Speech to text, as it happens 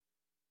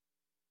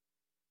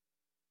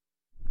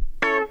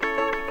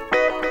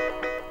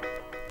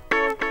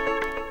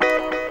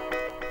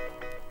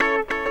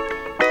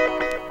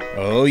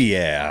Oh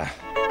yeah.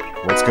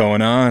 What's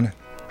going on?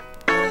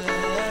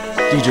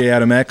 DJ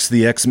Adam X,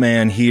 the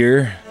X-Man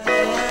here.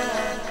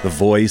 The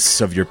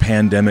voice of your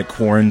pandemic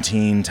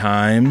quarantine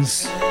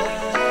times.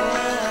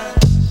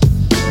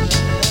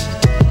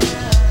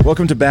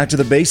 Welcome to Back to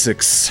the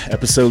Basics,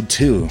 episode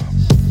 2.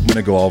 I'm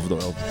gonna go all over the...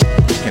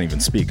 I can't even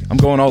speak. I'm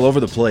going all over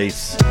the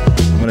place.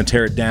 I'm gonna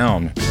tear it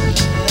down.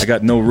 I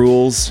got no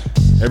rules.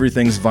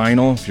 Everything's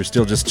vinyl. If you're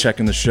still just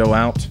checking the show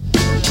out,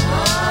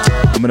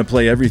 I'm gonna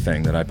play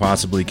everything that I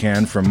possibly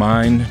can from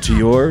mine to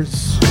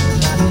yours.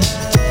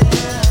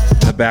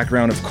 In the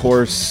background, of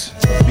course,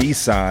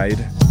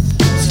 B-side,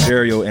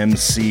 Stereo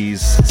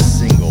MC's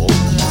single.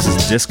 This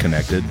is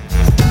Disconnected.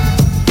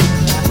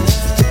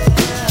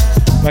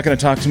 I'm not gonna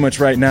talk too much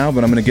right now,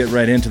 but I'm gonna get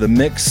right into the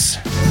mix.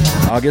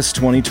 August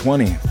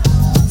 2020.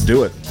 Let's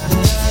do it.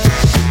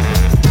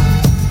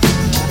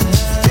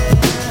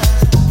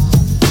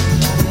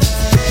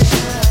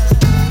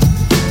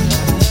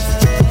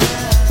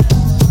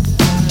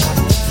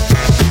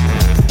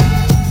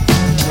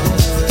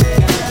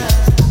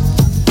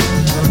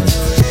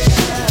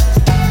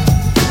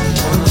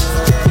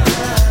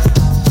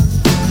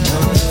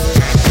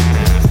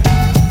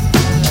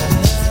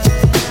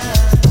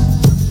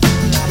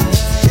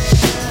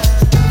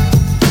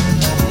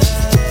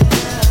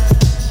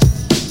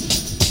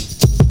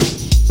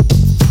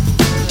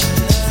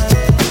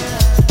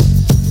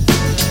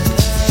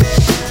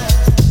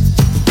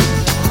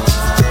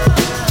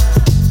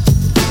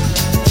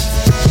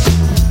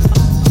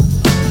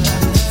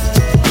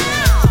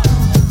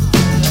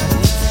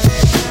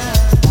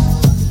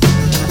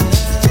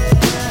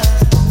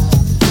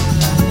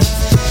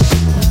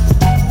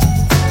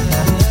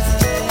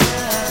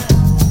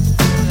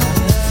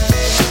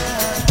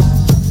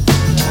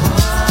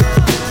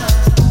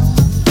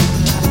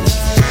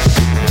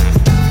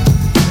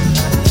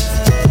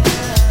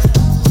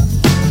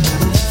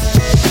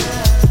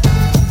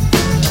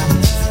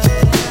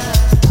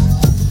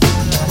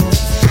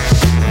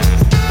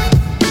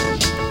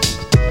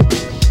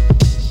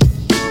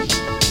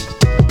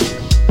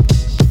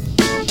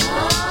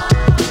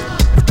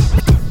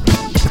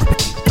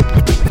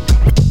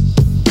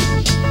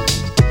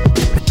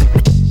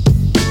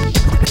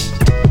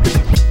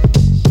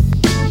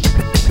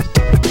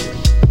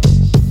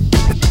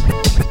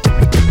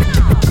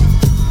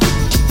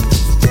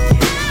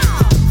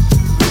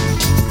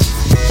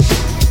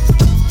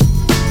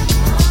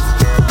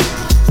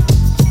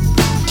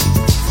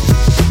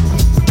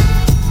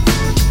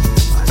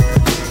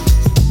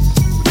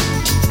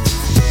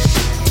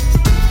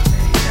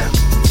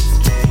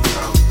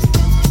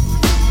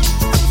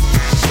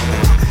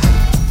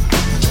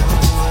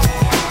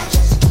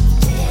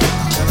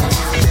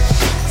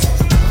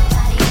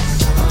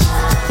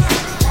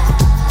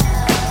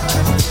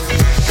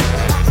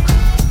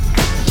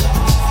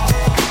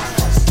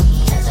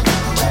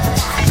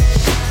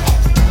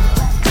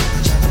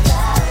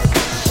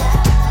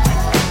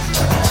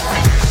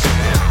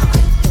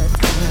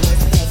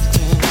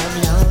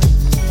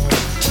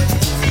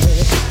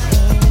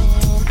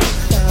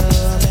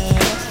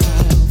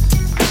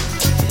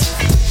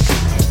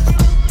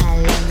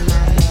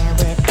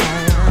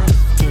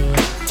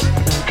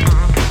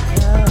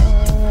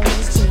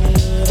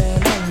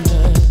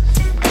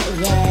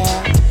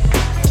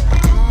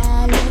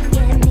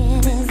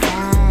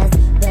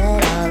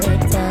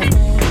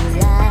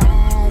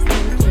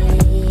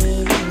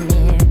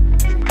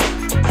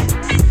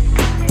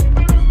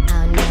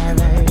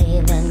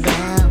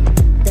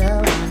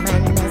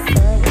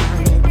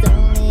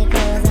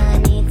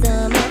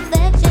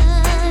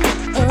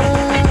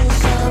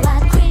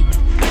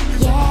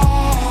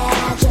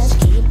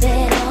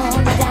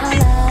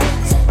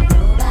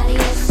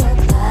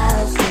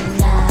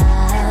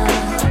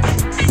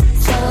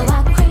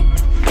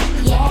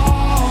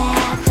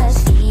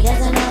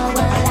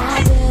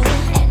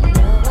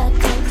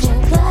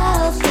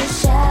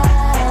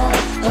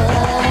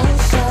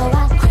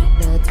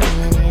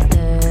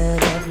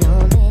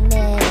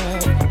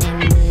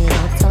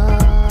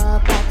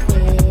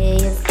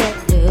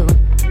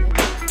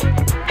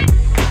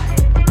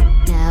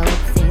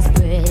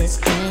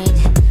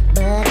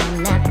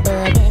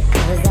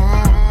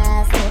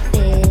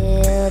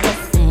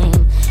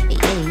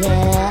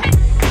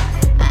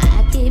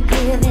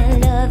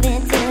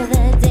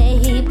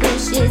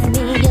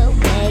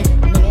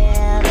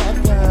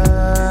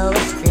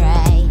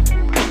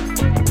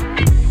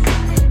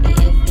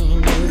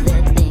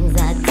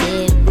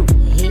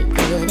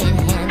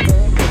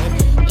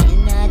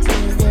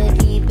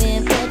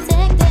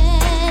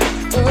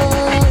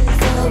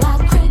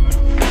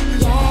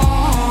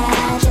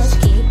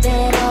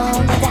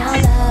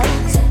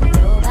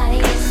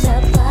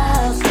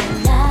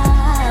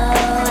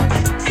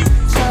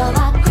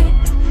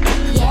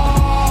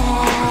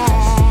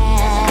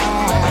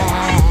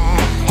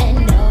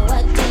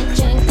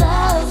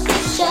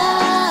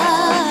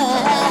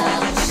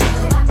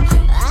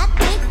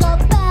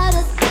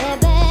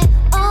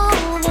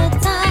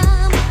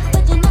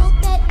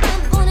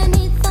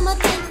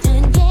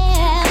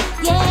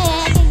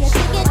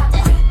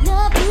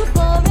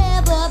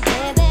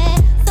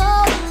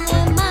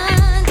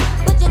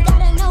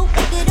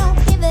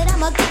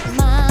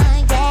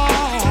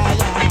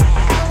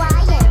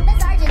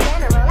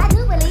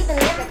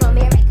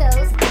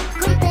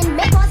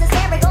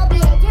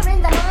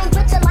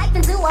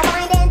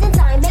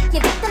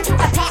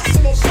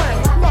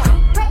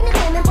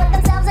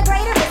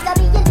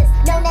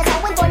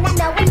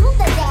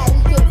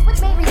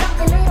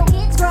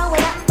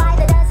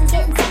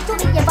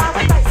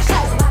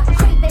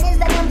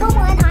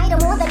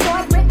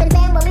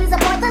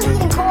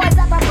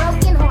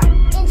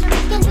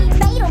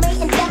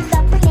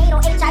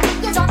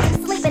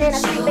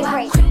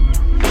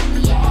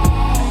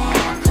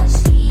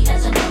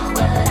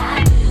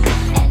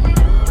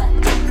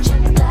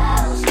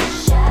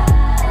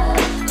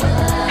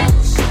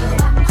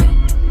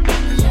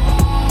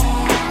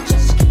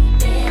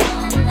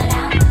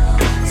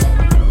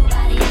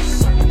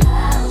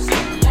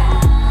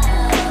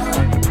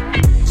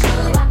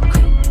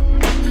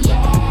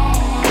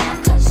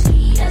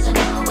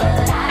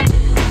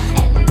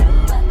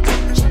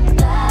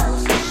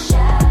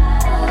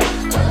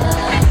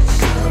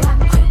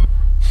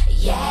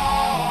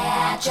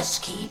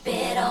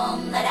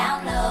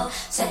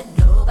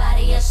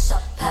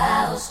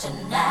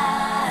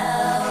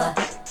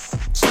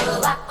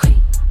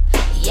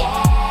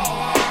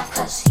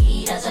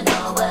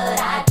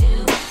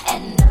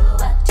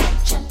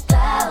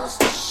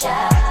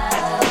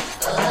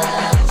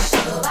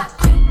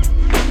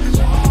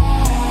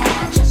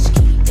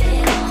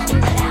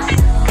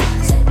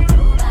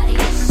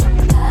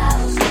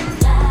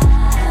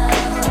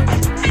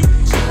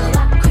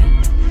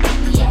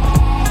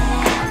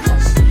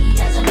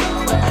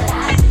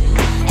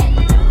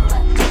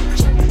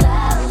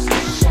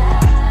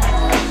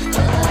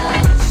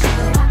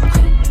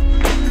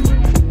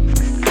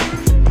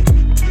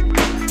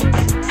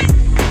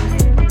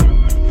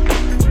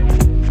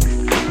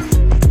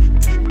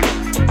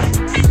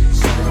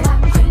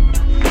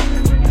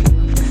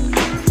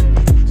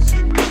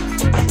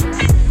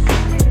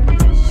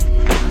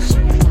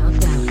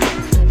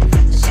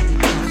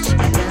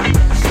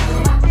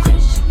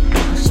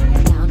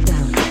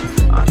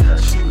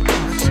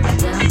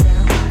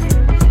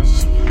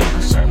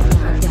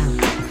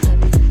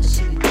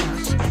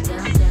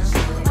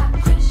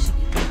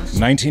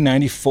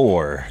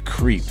 1994,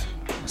 Creep,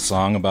 a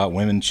song about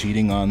women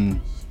cheating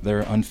on their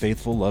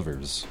unfaithful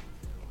lovers.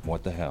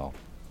 What the hell?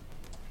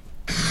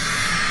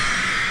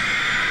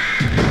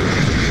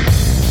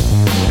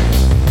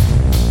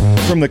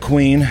 From the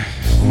Queen,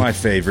 my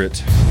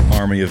favorite,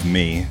 Army of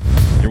Me.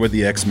 You're with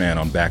the X-Man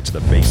on Back to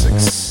the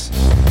Basics.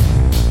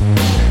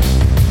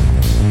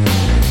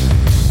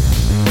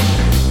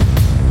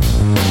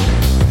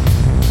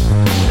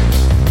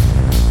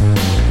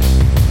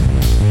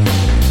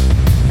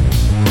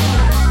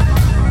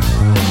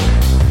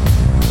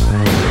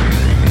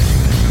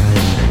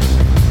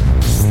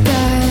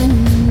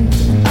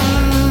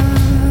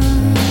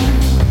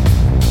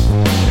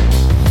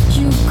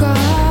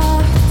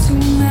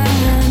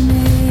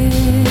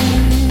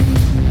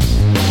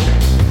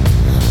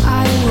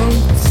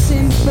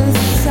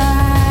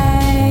 Sympathize.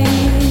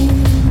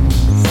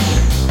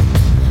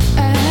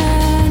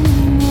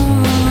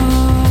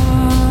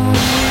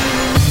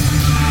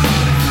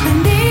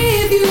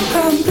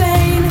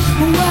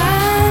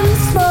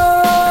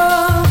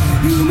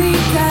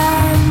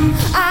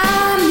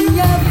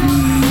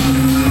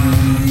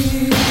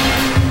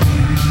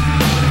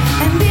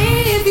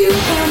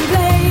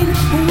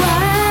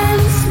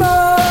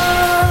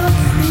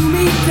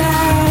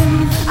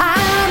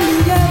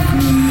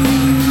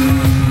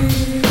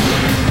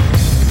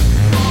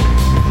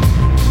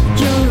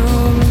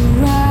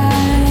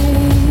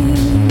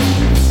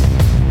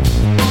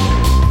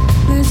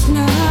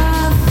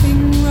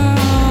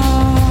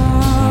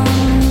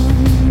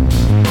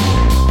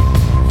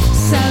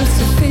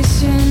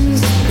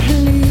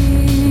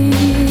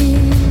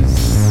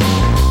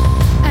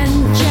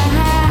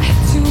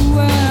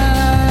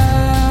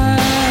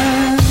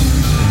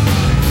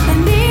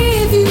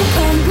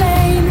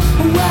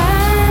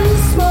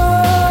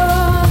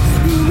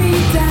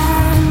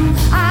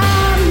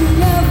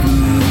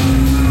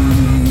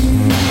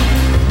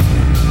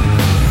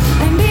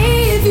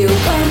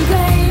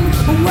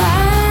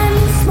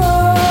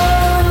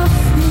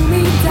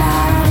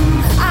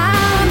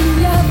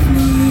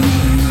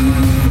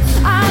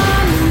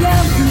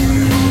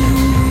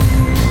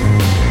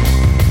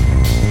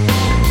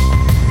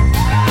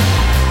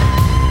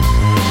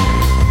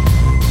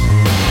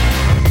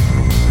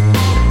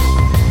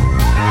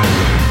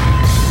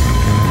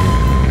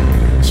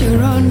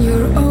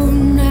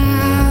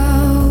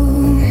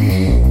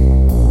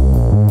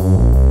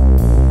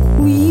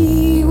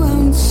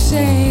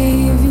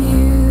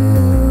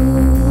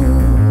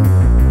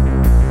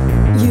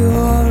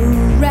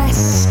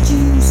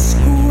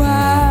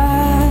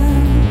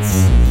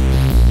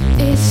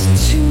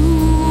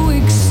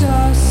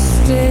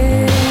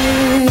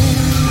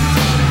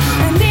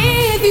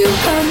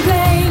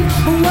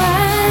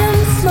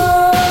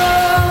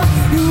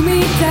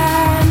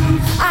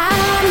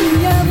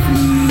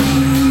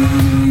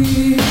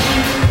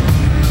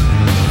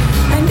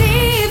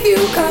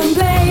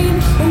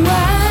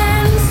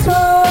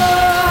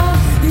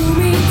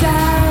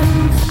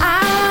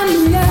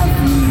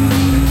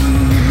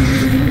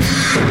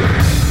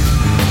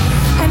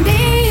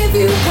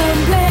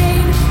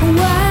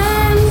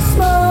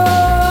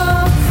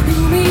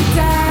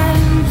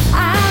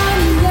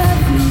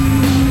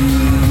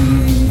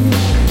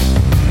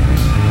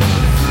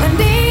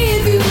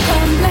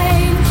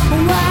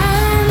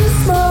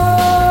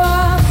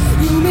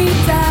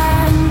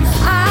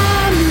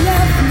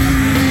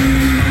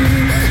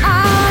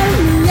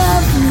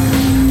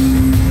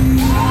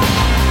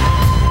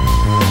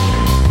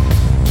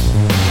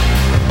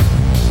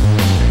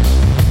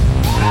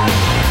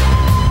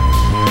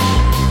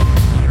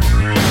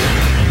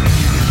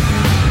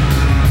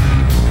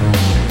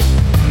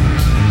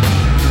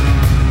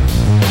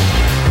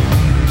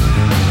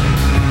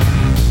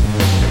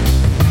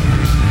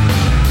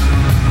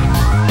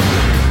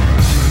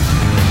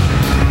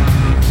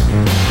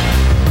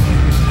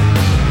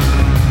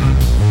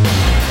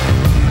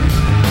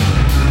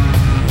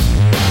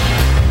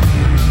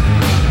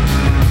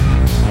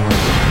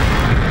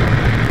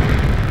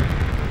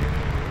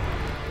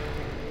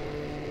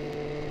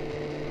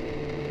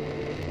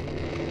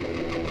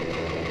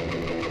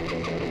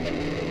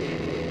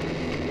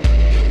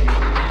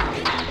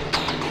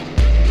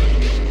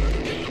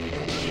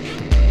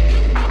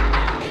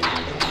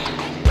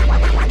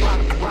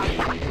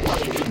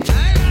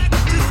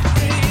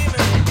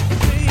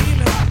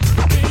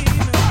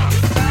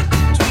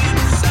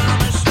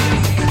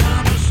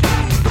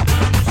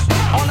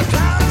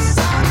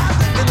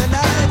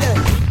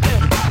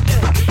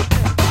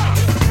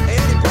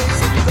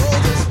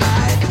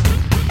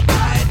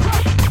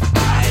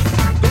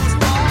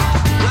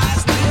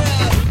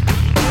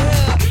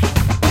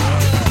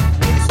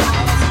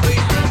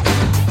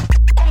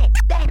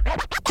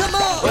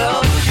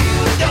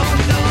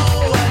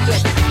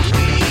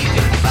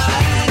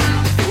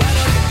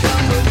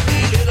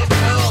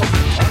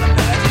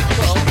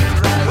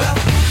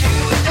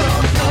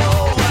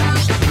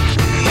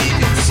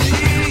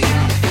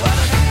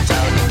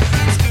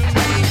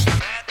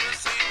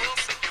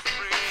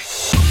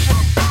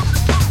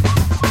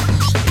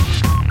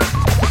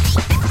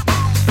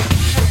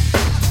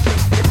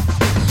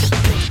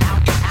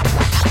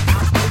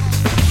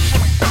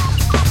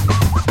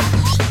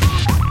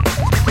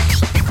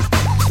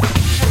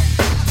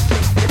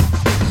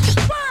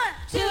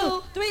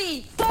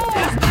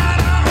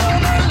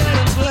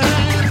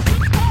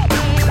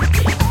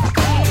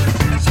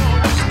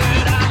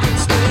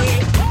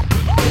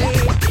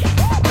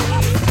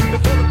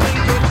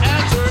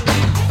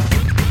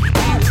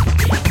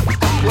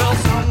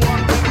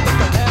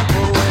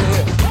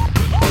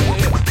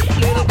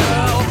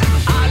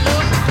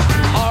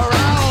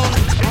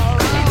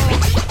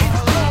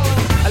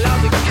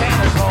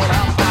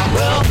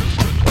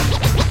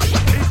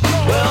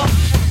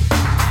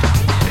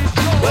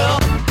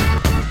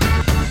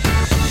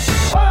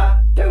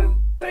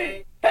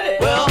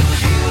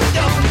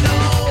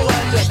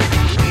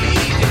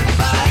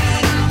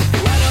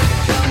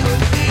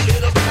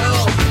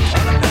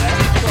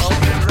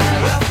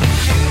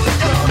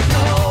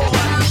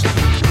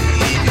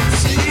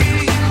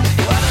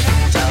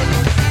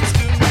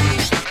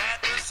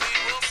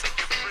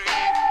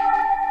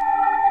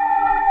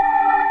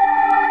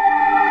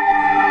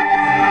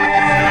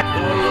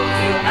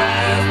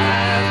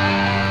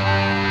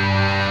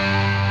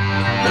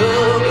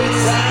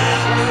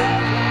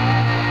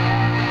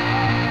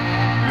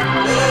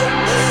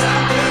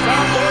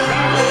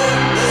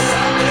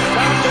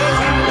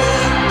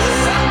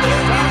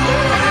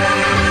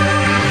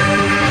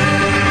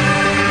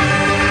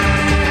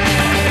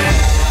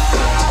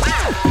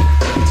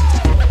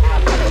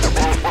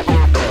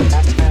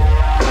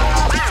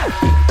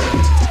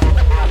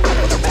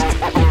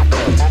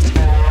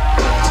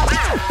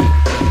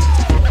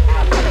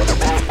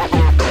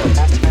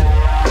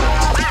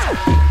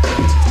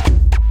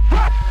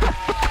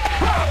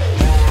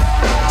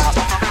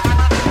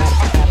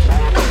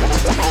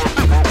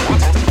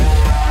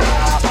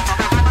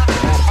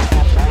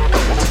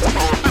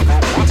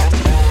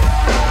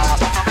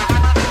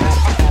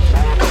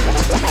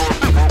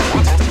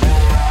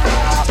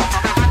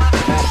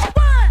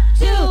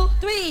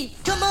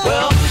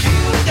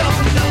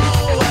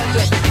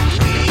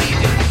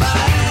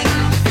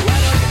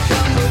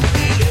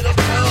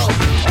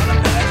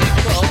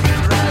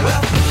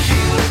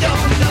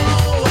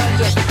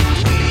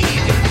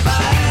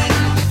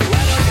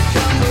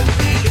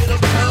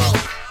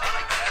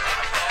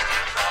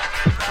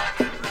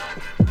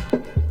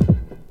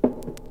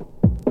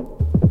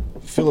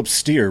 Philip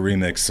Steer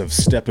remix of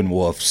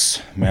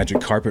Steppenwolf's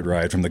Magic Carpet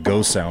Ride from the Go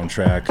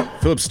soundtrack.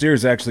 Philip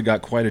Steer's actually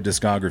got quite a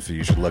discography.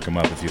 You should look him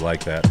up if you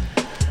like that.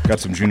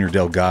 Got some Junior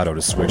Delgado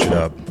to switch it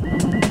up.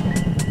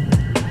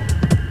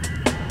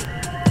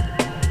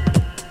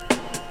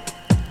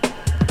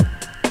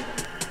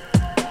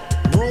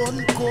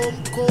 Run,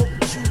 come,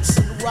 shoots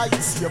and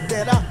rights, you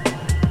better.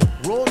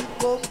 Run,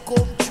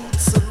 come,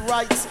 shoots and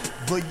rights.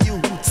 The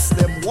youths,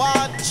 them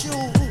want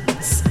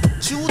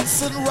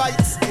shoots and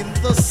rights in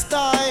the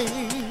style.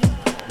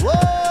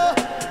 Whoa!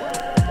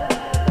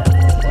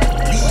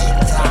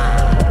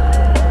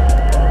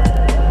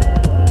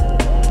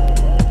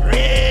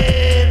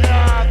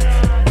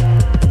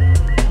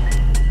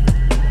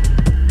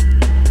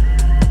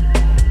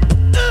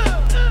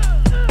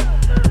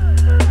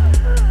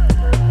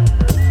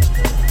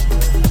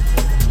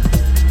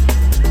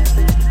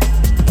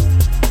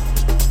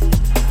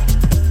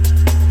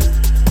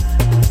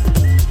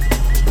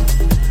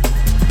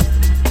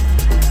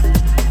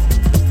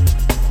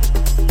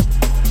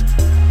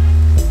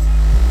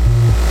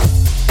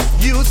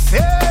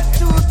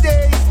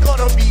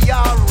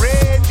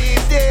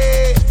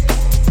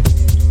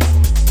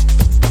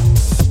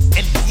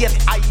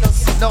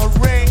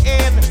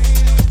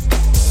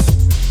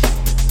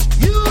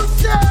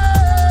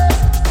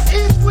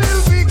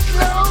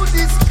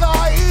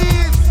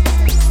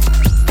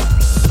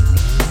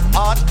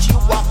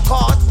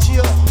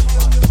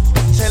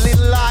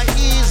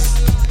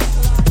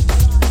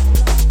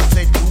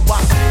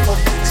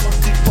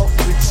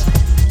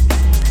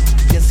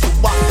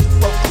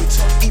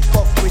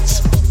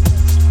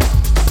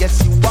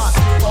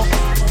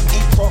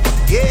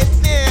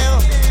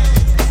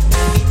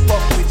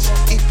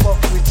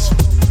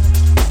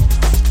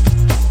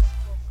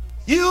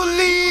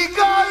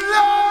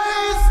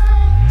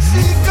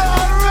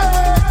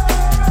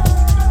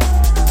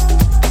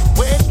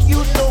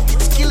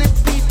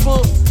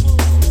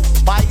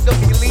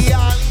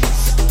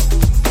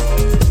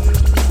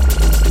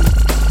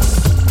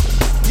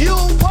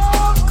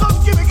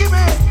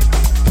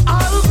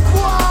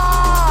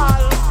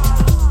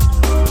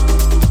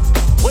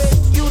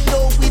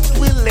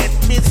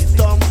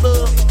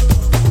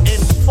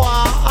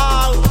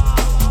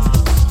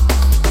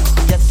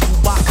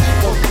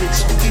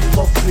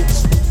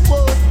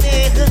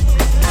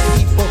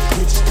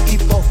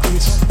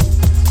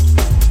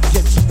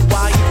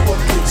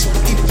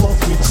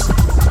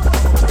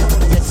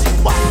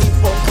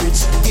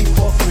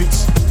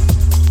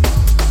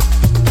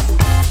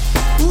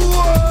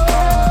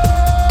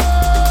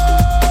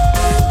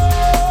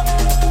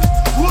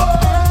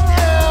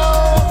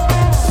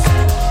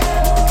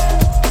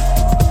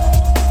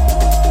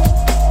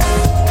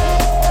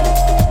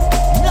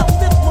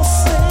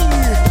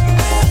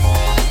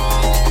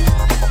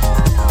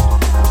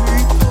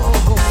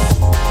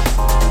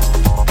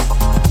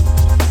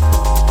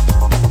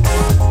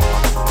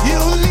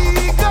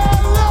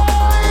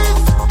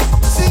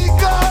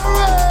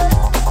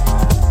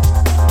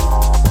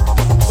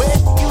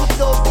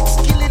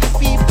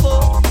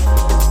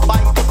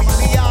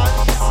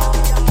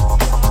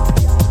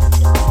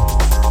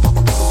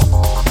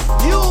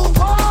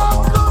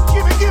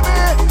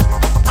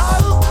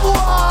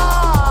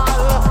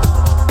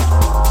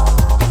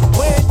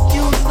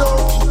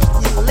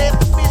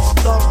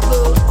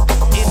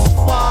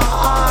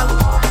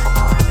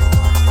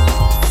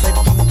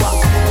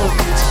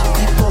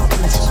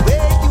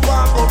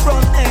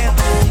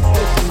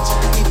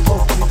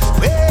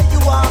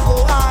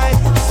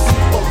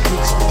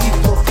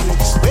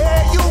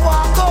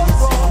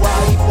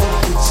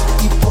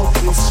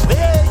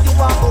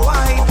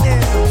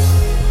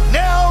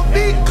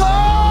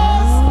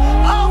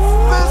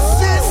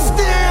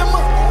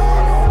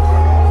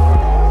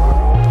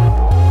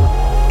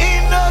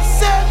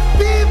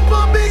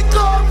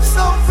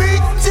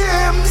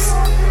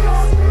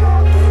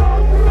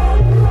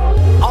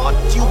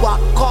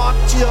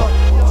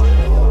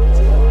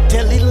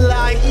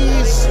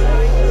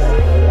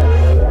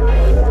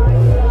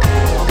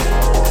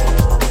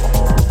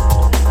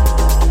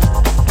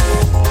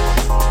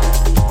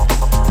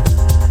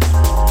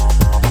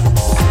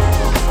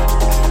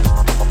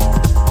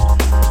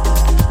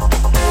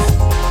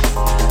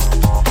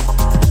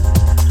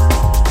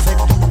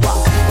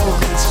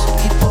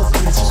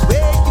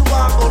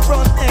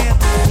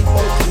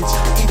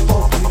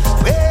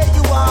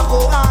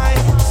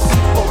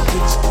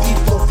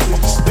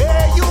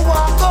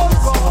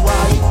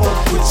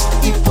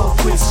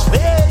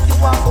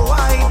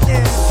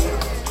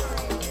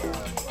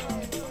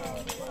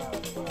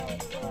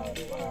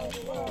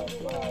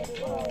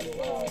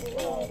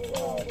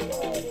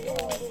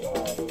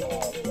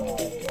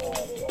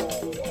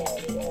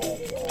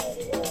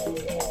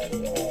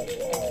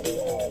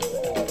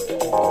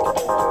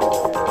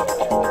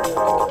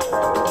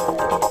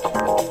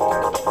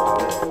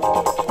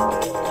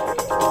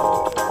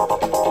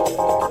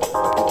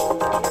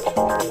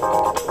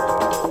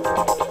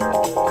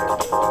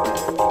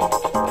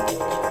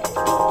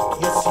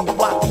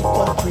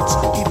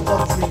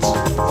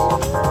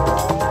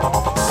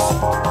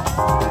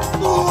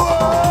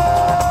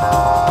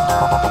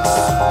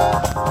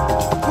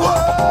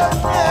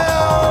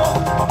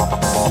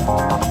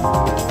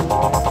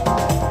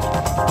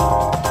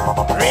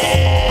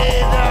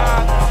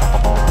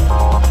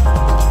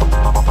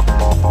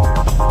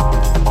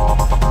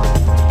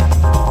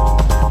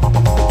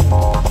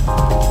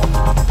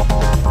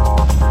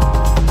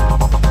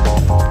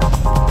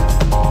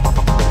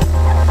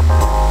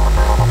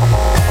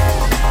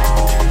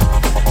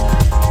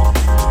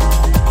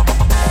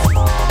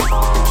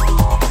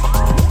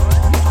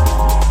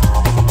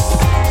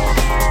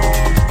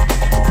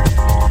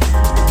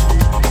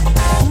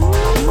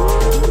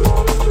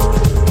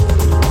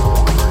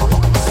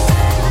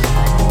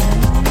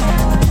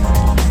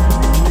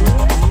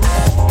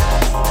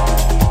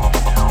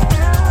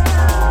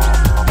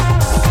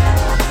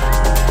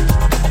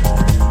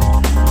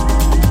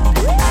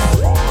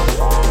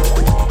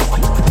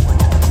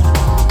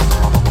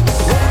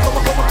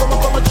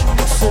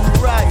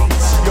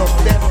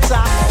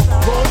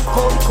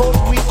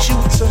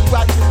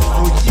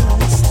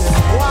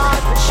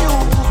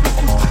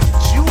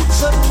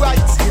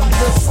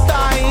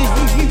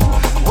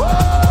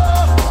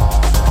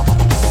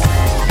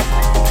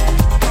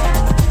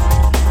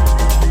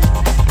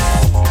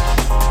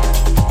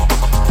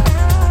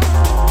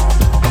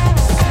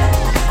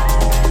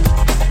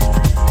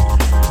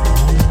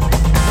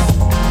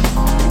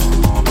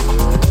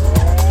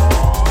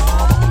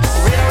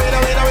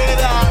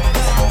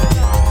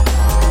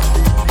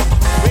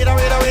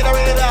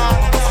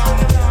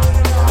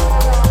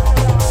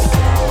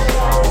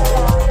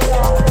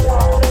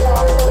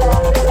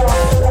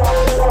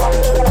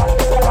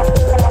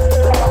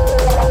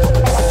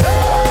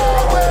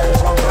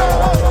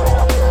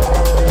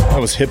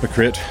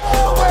 hypocrite.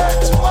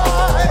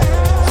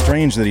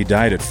 Strange that he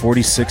died at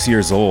 46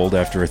 years old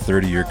after a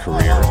 30-year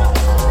career.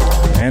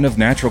 And of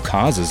natural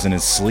causes in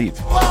his sleep.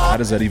 How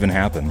does that even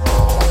happen?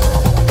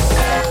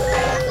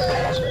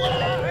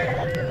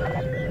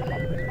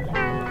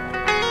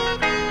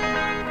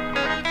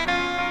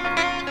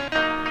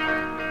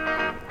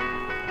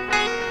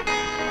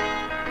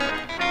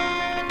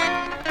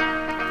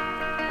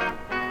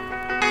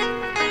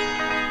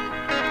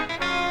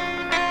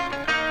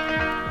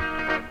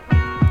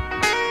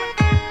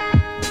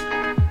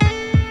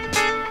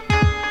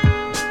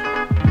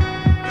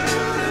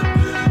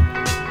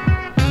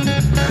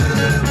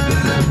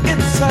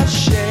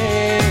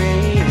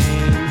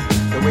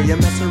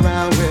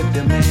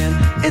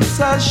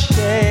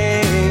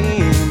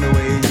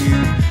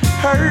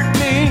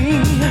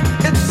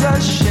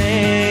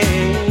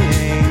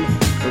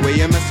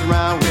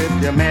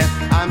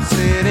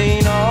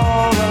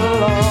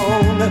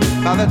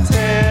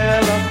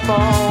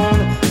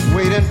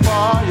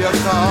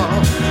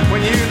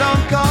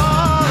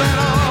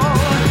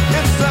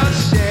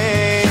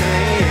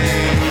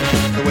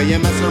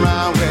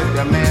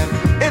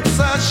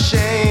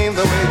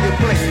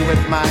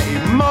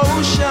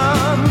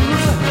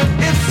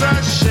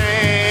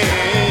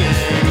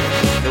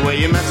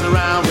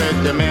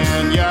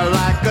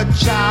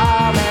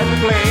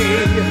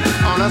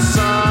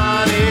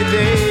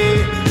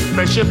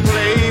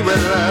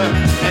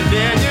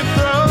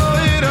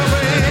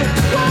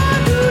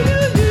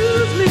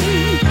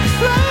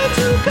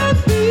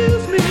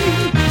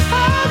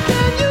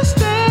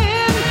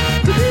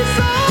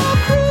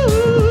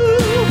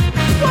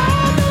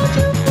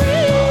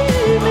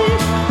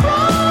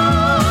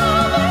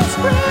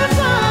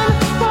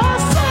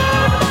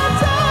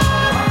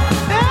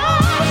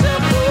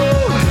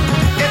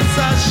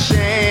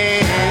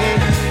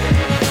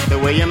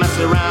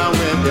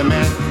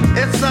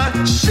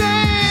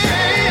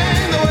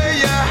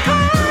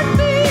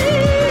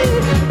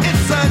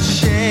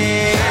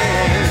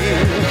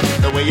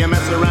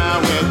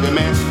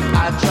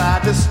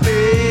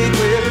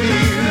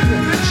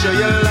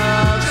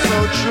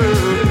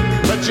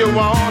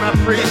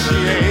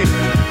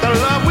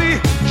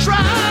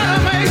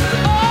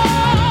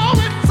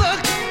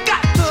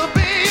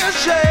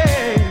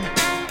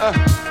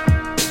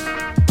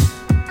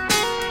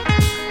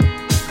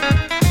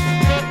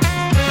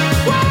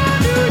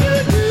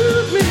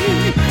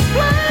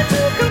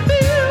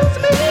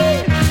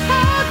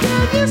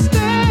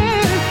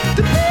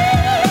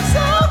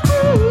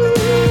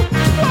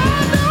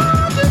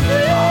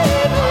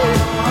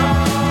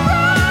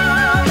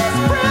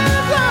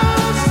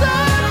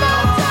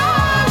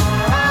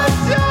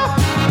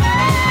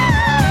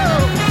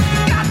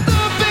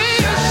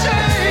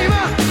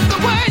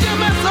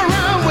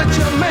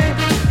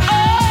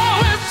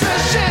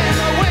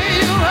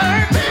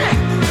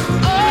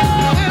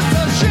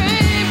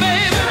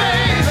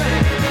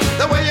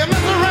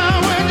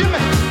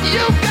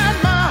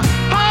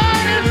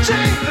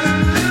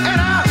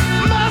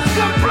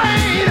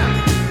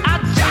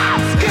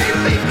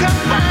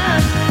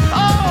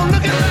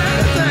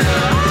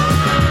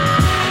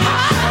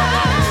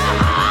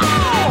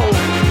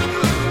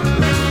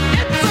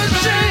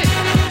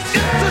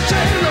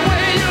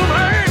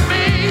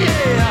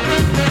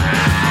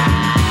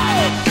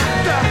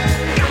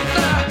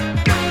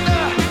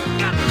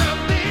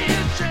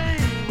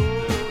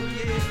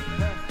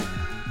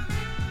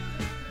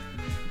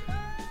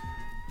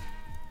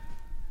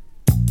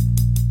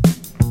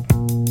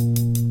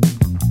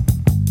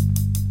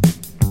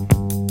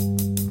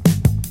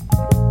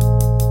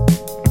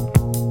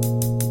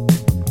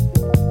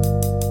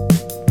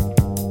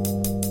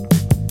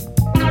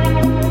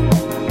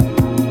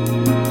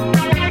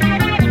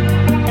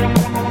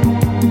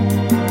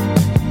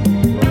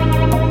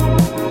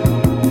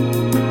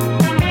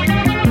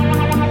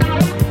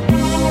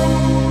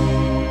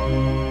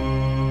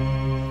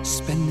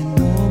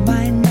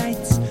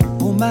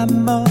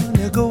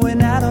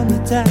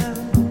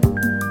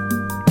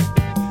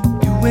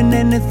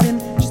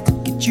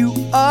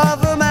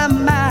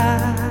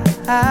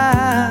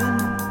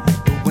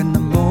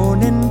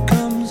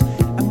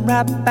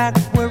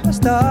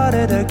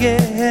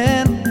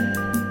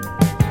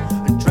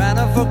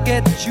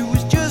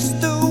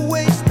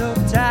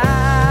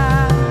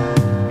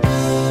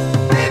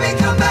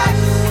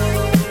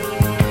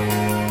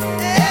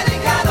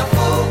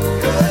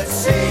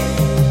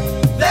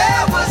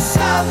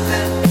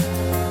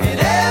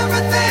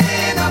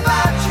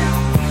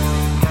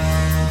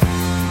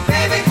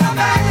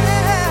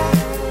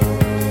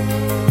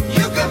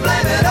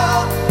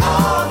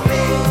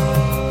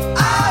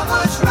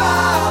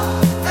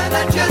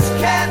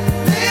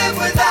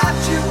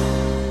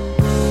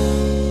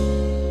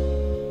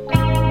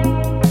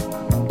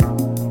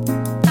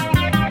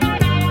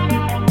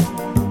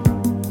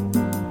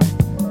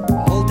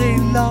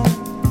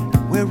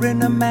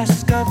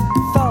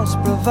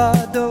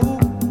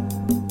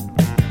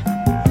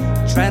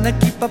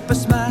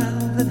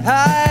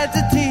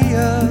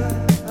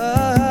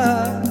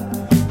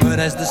 But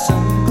as the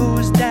sun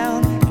goes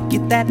down, I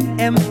get that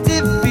empty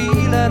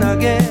feeling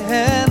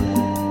again.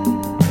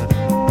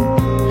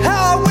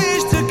 How I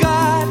wish to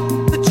God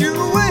that you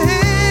were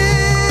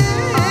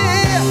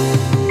here.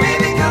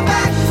 Baby, come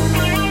back.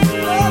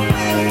 Oh,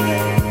 baby.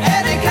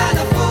 Any kind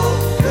of fool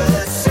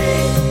could see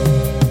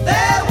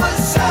there was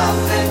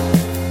something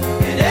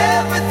in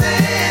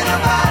everything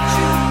about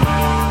you.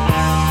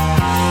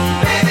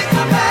 Baby,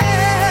 come back.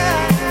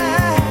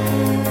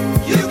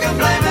 You can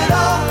blame it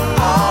all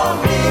on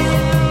me.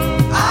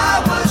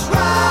 I was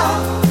wrong,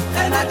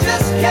 and I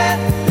just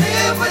can't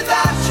live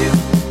without you.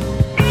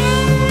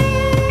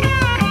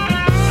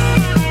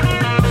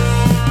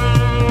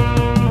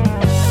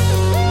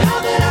 Now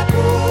that I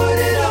put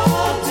it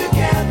all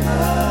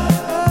together,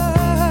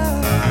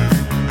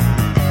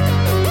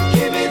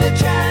 give me the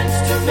chance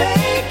to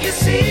make you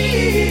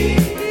see.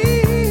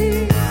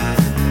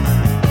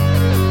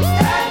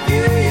 Have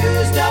you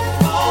used up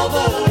all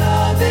the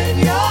love in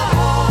your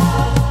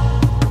heart?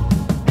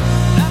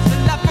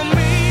 Nothing left for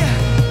me.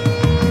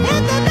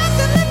 Nothing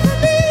left for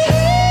me.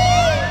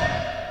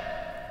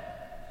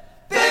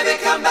 Baby,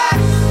 come back.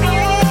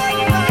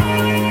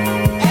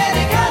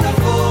 Any kind of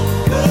fool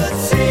could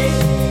see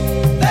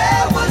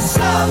there was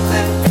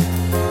something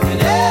in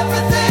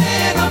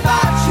everything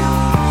about you.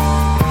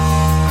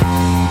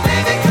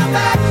 Baby, come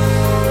back.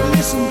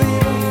 Listen,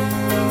 baby,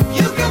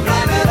 you can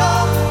blame it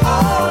all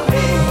on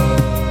me.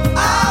 I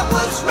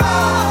was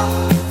wrong,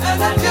 and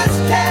I just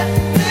can't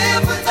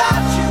live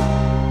without you.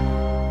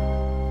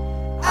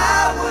 I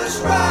was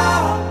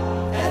wrong,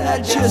 and I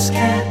just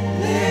can't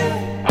live.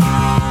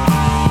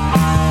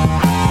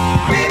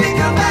 Baby,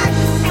 come back.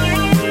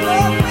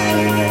 Oh,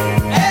 baby.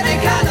 Any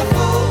kind of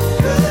fool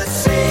could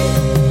see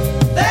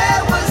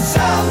there was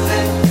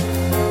something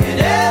in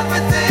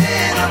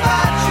everything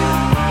about you.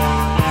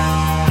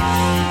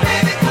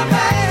 Baby, come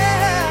back.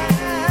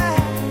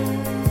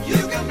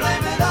 You can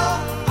blame it all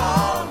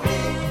on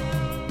me.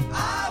 I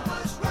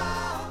was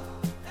wrong,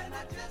 and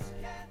I just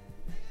can't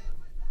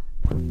live.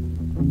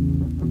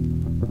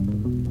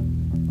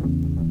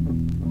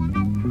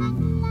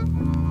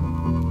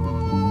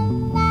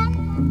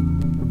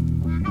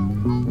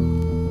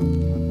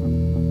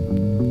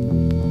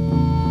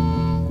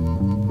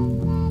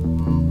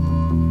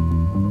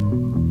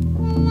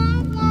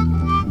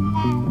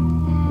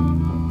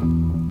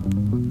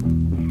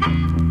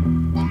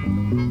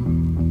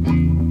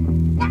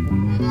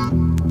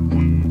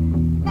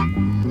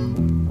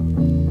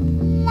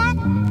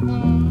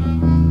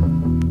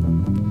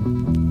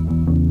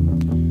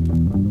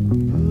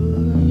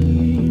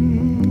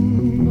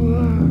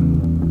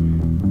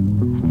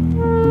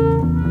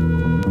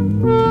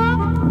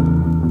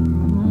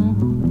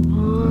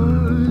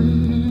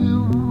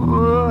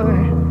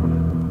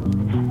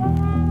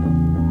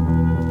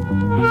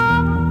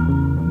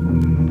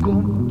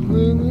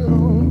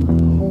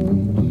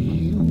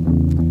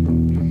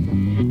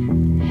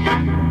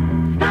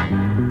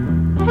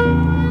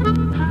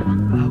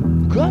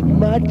 Got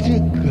my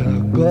ticker,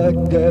 got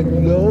that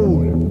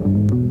load.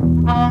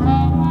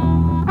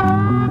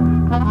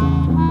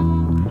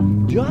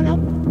 John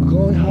up,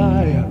 going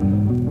higher,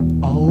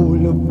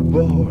 all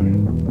aboard.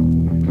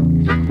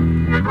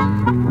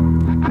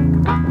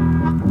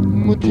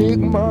 I'ma take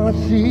my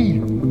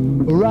seat,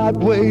 right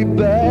way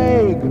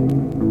back.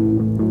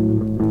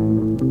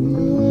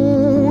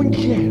 Oh,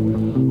 yeah,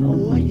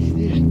 watch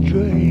this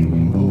train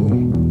roll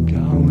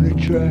down the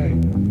track.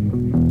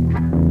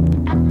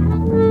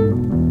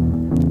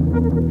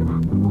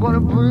 Gonna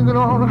bring it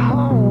on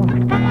home,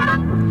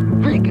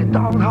 bring it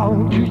on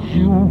home to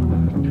you.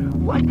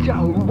 Watch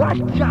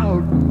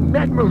out,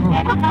 memory.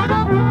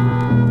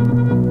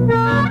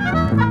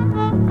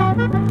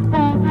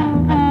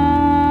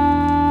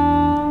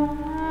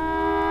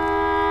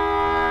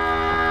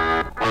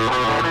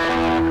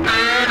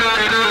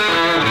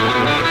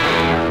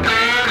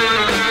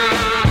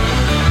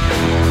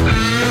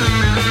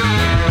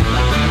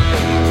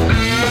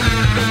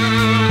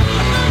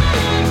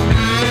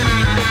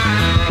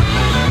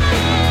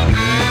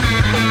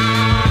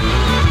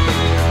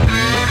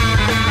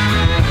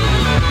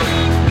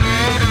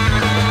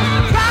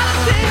 Try to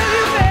tell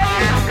you,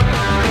 baby,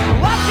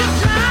 what you're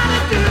trying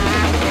to do.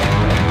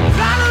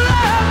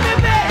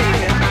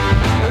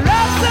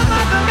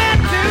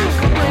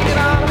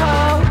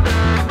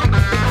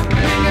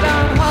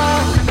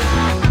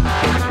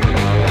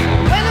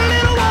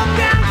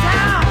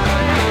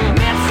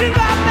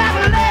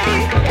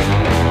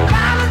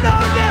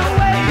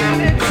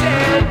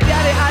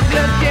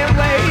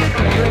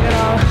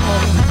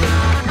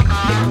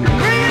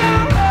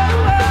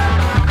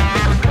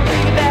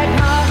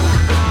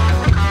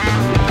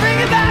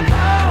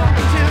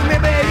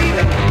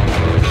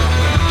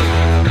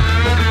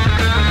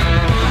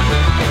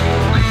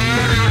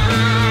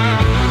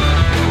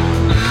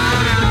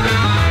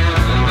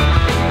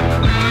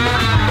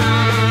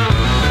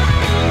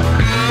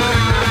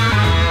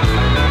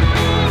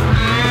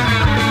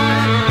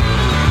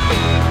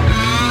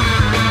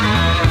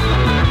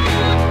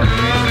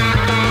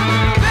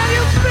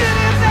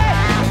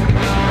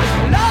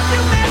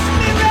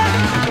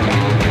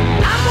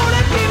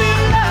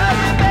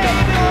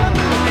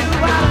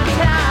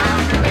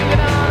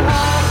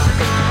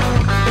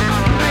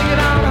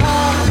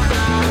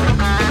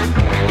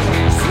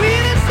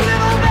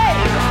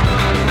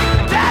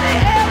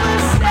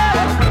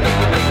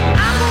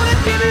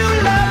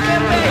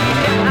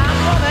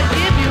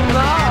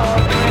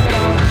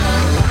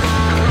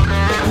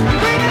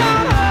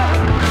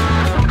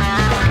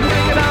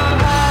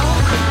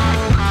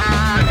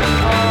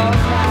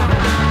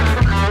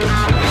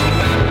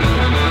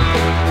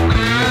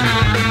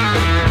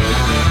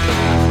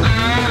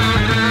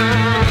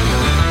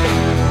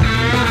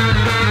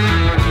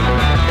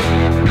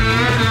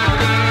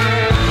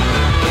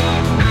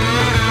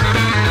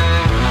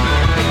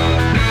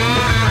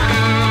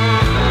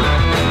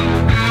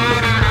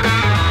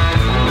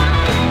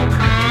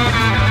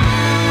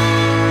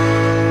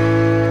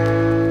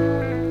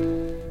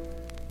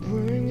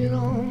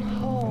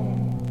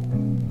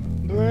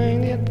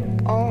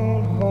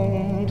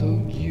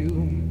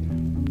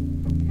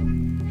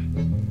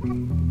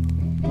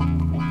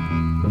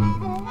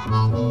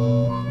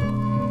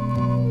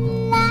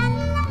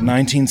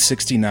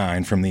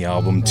 1969 from the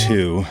album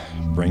 2,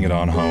 Bring It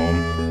On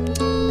Home,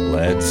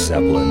 Led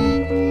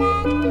Zeppelin.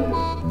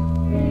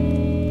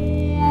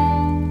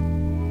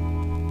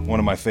 One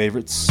of my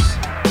favorites,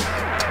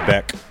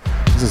 Beck.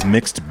 This is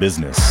Mixed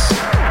Business.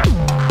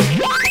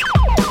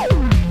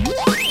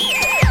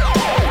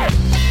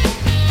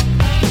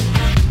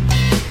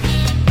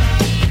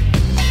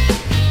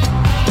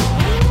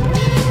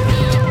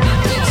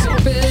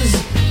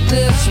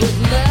 Business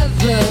with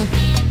leather,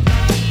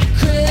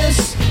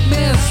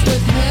 Christmas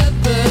with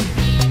Heather,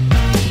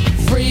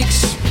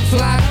 freaks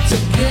flock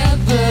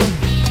together,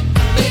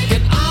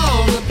 making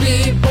all the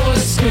big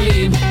boys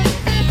scream.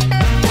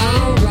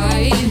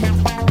 Alright,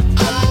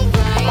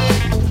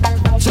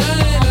 turn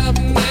it up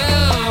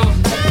now.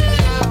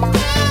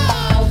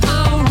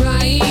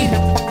 Alright,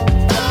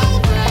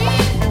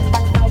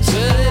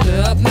 turn it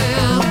up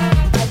now.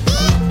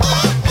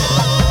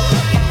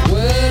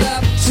 Word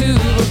up to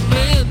the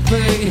man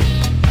thing.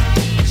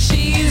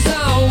 She's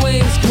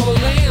always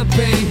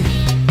clamping.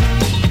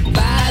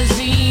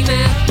 Visine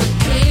at the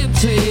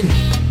canteen.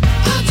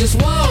 I just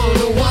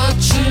wanna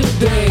watch you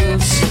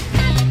dance.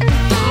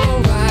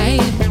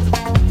 Alright,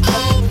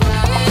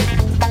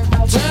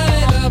 turn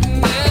it up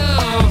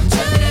now.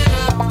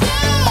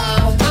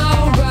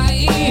 Alright,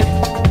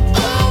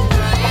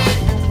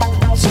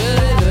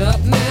 turn it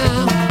up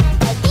now.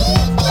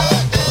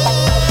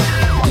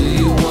 Do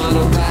you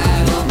wanna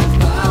ride on the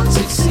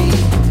Baltic Sea?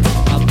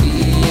 I'll be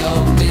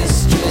your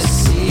mistress,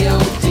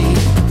 COD.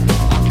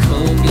 I'll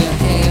comb your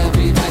hair,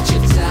 rewrite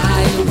your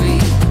diary.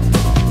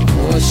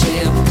 Pour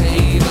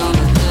champagne on a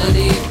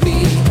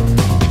honeybee.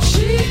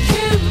 She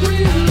can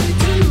really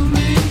do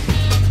me.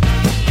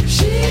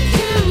 She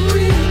can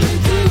really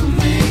do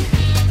me.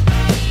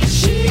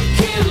 She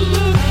can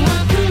look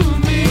right through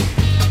me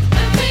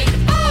and make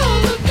all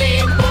the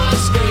people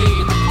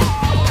scream.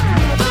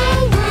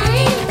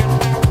 Alright,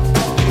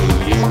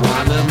 you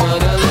wanna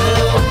murder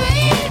little?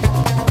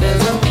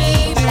 There's a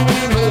meeting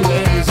in the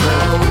ladies'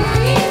 room.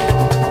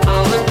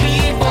 All the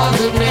people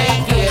are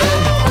naked,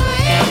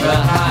 and the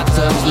hot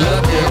tubs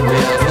looking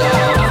real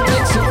dumb. I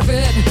mix a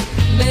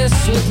fitness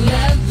with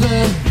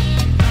leather,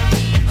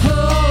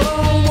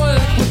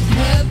 homework with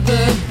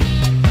Heather,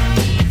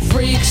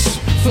 freaks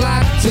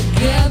flock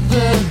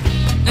together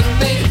and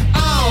make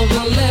all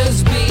the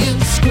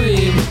lesbians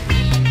scream.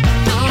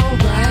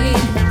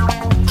 Alright,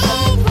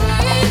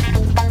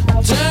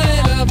 turn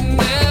it up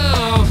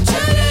now.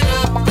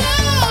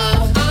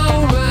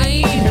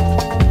 Alright,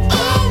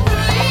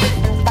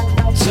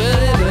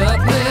 turn it up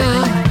now.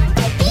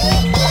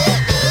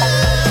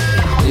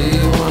 Do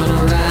you wanna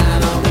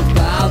ride on the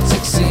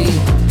Baltic Sea?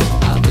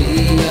 I'll be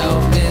your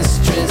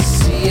mistress,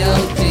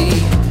 COD.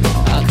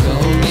 I'll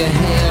comb your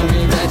hair,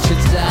 rewrite your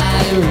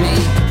diary.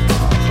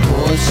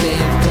 Pour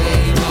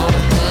champagne on a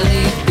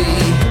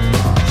honeybee.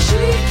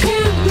 She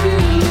can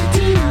really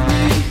do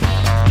me.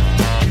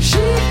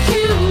 She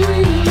can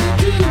really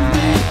do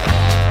me.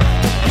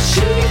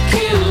 She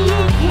can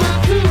look right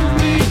through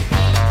me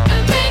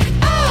and make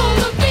all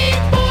the big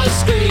boys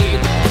scream.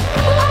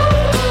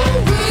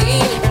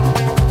 Alright,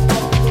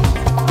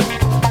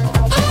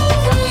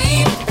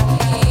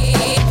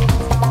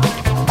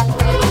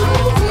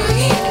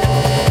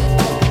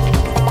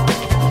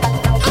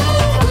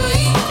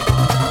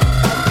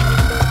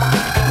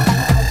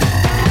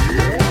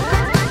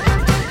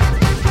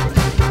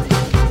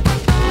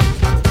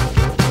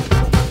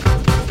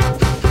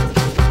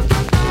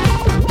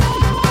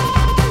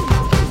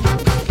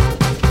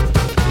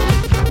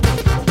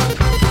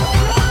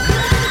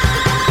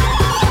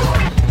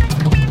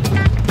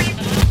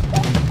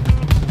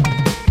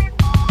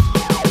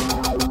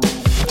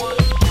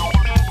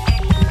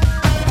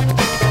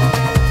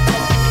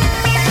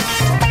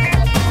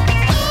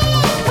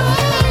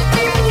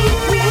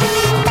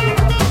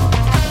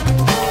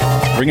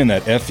 Bringing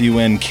that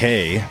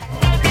FUNK.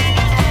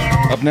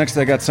 Up next,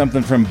 I got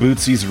something from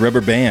Bootsy's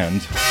Rubber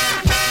Band.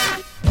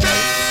 I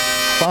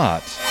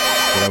thought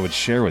that I would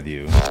share with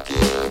you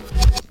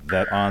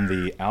that on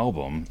the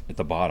album, at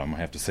the bottom, I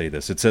have to say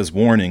this, it says,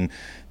 warning,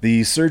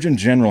 the Surgeon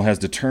General has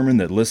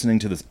determined that listening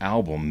to this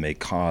album may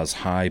cause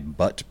high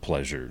butt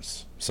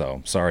pleasures.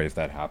 So, sorry if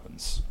that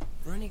happens.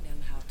 Running down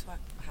the house.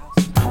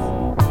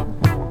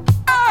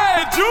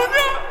 Hey,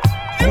 Junior,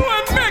 you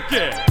and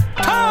Mickey,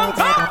 time's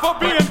up for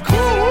being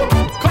cool,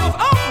 'cause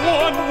I'm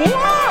one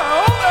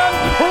wild and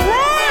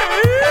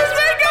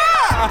crazy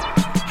guy.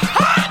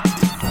 Hot!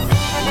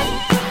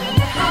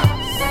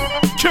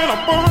 Can I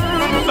burn?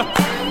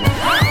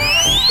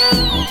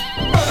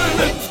 Burn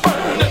it,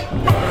 burn it,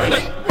 burn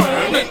it,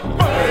 burn it,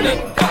 burn it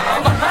down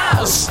the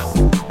house.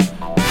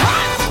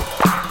 Hot!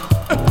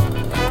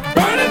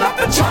 Burning up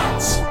the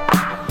charts.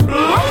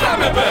 Lord,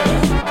 I'm a baby.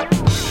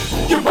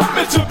 You want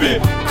me to be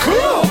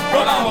cool,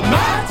 but I'm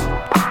not.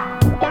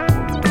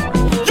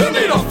 You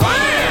need a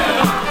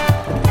fan.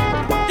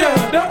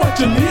 Yeah.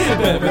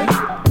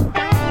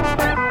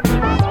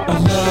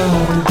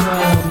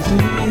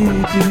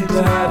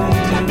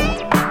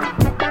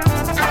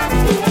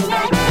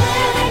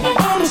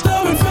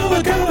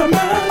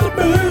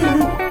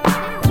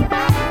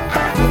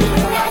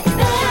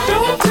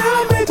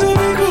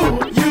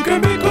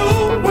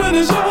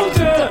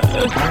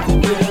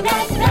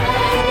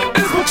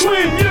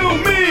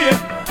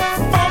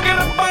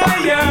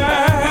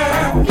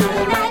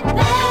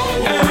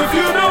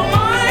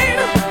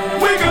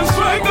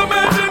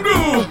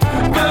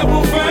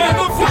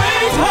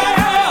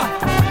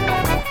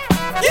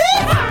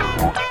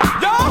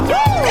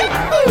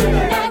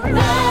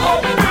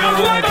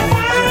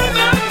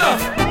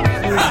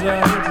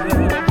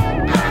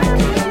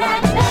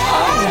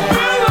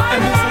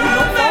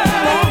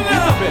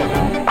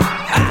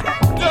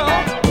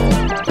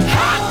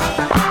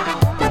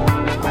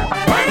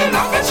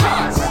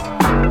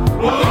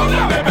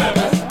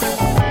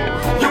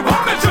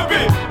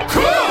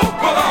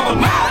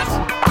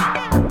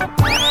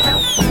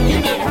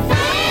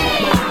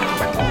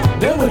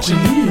 what you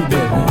need,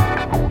 baby.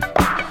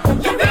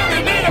 You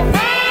really need a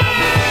friend.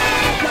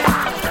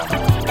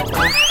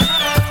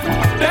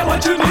 That's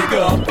what you need,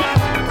 girl.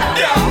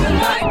 Yeah.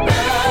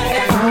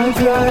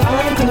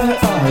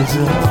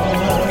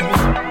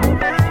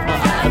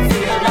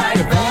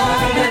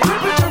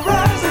 Temperature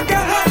rising,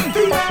 got hot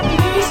feet,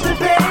 needs to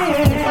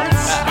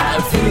dance. I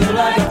feel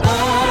like a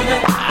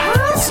burning.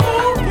 I'm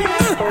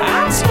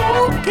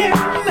smoking.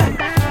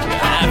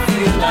 I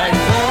feel like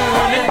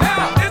burning.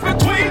 Now it's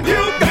between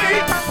you,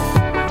 babe.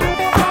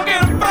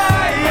 Talking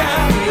fire.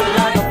 I feel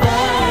like a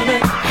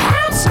burning.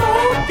 I'm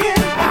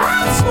smoking.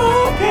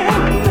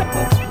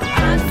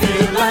 I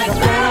feel like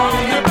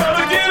burning. You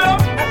better get up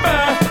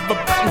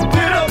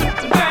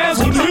and dance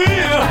with me.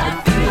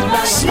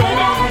 Smoke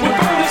up, we're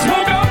gonna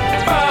smoke up.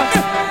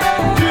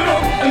 Get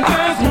up and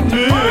dance with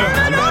me.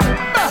 Burn up,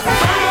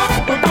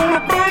 we're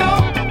gonna burn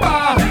up.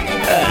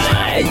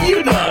 You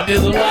know I'm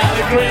just wild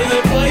and crazy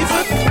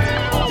places.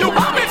 You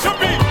want me to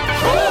be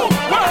cool?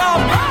 Well,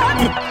 I'm not.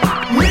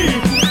 Me.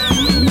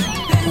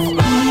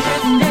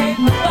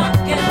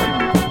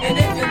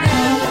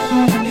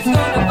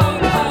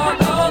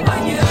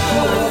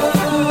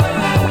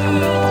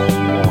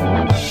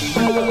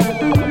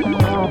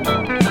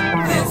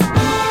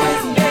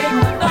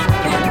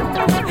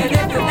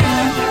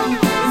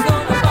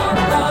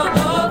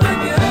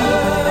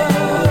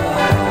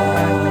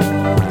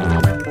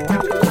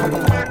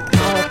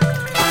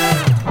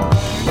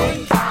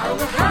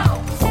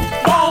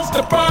 Wants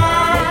to burn.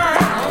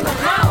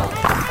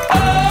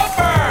 Oh,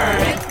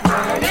 burn.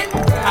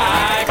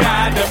 I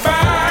got to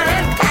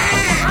burn.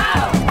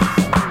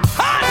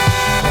 Hot.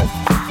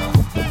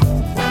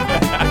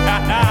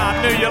 I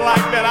knew you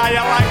liked that. How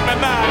you like me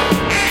now?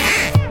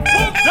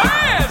 Well,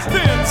 dance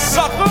then,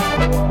 sucker.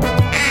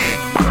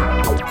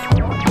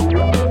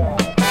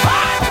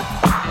 Hot.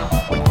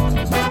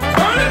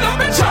 Burning up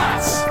in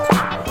shots.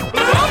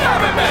 Look at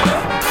me, baby.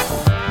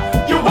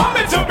 You want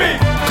me to be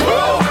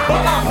cool,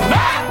 but I'm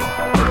not.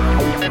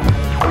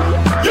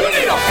 You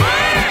need a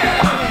friend.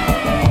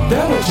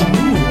 That's what you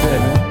need,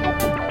 baby.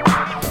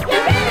 You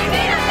really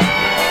need a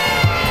friend.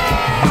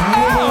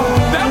 Oh,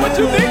 that's what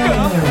you need,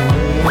 girl.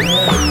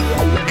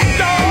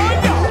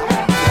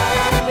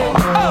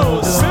 Oh,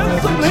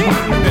 sensibly.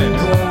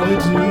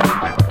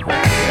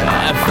 I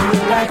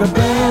feel like a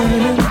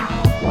burning.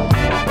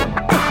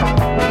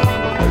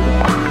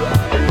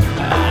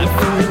 I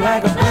feel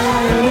like a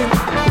burning.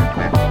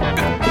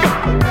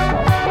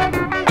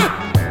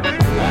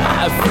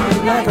 I feel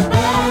like a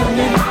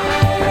burning.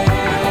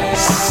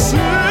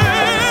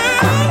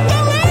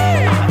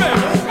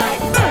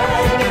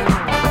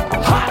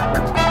 Hot.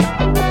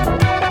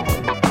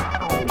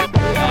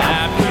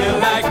 I feel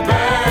like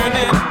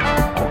burning.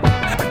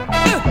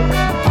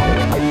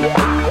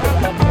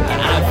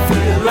 I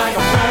feel like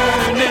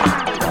burning.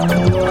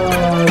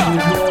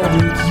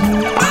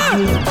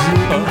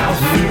 I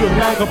feel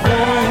like a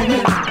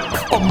burning.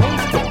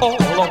 Most of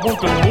all, I want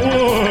the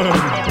one.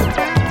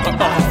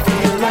 I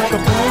feel like a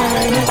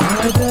burning.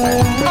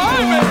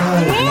 I'm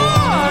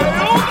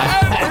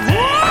as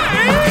wild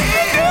as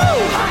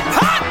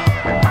hot.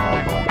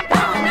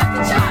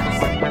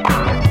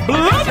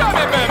 Look at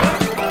me, baby.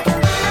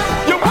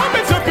 You want me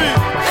to be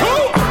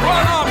cool,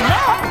 but I'm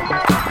not.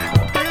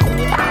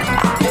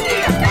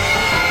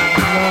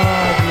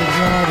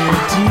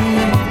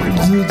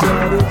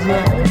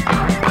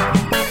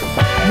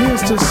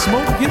 Here's to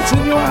smoke gets in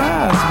your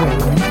eyes,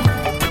 baby.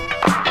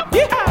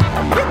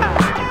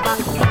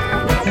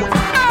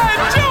 Hey,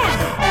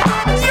 Junior,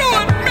 you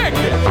and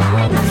Mickey,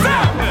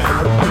 Sammy,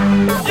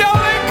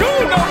 y'all ain't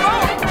cool no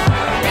more.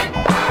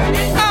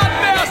 Out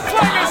there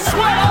slinging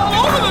sweat all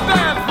over the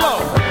dance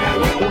floor.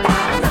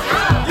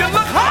 You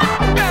look hot.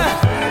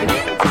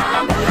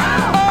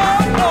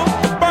 Oh,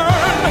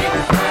 burn.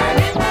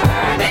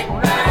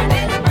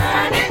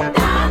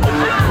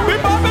 We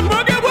bumpin'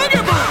 boogie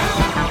woogie boo.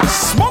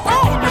 Smoke on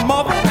you,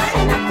 mother.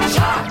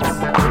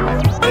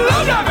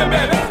 Look at me,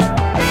 baby.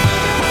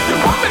 You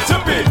want me to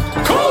be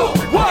cool?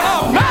 Well,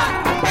 I'm not.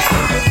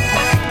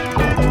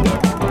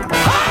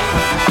 Hot.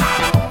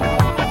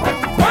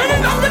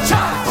 Burning up the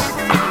chops.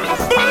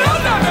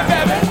 Look at me,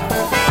 baby.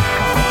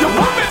 You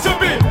want me to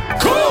be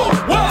cool?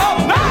 Well, I'm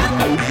not.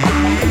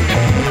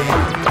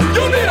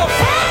 You need a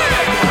friend.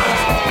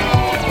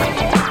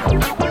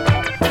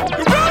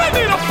 You really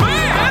need a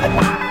friend.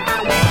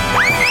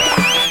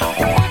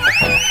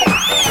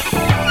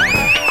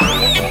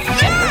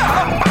 Yeah.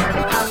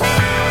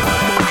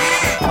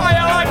 How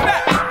you like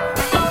that?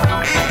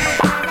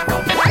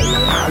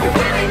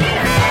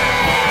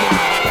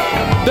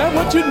 That's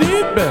what you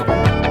need, baby.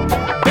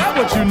 That's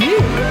what you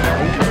need.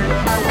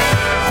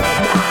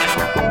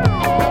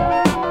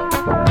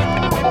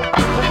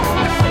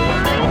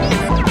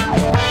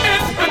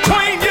 It's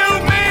between you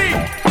and me.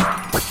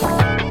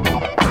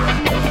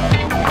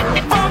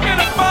 Fucking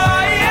a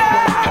fire.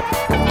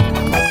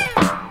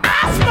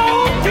 I'm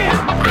smoking.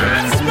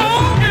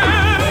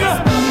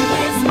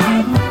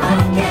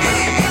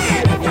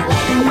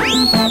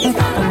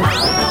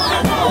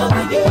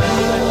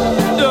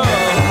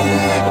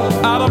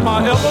 Out of my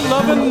Love,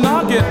 love, and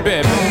knock it,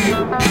 baby.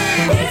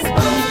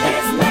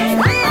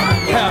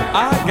 Have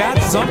I got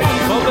something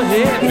for the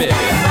head, baby?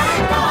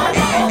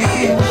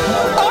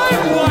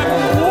 I'm one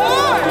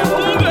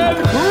wild and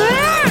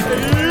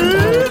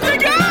crazy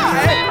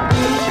guy.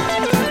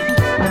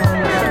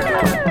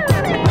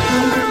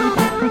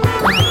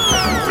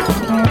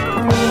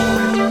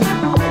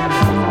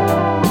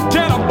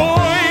 Can a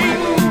boy?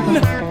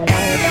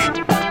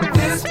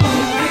 This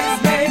book is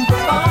made for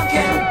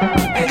funkin',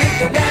 and if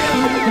you let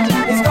him,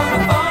 it's gonna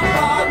funk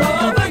all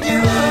over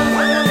you.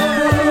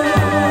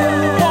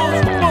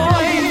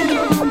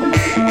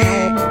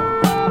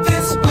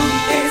 This book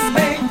is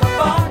made for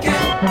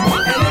funkin',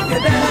 and if you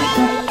let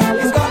him,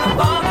 it's gonna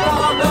funk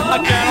all over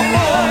Can a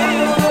boy?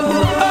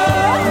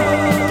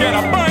 Can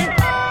a boy?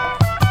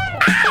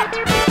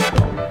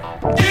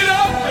 Get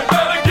up, you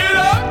better get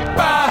up.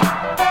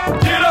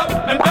 Get up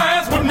and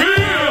dance with me.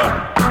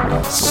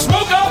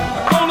 Smoke up,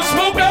 gonna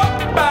smoke up.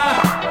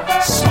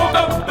 Smoke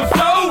up the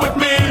flow with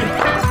me.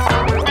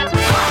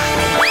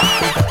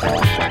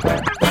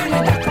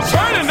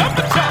 Turning up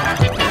the top.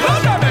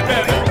 Look at me,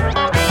 baby.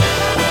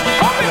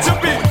 Want me to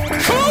be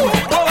cool?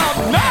 Well, I'm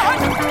not.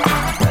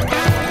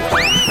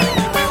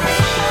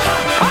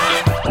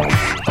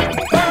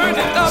 Turning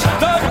up the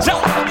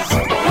top.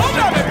 Look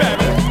at me,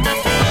 baby.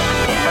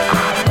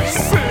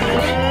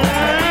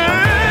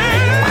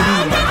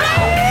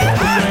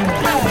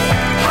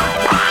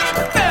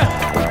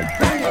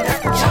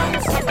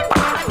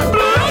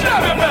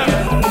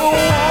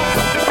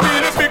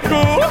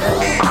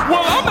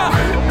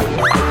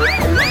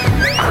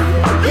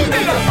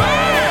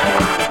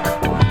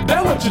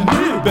 That's what you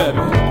need, baby.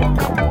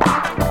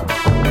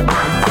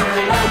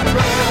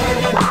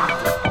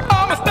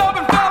 I'm a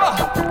stubborn fella.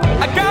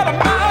 I got a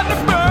mind to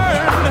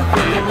burn.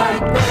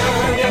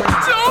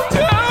 Don't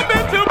tell me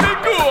to be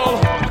cool.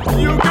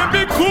 You can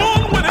be cool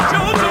when it's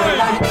your turn.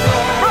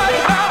 Right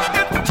now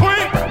it's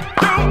between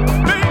you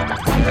and me.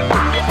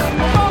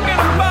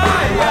 Talking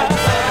fire.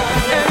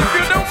 And if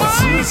you don't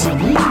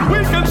mind, we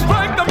can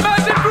strike the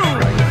magic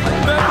groove.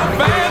 Let the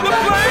fan the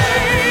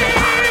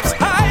flames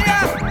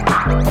higher.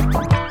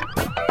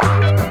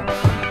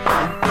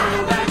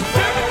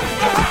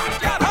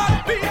 Got hot,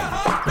 be a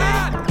hot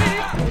man, be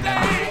a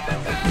day.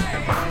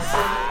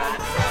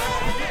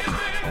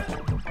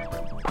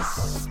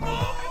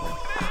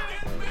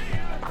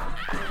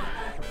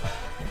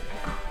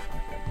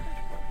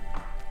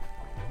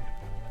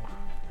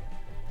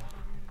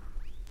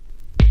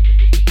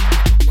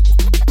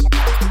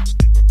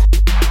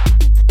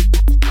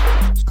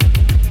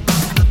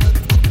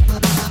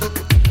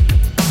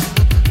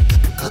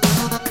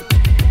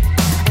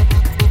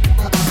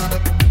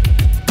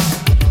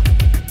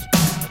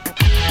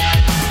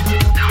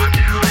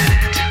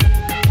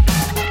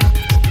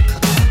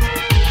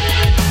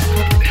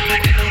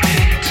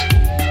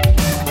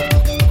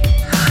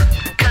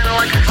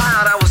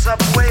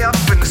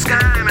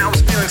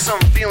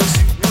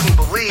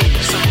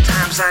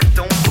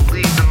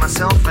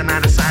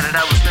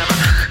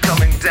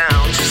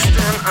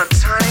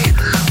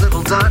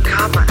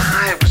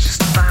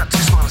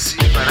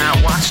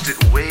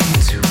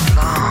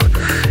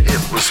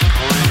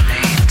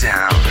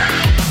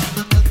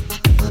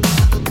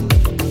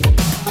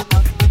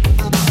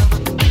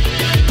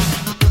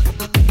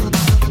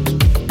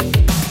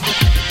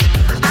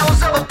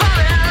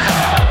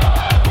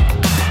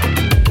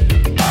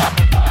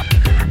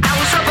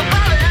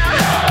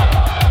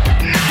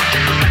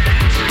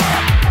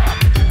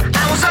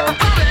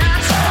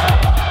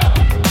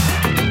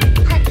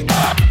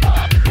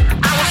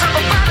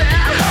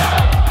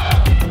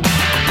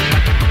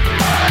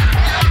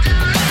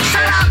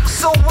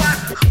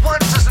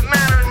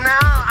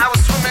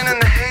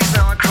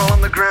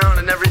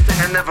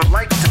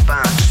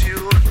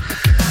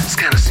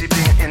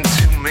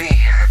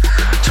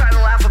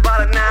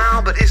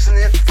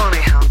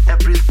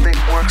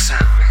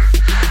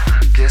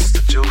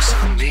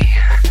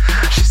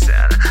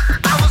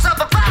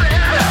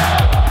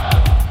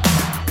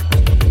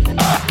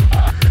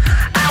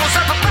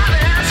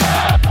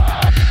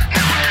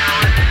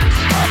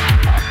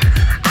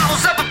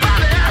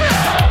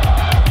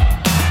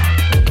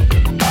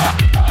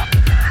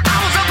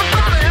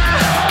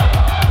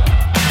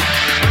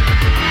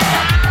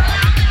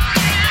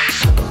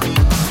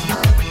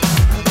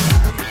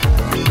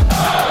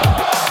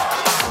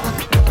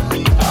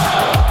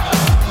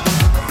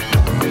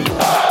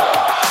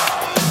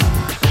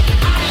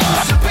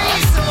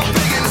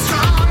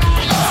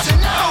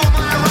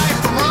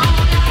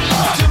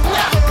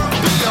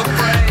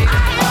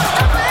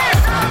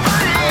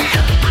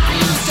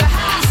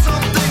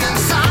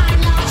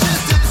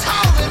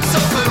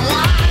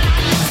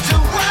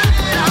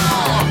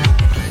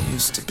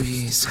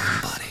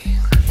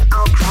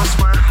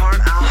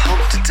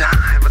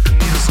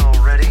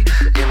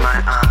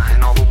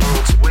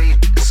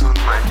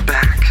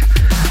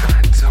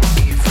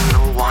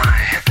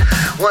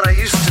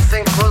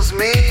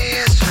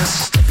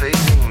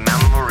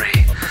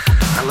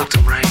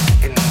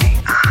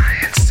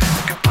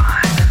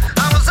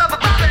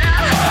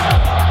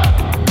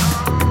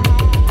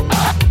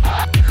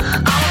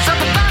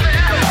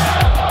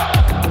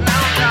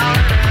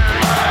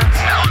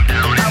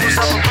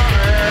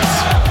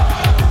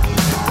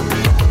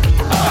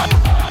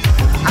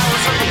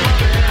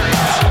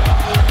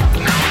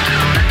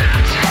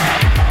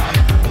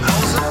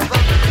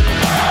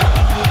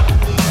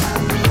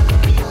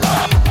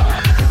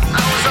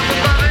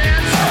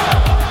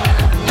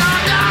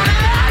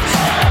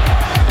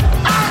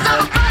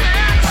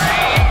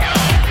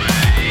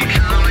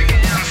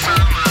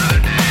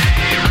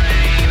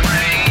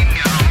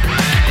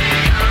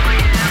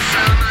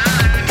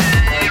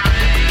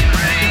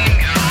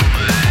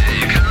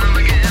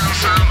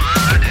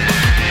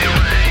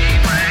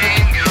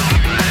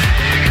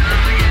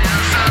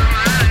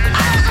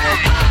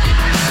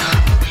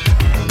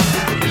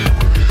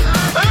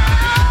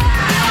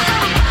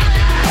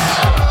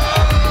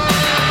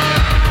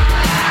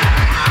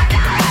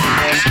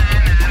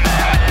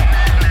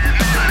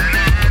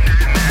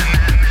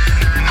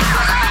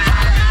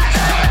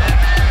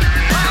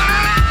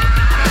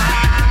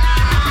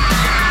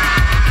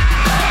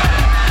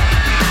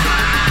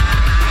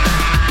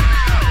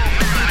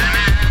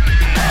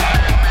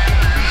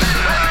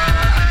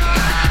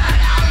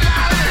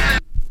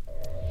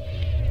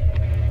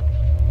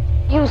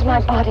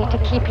 body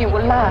to keep you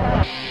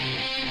alive.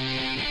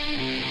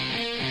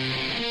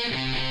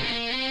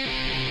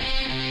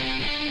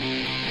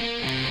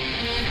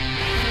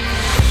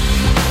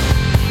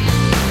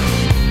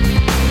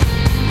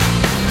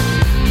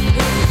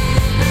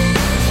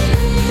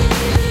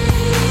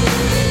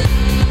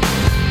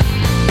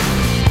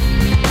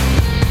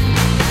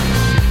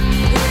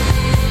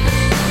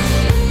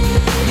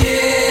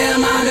 Yeah,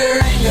 I'm on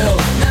Durango,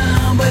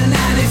 number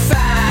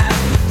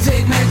 95.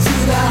 Take me to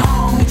the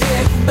home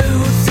deck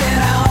boots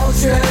and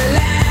ultra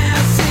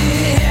loud.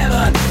 See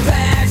heaven,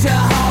 flash a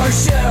horse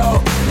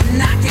show.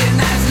 Knock it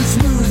nice and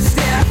smooth,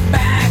 step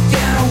back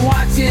and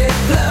watch it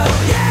flow.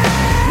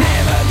 Yeah,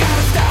 never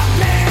gonna stop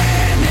me,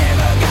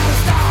 never gonna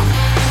stop.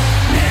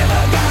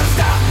 Never gonna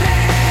stop me,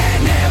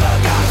 never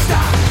gonna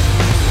stop.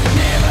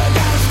 Never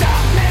gonna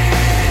stop me,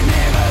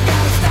 never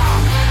gonna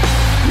stop.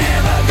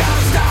 Never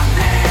gonna stop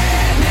me,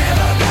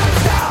 never gonna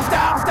stop,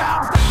 stop,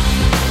 stop, stop.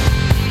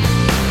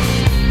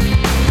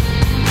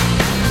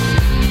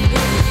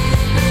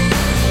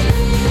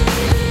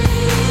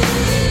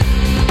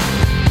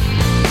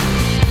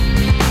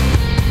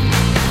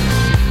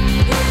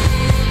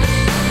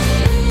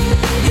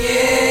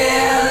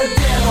 Yeah, the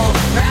devil,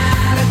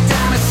 ride a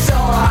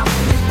dinosaur.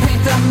 You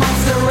paint the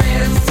monster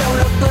red so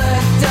the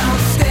blood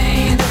don't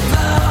stain the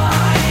floor.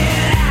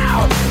 In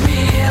out,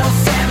 real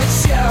savage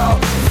show.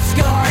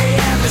 Scory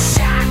as a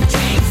shot,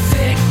 king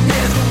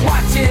sickness,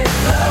 watch it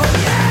flow.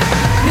 Yeah,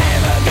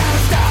 never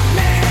gonna stop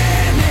me,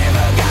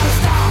 never gonna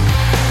stop.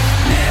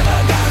 Never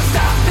gonna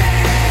stop me,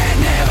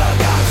 never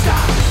gonna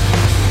stop.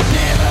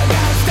 Never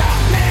gonna stop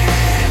me,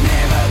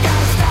 never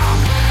gonna stop.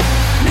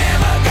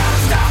 Never gonna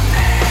stop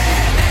me,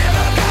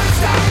 never gonna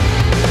stop.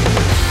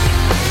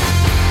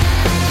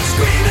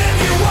 Scream if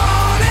you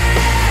want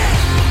it,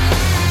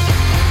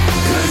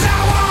 'cause I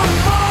want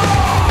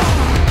more.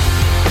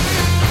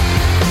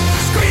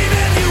 Scream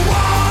if you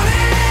want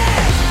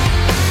it,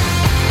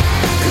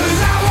 'cause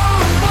I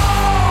want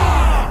more.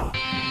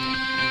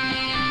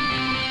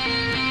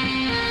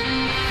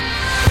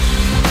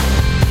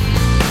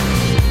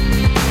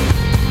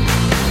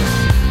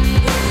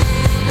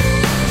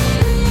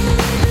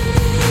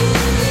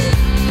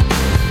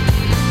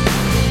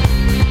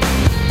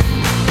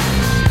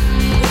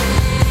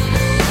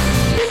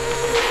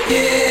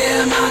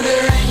 Yeah, I'm on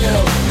Durango,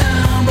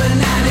 number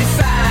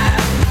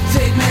 95.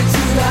 Take me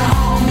to the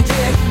home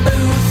deck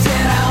boots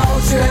and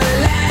ultra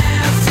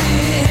loud.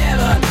 See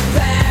heaven,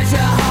 flash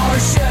a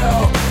horse show.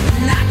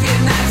 Knock it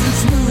nice and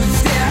smooth,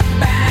 step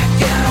back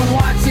and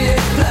watch it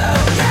flow.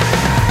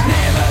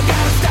 Never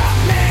gonna stop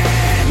me,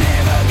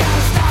 never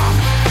gonna stop.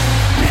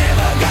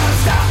 Never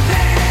gonna stop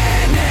me,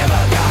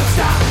 never gonna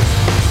stop.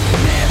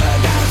 Never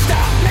gonna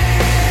stop me,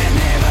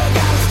 never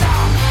gonna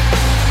stop.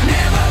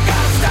 Never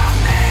gonna stop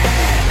me,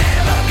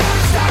 never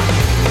gonna stop.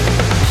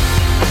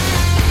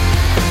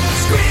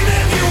 Scream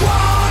if you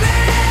want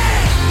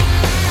it,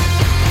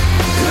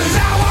 'cause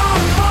I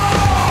want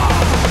more.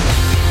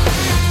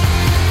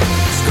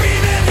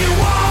 Scream if you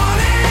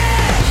want it,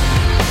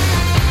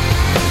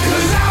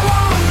 'cause I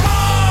want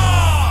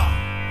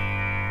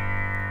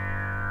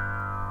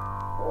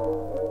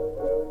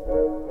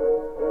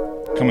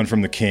more. Coming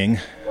from the king,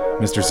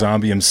 Mr.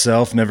 Zombie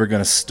himself, Never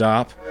Gonna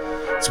Stop.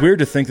 It's weird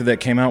to think that that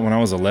came out when I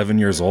was 11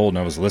 years old and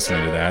I was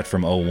listening to that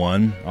from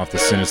 01 off the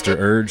Sinister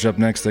Urge. Up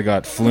next, they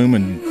got Flume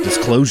and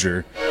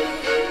Disclosure.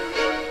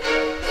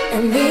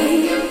 And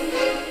me,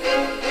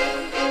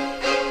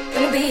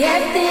 gonna be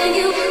everything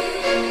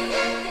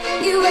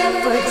you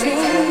ever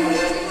dreamed.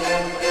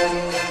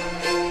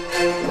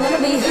 Wanna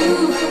be who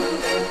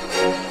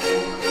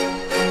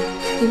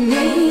you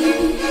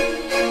need.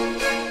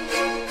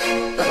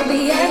 Gonna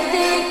be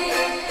everything.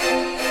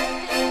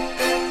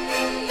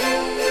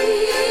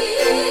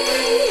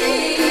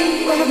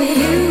 Wanna be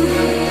you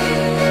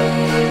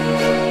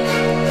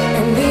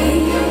and me.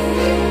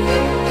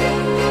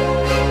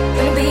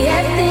 Gonna be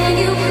everything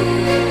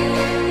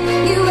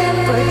you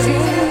ever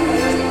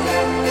dreamed.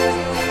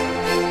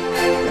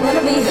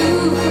 Wanna be who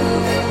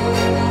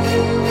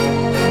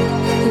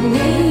you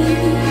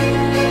need.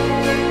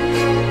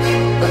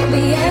 Wanna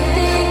be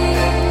everything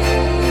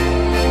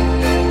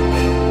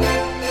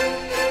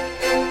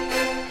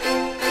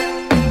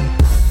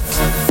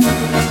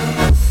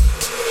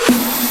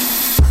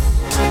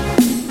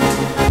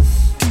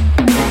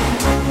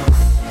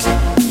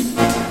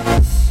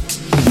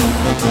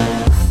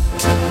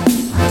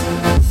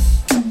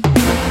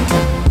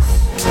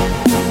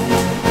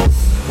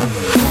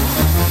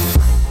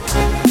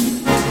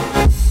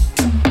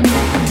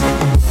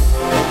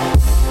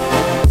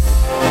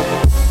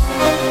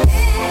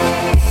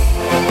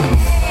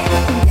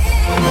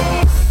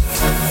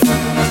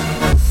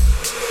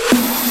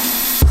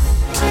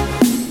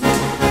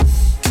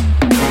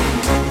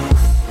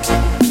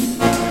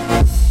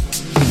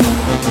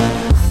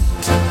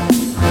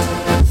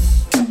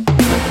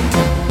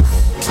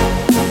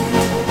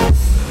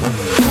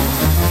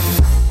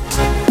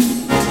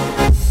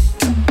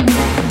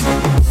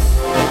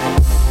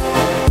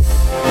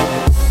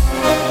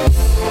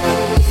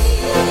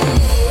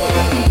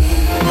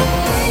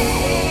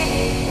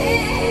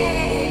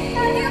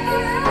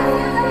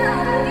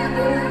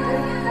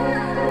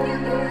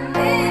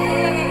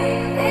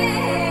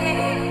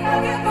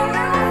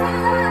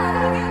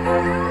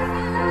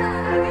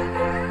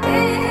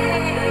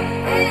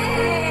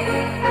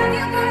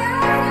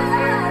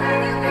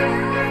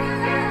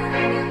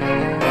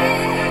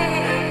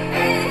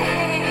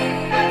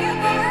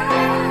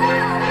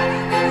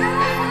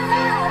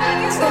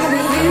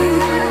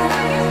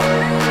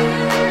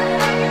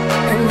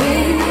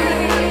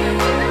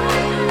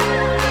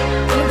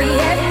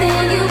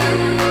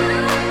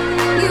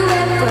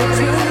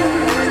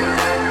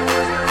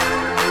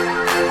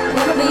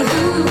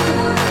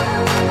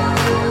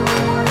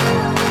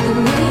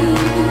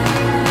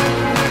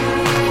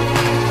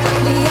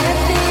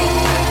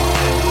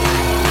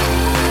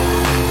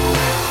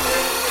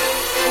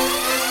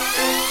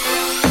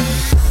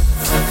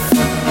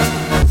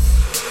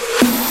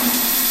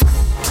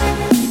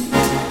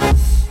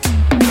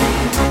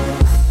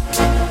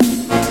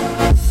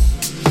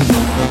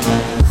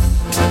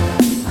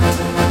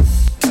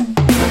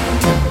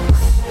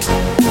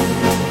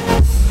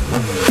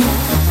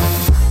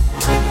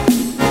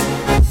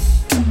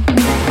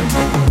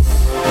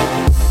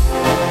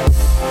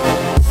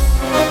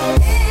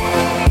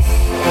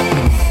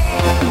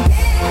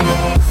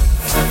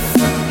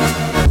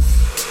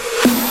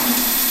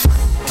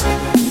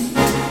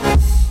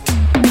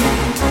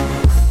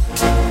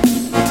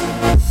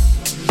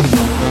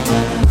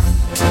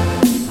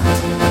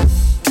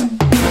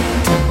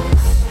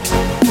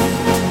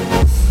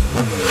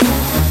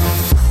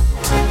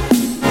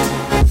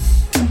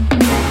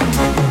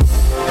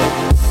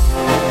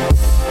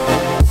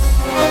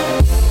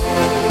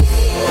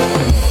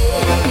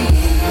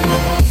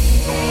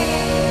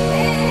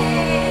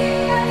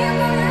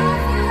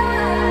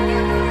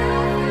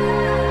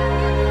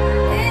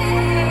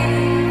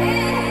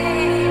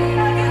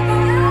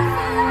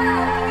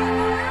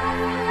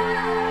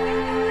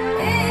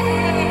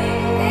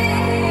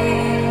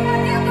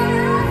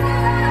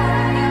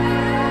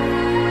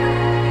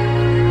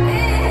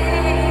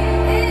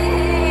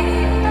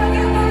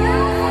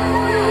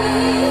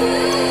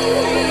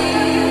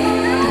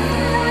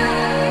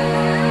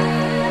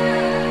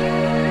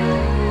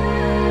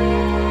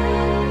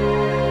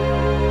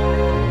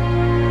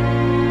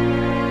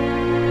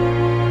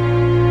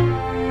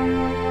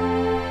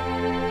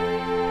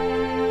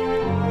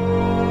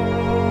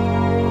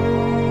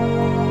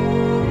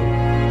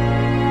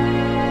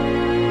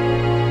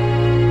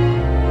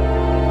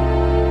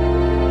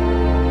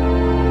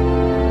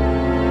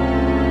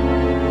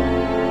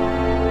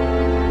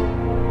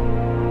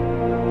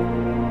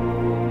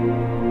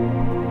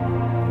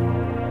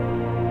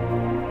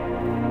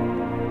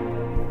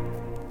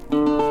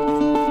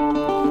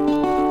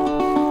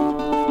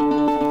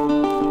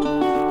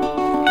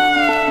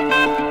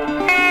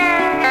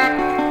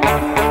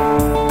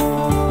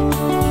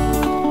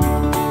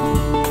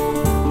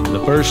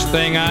First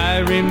thing I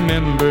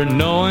remember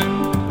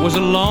knowing was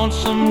a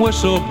lonesome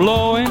whistle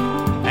blowing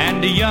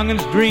and a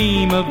youngin's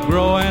dream of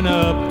growing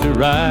up to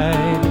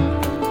ride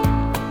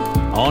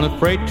on a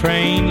freight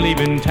train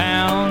leaving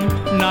town,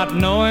 not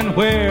knowing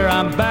where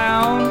I'm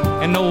bound,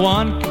 and no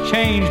one could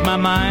change my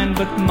mind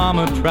but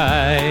Mama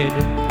tried.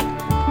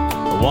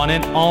 The one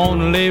and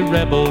only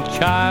rebel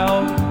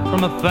child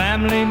from a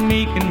family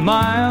meek and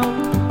mild,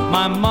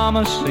 my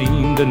mama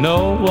seemed to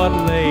know what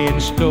lay in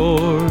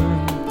store.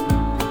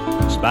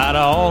 In spite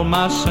of all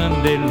my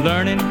Sunday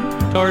learning,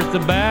 towards the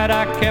bad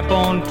I kept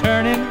on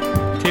turning,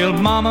 till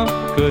Mama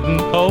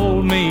couldn't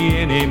hold me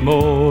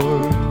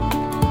anymore.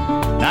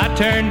 I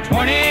turned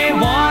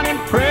 21 in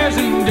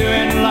prison,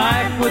 doing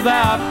life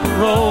without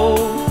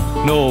parole.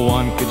 No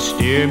one could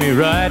steer me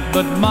right,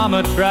 but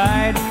Mama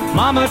tried,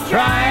 Mama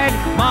tried,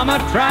 Mama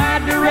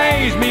tried to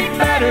raise me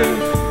better,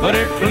 but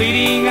her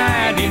pleading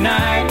I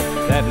denied.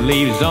 That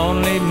leaves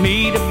only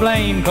me to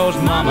blame, 'cause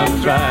Mama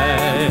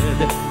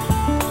tried.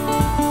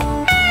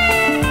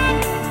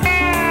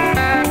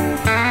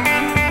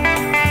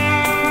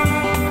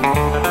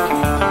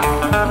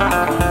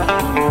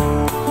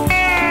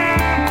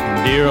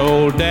 Dear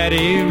old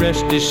daddy,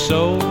 rest his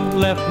soul,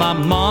 left my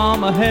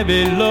mom a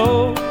heavy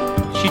load.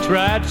 She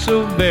tried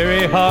so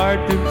very hard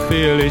to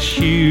fill his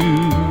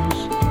shoes,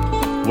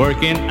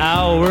 working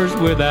hours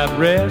without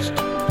rest,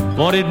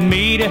 wanted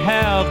me to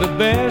have the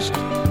best.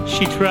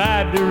 She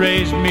tried to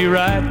raise me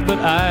right, but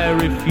I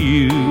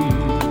refused.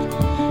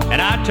 And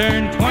I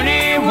turned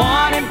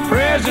 21 in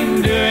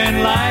prison,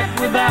 doing life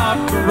without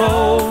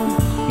parole.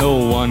 No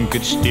one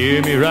could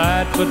steer me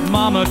right, but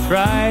Mama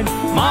tried,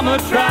 Mama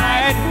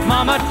tried,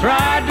 Mama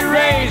tried to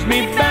raise me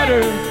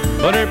better,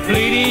 but her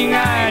pleading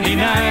I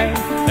denied.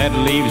 That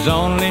leaves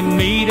only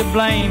me to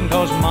blame,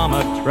 'cause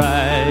Mama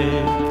tried.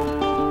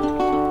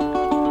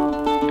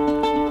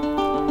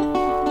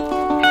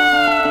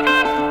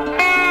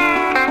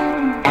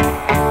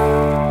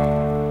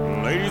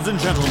 Ladies and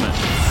gentlemen,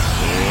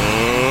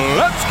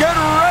 let's get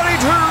ready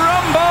to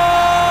rumble!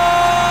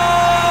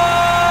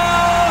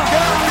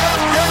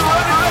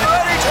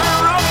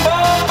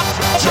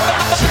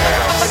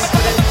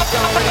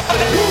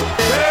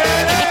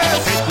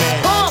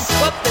 Pump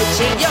up the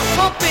jam, yo,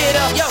 pump it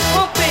up, yo,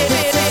 pump it.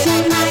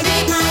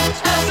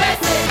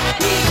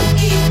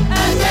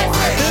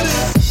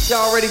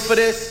 Y'all ready for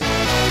this? I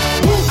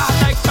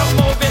like to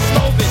move it,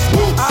 move it.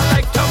 I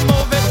like to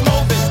move it,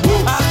 move it.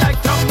 I like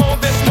to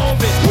move it,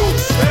 move it. Move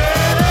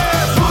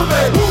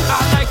it.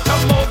 I like to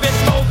move it,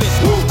 move it.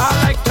 I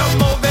like to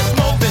move it,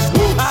 move it.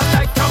 I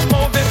like to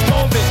move it,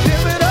 move it.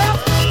 Give it up,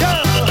 yeah.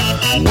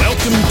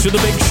 Welcome to the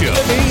big show.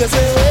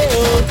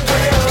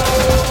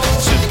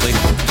 Simply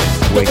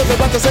wait.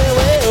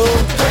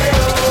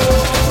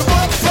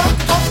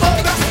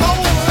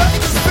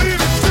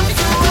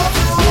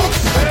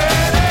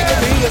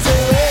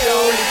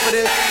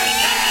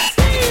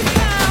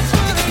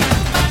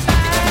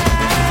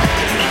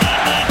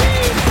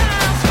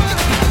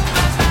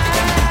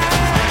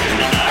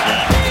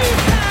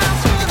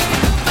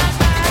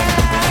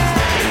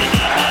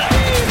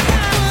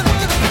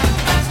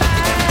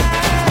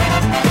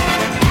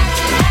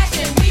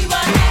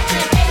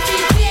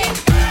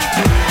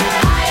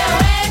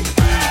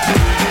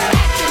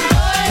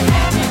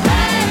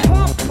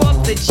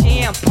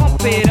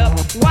 Pump it up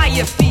while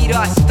your feet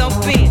are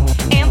stumping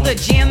and the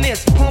jam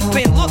is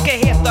pumping. Look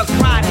ahead, the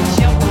crowd is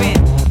jumping.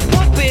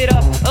 Pump it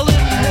up a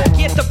little more,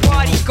 get the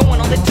party going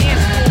on the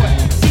dance floor.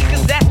 See,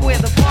 'cause that's where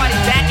the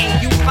party's at,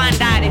 and you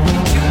find out if you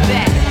do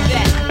that.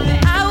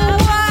 I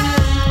want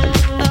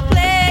a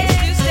place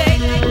to stay.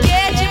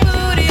 Get your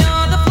booty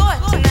on the floor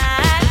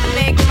tonight,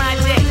 make my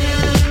day.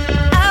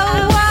 I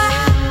want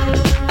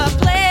a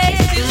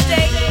place to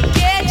stay.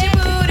 Get your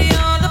booty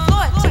on the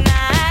floor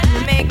tonight,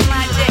 make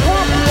my day.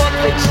 Pump up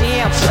the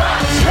jam,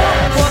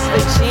 pump up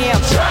the jam,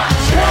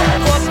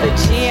 pump up the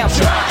jam,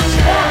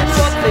 pump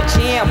up the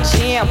jam,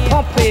 jam,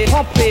 pump it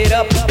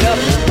up, up.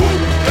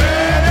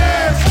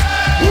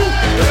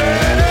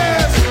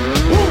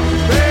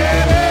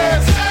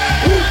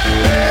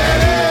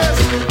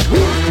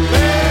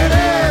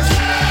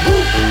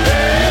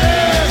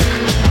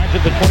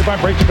 The 25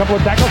 breaks a couple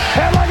of tackles.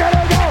 Headlock at a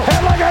go!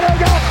 Headlock at a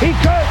go! He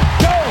could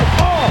go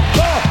all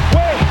the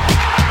way!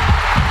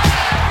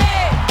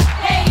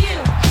 Hey you,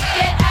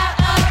 get out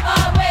of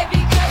our way,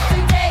 because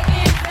today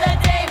is the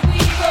day we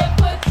will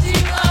put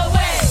you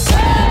away.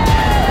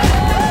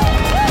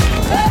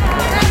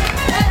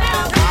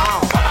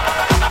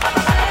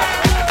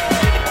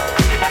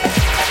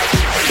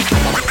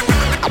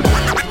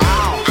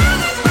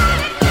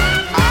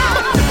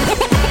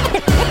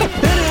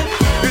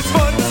 It's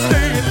fun to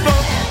stay at the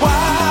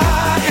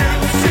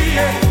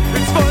YMCA.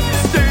 It's fun to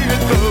stay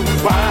at the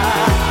YMCA.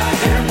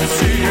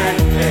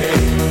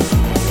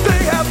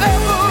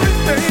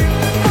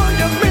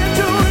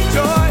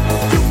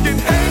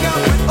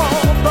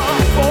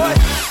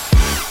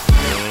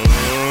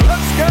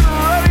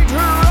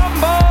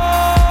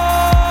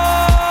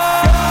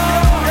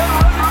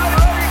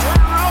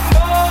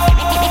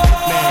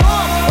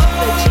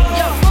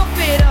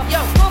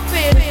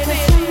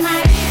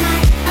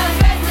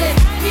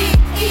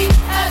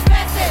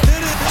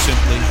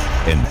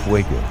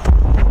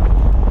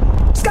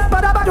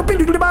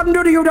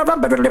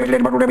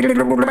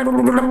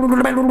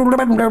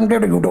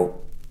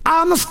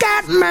 I'm a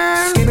scat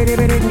man.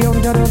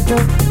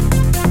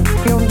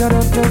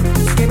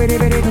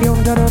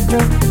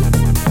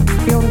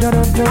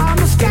 I'm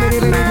a scat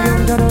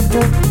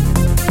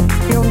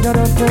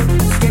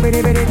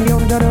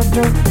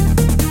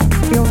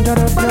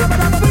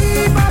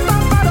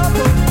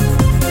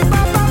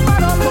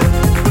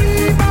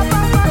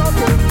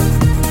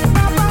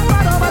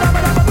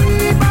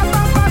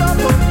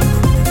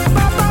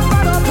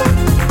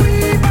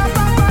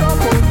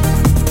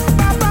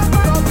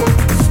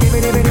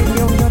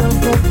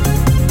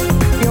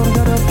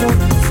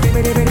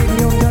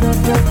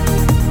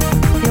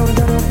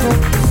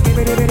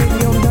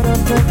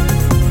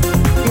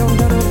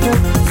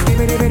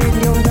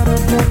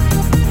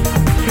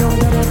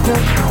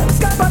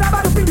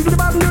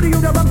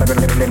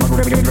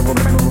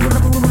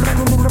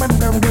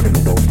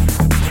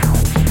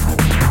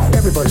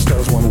Everybody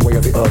stutters one way or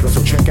the other,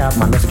 so check out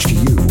my message to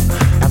you.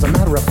 As a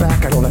matter of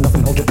fact, I don't let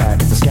nothing hold you back.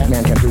 If the scat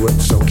man can do it,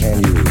 so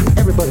can you.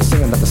 Everybody's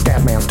saying that the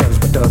scat man stutters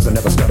but does and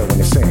never stutter when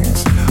he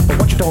sings. But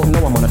what you don't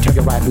know, I'm gonna tell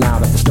you right now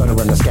that the stutter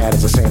and the scat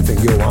is the same thing.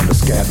 Yo, I'm the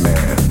scat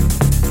man.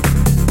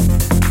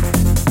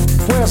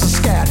 Where's the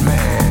scat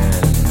man?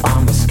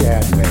 I'm the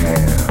scat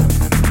man.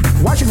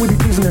 Why should we be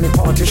pleasing any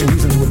politician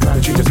reasons who would try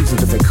to change the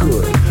seasons if they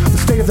could? The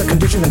state of the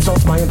condition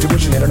insults my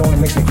intuition and it only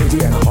makes me crazy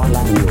and hard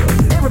like wood.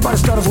 Everybody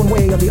stutters one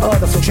way or the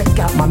other, so check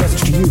out my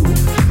message to you.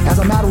 As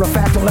a matter of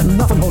fact, don't let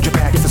nothing hold you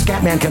back. If the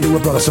scat man can do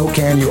it, brother, so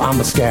can you. I'm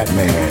the scat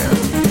man.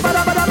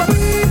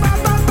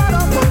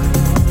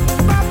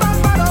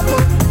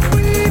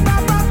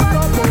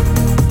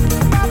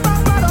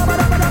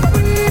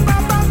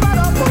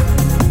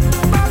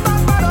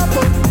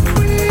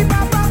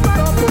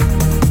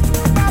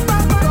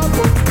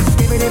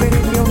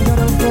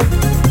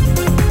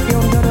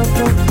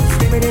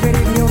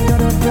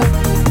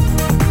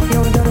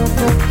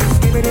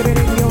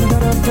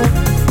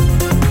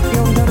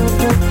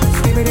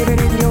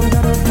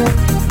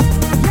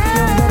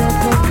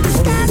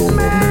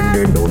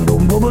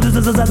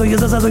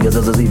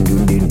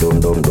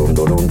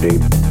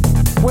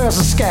 Where's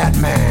the scat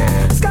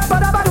man?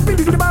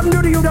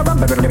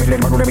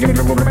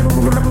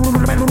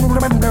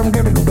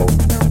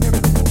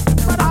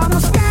 I'm a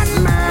scat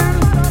man.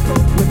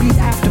 Repeat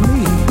after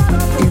me.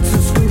 It's a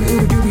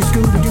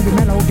Scooby-Dooby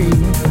melody.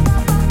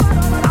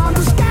 I'm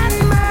the scat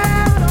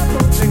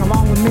man. Sing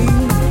along with me.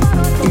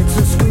 It's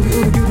a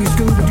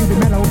Scooby-Dooby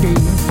melody.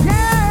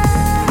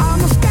 Yeah,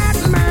 I'm a scat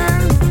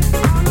man.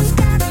 I'm a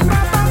scat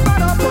man.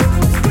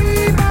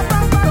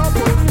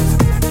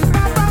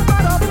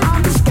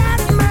 I'm the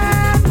scat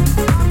man.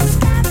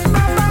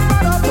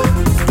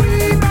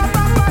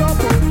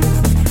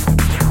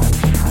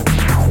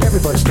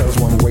 Everybody stutters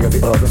one way or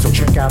the other, so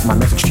check out my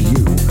message to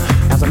you.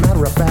 As a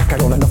matter of fact, I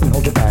don't let nothing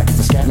hold you back. If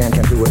the scat man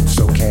can do it,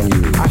 so can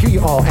you. I hear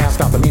you all ask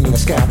about the meaning of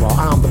scat. Well,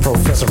 I'm the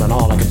professor and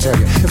all I can tell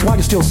you is while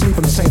you're still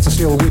sleeping, the saints are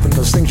still weeping,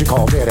 because things you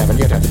call dead haven't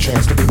yet had the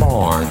chance to be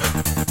born.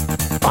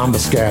 I'm the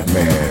scat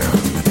man.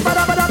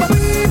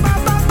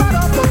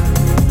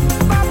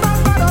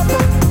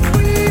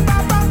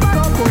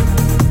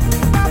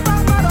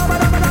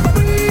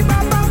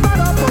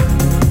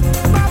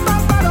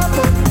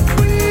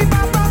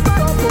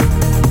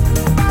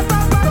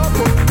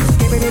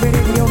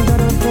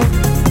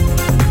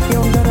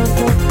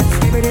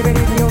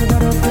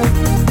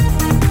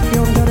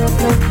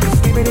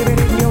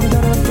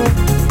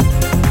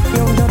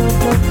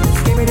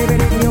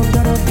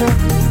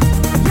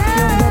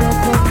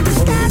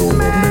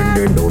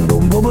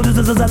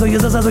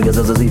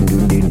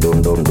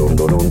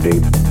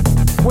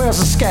 Where's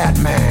the scat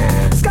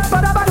man?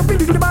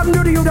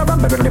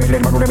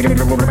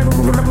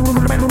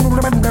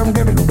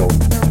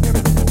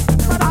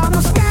 I'm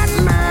a scat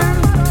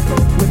man.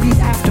 Repeat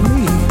after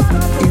me.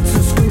 It's a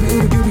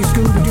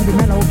Scooby-Dooby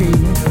melody.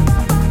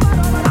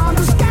 I'm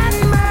the scat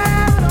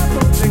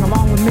man. Sing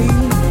along with me.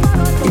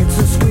 It's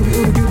a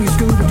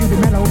Scooby-Dooby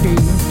melody.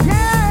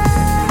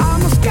 Yeah,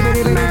 I'm a scat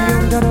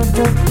man. I'm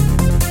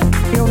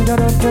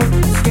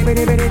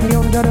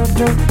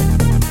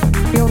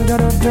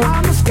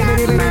a scat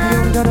man.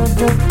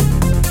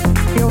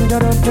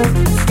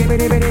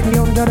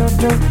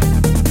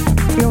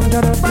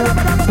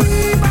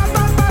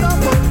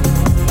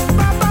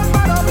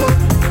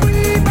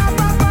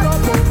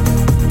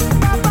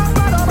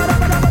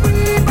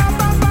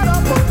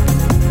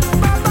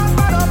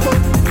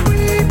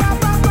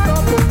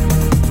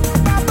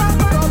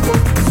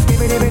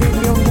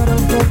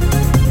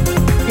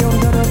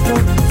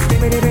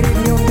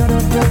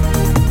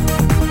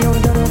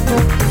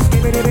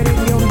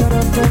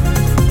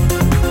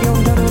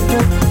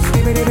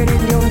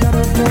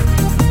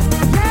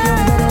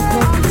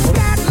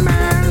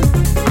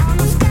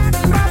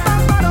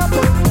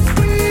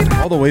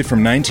 All the way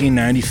from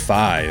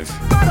 1995,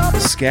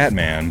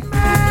 Scatman.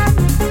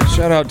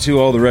 Shout out to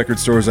all the record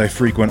stores I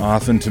frequent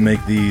often to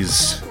make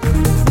these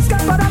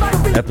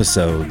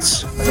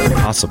episodes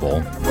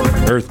possible.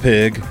 Earth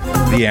Pig,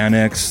 The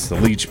Annex, The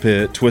Leech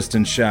Pit, Twist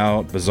and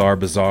Shout, Bizarre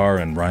Bazaar,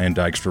 and Ryan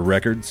Dykstra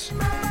Records.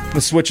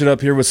 Let's switch it up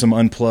here with some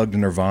unplugged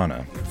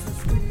Nirvana.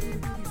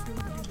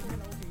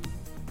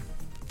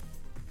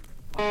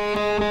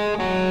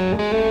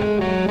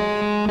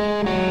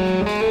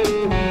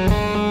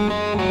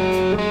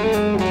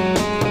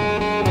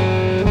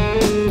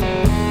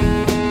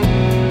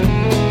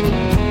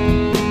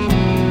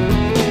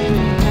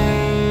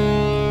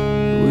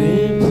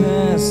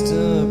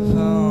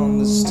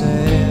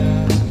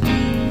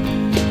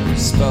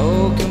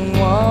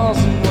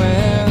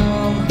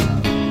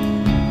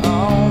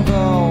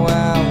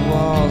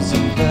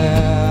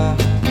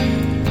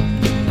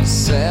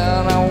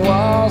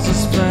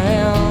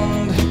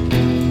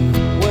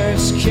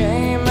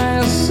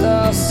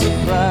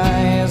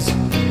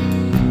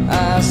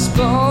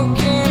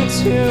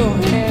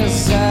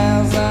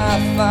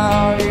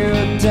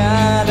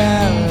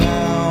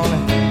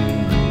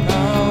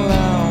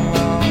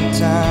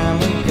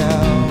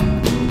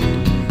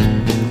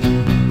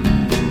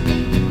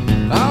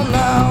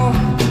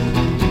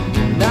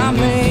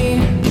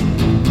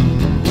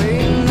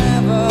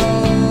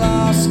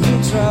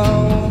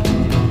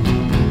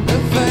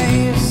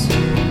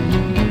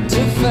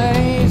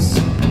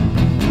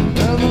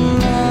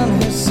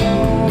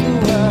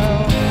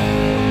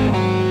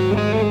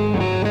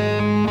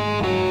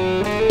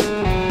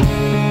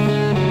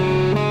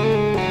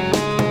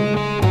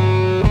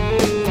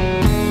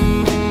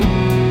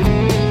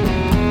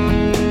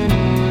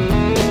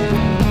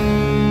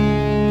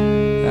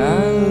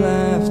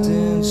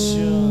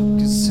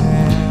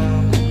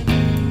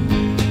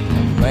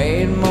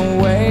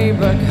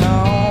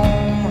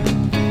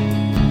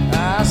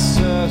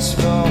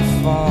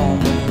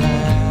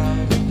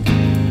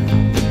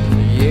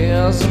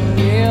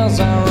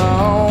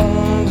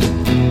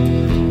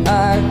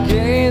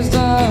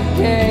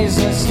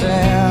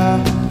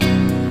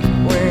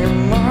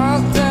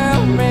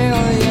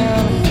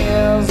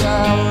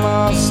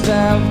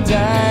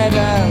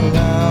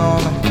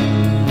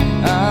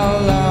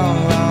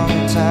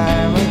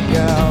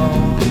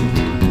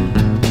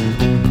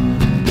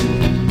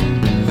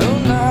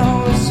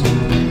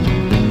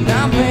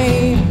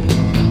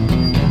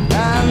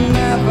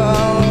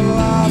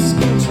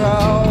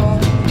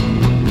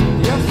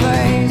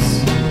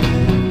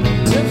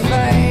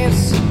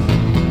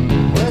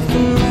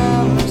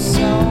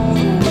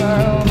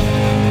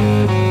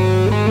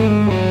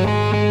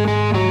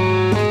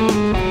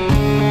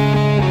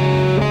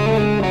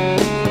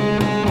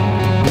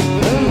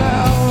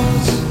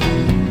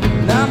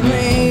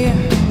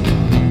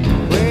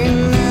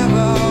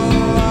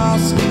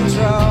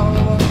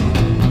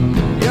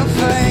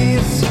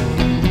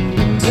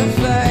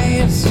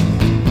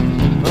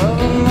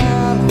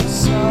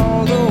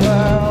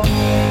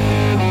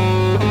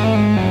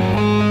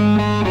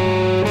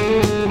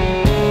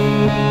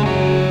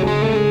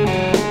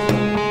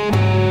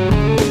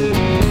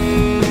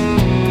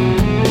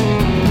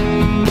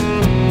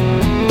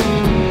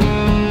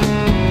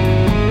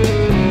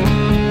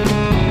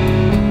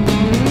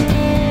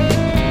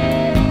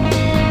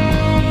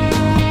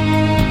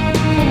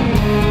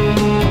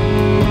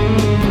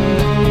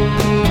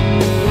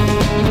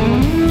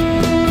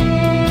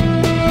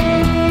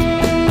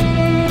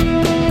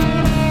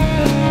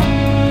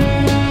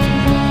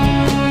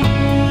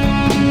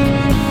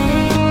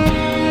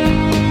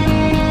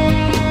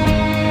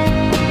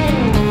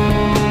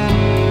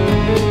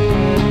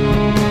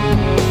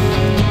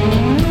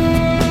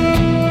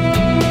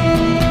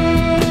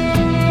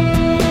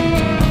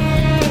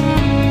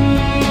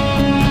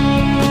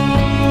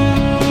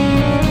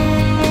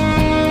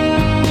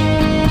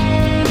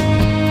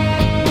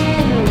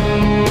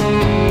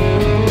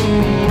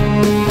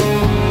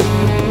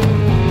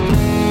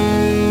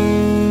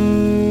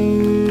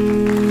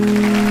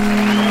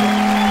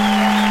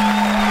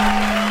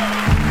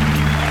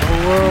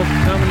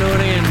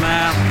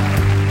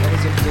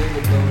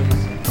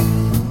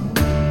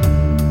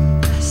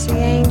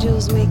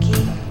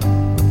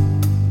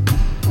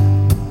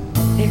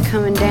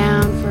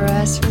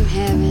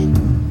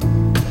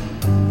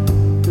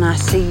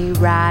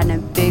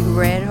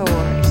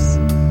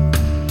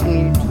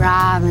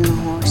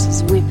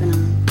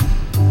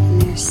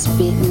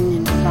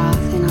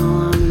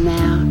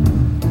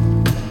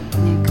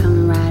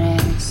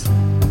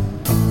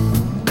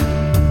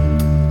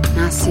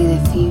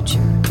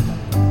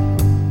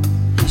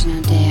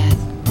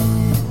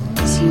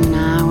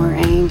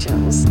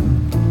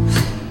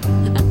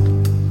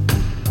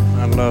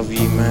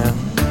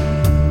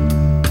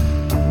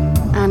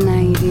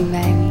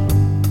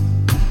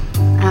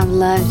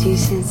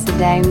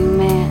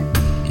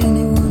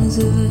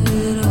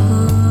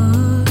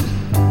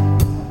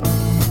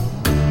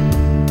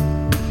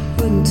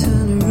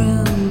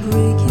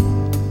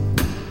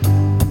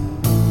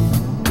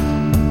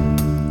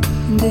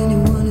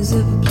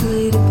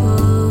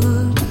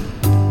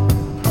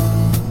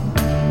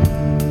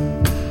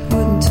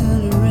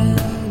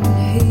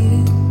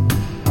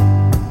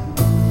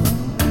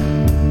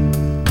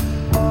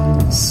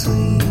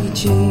 Sweet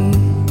Jane.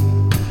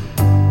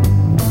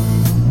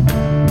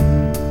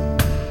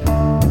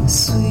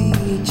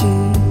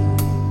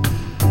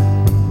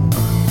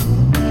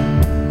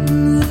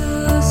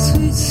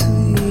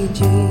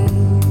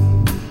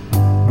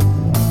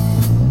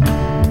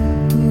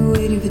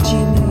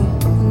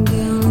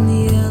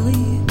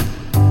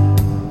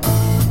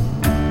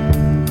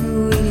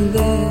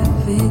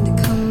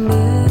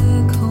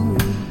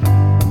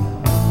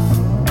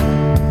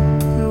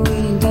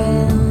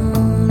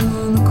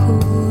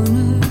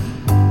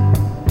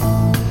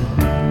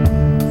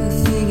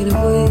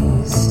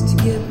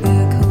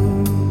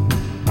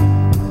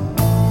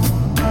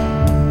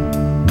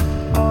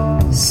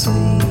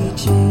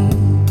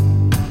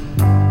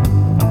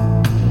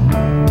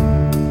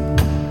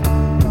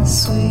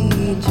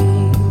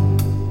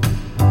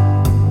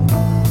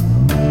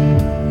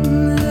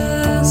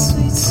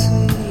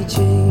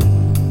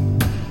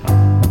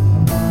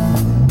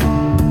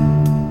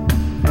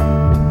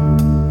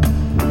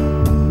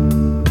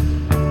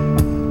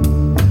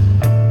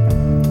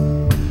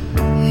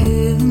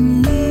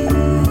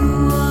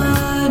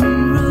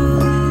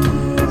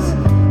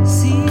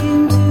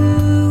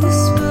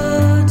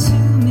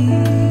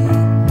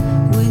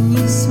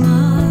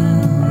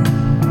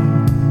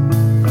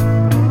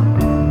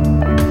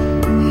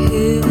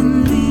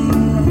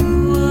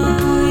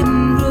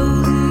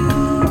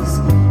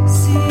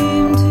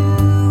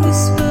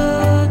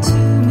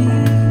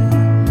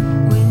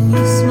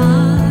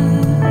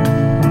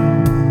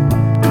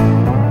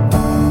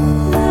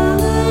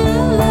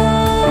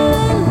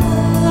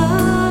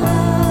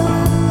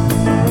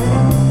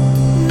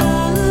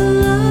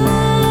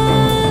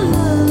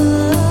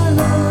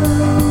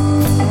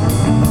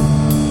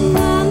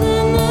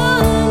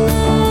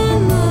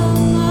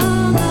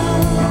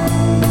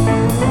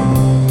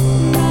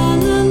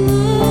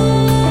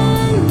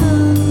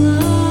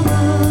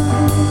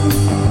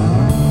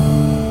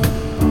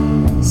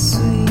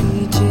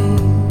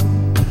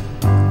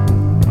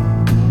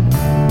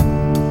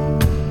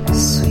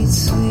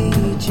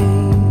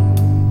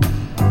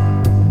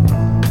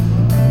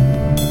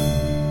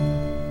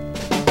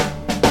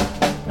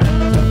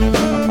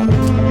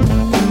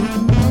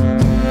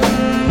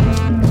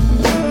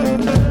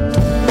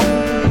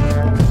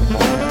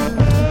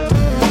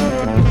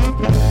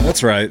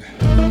 That's right.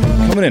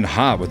 Coming in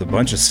hot with a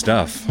bunch of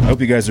stuff. I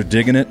hope you guys are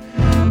digging it.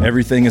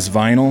 Everything is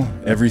vinyl,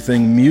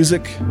 everything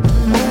music.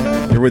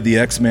 You're with the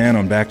X-Man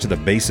on Back to the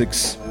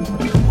Basics.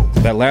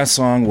 That last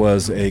song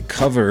was a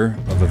cover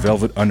of a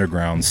Velvet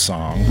Underground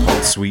song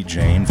called Sweet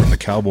Jane from the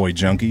Cowboy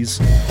Junkies.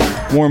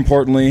 More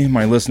importantly,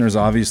 my listeners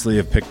obviously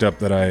have picked up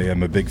that I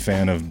am a big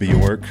fan of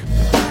Bjork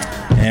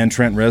and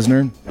Trent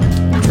Reznor.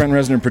 Trent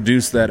Reznor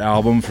produced that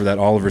album for that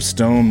Oliver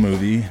Stone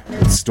movie,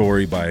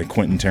 Story by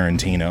Quentin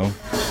Tarantino.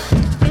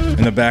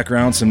 In the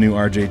background, some new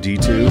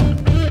RJD2.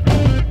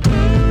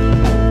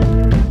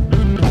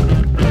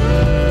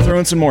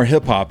 Throwing some more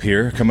hip-hop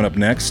here, coming up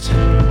next.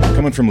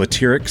 Coming from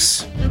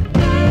Latyrix.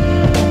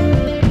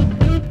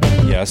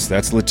 Yes,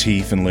 that's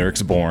Latif and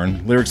Lyrics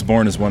Born. Lyrics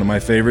Born is one of my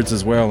favorites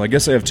as well. I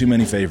guess I have too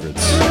many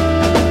favorites.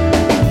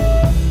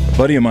 A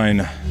buddy of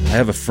mine, I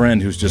have a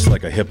friend who's just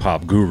like a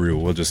hip-hop guru.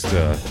 We'll just,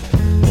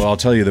 I'll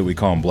tell you that we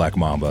call him Black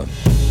Mamba.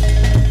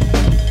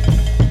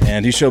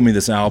 And he showed me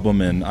this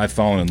album, and I've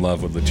fallen in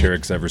love with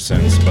Latyrix ever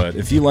since. But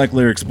if you like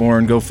Lyrics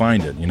Born, go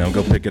find it. You know,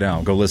 go pick it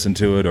out. Go listen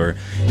to it. Or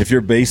if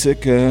you're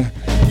basic,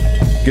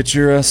 get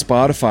your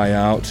Spotify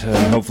out.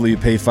 Hopefully you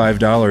pay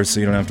 $5 so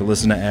you don't have to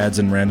listen to ads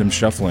and random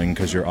shuffling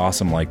because you're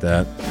awesome like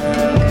that.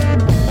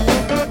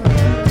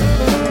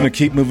 I'm going to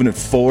keep moving it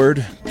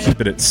forward. Keep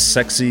it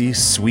sexy,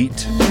 sweet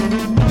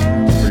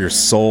for your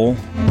soul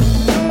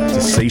to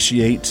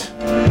satiate.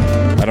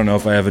 I don't know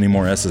if I have any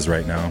more S's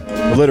right now.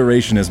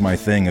 Alliteration is my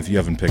thing if you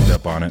haven't picked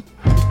up on it.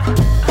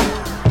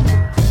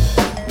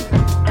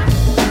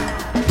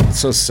 It's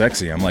so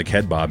sexy. I'm like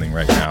head bobbing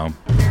right now.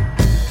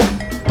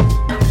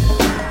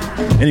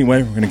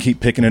 Anyway, we're going to keep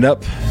picking it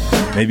up.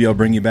 Maybe I'll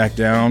bring you back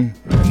down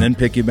and then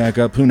pick you back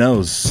up. Who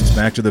knows? It's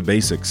back to the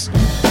basics.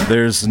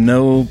 There's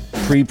no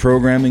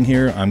pre-programming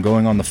here. I'm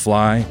going on the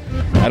fly.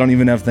 I don't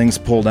even have things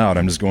pulled out.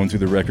 I'm just going through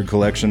the record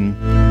collection,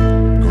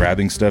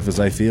 grabbing stuff as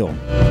I feel.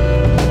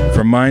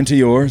 From mine to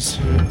yours,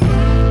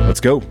 let's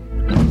go.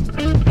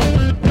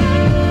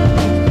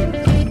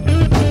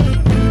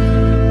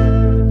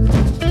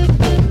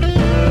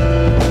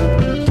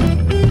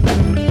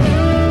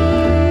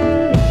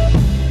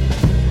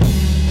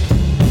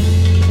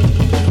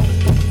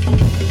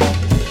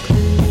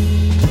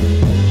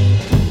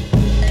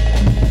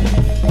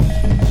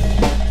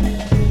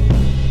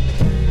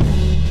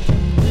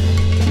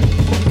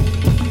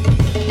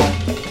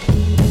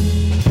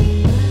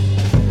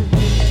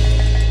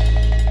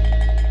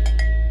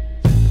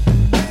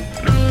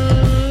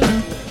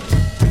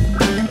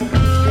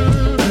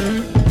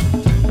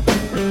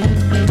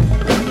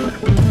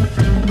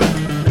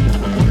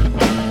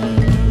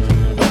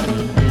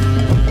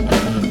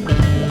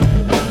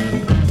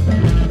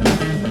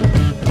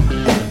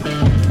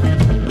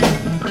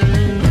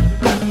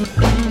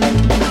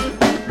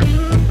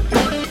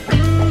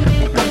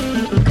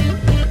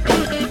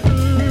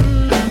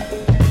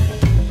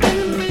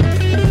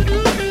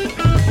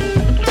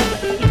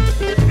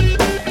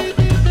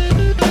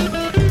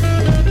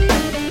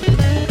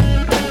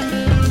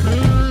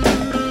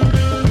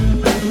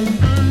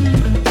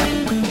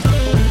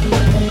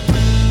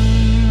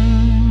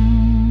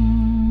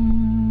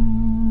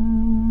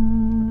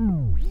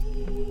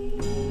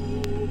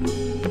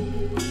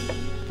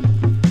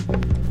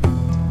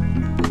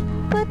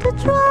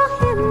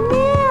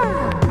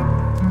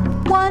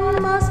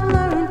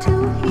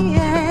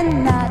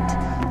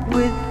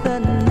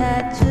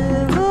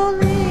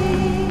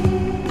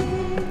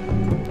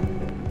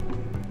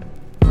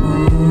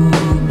 Ooh,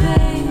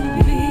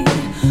 baby.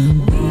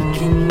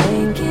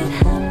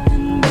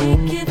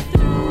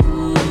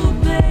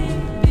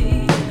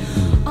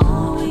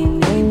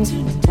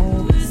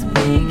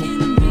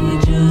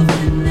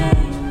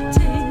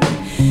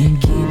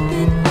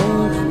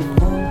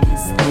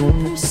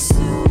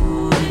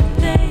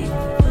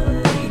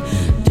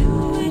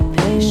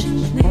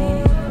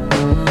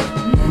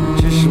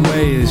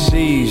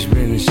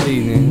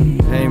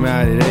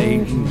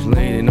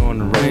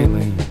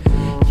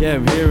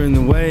 kept hearing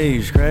the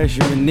waves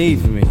crashing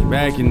beneath me,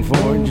 back and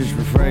forth, just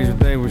rephrase what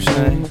they were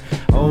saying,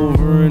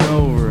 over and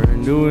over,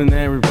 and doing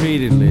that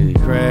repeatedly.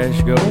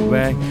 Crash, go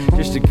back,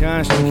 just a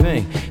constant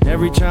thing.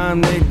 Every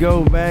time they'd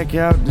go back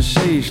out to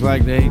sea, it's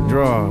like they'd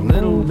draw a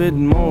little bit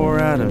more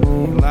out of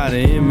me, a lot of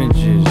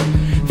images,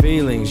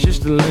 feelings,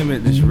 just to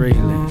limit this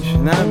release.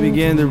 And I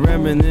began to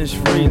reminisce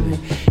freely.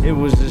 It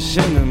was the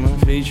cinema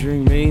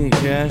featuring me, the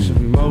cast of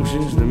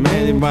emotions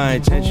demanded my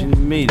attention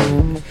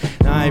immediately.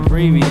 Now I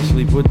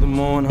previously put them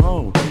on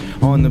hold,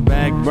 on the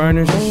back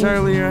burners, just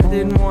earlier I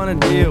didn't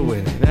want to deal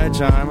with it. That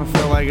time I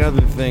felt like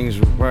other things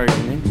were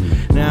pertinent.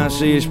 Now I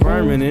see it's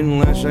permanent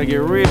unless I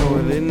get real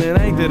with it. And it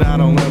ain't that I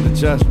don't love the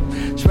tussle,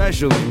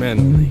 especially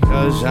mentally,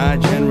 cause I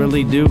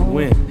generally do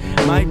win.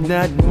 Might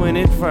not win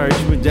it first,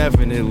 but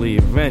definitely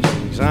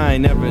eventually. Cause I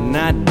ain't never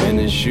not been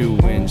a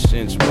shoe-in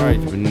since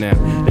birth. But now,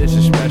 this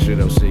is special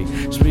though, see.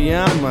 It's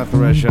beyond my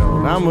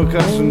threshold. I'm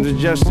accustomed to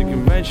just a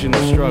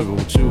conventional struggle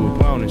with two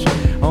opponents.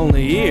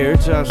 Only here,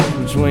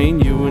 tussle between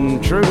you and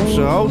the truth.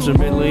 So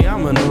ultimately,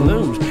 I'm gonna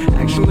lose.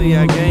 Actually,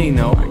 I gain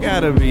though. I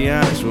gotta be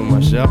honest with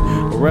myself,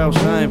 or else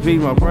I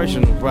impede my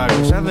personal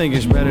progress. I think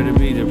it's better to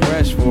be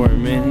depressed for a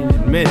minute,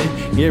 admit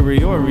it, get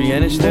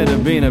reoriented instead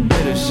of being a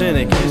bitter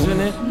cynic, isn't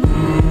it?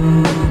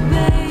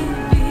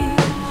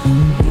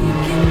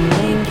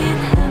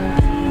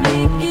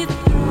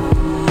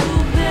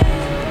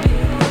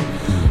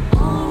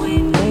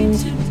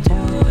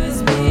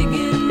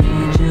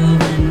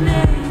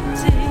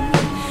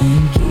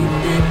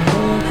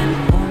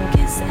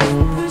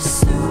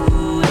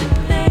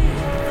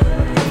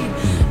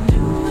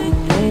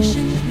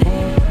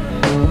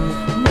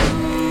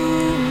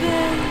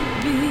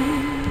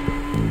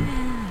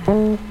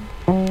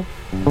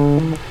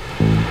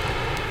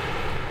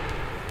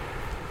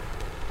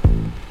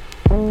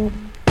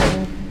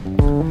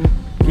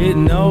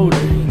 Getting older,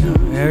 you know,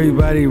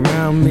 everybody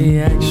around me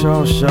acts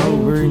all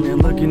sober and they're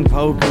looking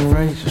poker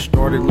face. I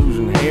started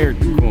losing hair at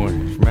the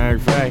corners. Matter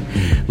of fact,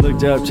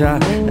 looked up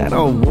top, that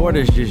old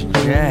water's just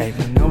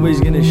jacked. Nobody's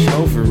gonna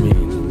chauffeur me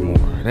anymore.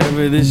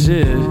 Whatever this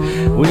is,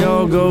 we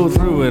all go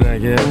through it, I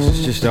guess.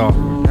 It's just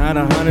awkward. Not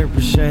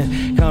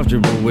 100%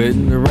 comfortable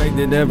with the rate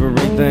that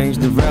everything's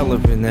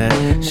developing at.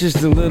 It's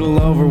just a little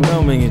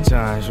overwhelming at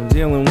times. I'm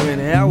dealing with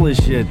hella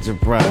shit to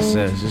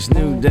process. It's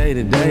new day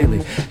to daily.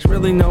 There's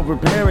really no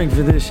preparing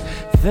for this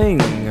thing.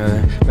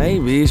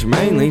 Maybe it's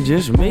mainly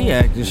just me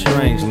acting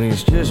strangely.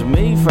 It's just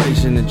me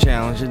facing the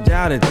challenge. I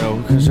doubt it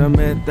though, cause I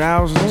met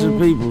thousands of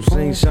people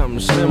seeing something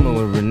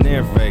similar in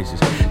their faces.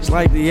 It's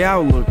like the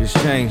outlook is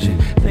changing.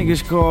 Think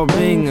it's called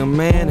being a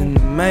man in the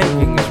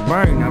making. It's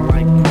burning. I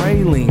like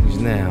pralines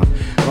now.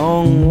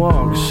 Long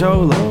walk,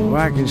 solo,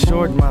 I can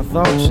sort my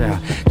thoughts out.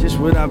 Just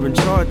what I've been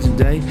taught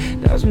today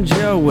doesn't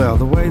gel well,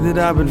 the way that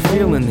I've been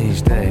feeling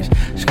these days.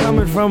 It's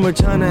coming from a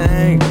ton of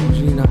angles,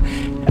 you know,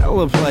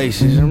 hella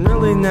places. I'm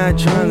really not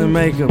trying to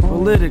make a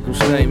political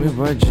statement,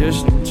 but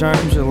just in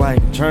terms of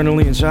like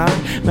eternally inside.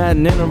 I'm at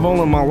an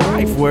interval in my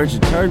life where it's a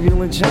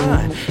turbulent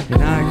time,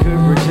 and I could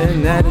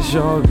pretend that it's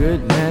all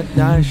good, that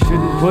I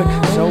shouldn't put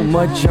so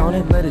much on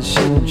it. Let it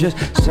sit and just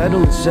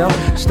settle itself.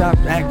 Stop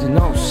acting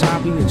all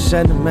soppy and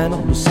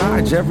sentimental.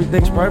 Besides,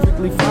 everything's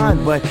perfectly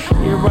fine, but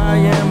here I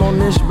am on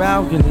this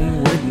balcony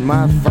with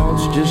my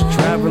thoughts just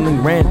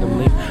traveling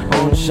randomly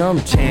on some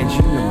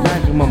tangent in the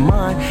back of my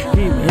mind.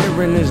 Keep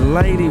hearing this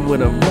lady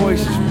with a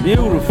voice is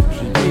beautiful.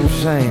 She keeps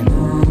saying,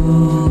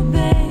 ooh,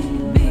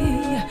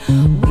 baby,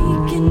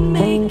 we can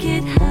make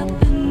it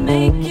happen,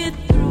 make it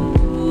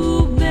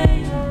through,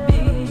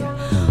 baby.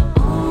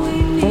 All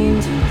we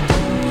need to do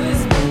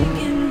is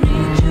begin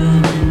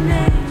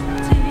rejuvenating.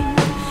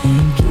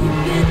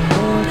 Keep it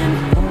on and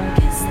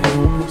focus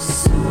and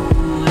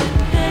pursue it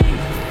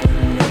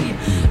faithfully.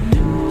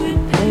 Do it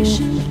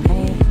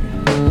patiently.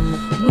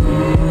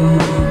 Ooh,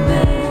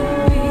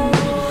 baby,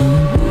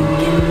 we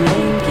can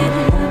make it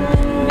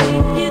happen,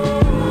 make it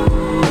through,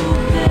 baby.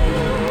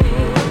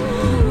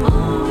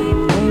 All we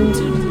need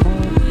to do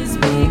is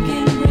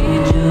begin rejuvenating.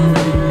 Keep it on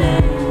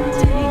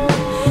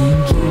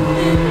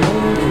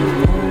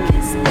and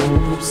focus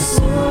and pursue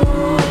it faithfully. Do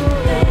it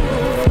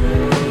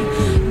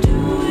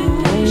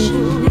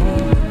patiently. Ooh,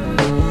 baby,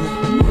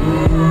 we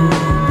can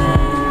make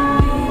it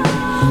happen,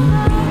 make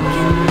it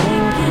through, baby.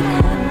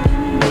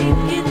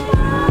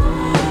 All we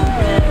need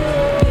to do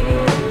is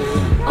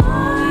begin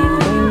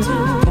rejuvenating.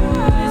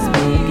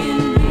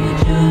 Keep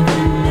it on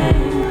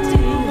and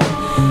focus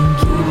and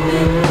pursue it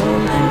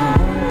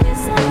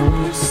faithfully.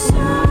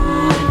 Do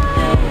it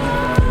patiently.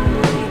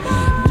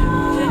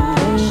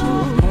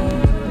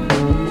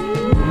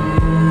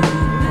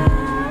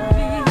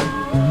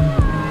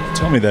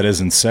 Tell me that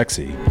isn't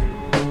sexy.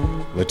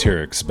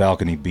 Latyrix,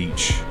 Balcony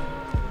Beach.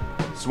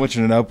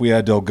 Switching it up, we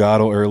had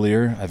Delgado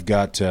earlier. I've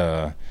got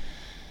the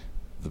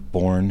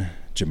Born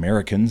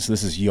Jamericans.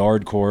 This is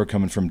Yardcore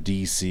coming from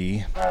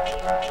DC.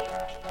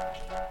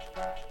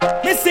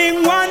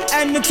 Missing 1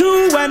 and the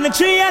 2 and the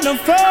 3 and the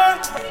 4.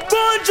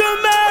 Born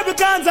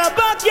Jamaicans are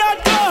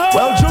backyard door.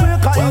 Well,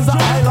 Jamaica is an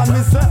island,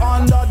 me say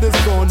under the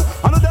sun.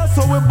 And that's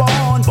how we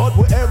born, but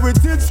we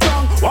heritage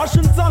strong.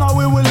 Washington,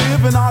 we will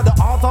live in all the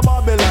heart of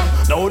Babylon.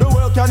 Now the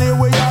world can hear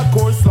we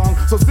hardcore song,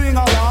 so sing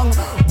along.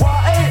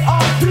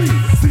 Y-A-R-D-C-O-R-E,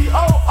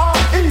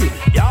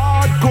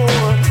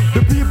 yardcore.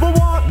 The people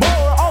want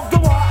more of the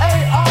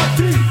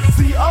Y-A-R-D-C-O-R-E,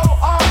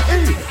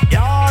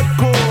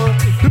 yardcore.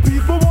 The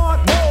people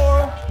want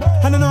more.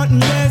 And nothing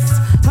less,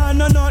 and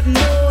nothing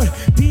more.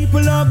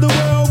 People of the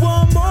world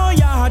want more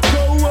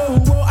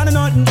hardcore. And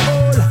nothing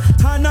old,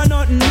 and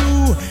nothing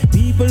new.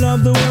 People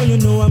of the world, you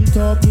know I'm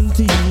talking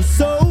to you.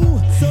 So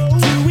till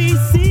we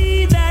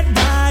see that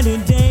brighter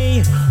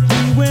day,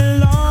 we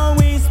will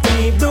always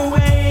pave the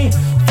way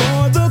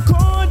for the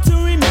chord to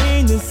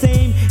remain the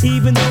same,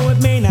 even though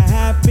it may not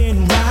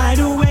happen right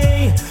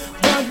away.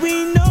 But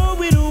we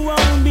know it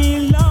won't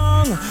be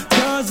long,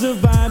 cause the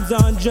vibes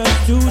are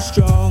just too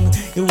strong.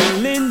 It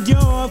will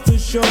endure for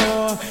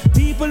sure.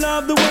 People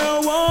of the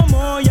world want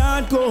more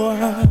hardcore.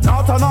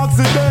 Not an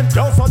accident,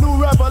 just a new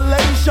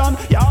revelation.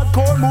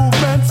 Hardcore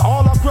movements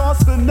all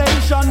across the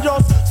nation.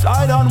 Just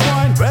slide and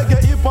wine,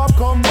 reggae, hip-hop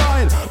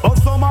combined. But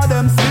some of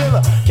them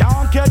still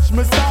can't catch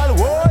my style.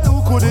 Whoa,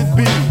 who could it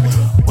be?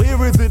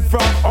 Where is it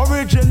from?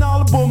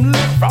 Original boom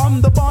lit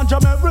from the bunch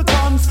of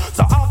Americans.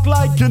 So act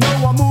like you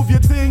know I move your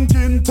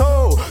thinking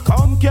toe.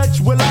 Come catch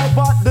we live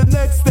at the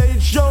next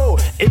stage show.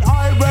 In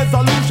high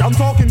resolution,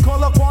 talking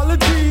color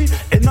quality.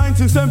 In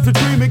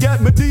 1973, me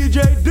get my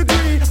DJ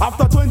degree.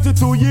 After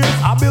 22 years,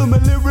 I build my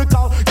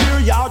lyrical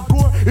gear.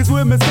 Hardcore is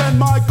where me spend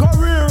my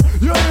career.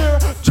 You hear?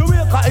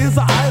 Jamaica is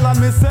an island,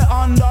 me say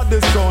under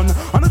the sun.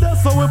 And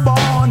that's how we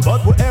born,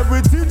 but we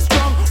everything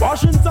strong.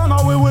 Washington,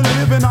 how we will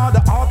live in all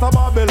the heart of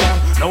Babylon.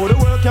 Now the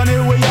world can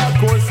hear we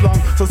hardcore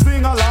slang, so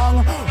sing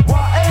along.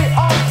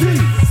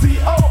 Y-A-R-D-C-O-R-E,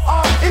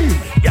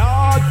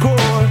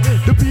 hardcore.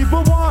 The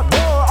people want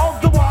more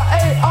of the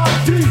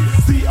Y-A-R-D-C-O-R-E,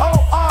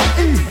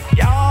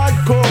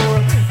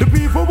 hardcore. The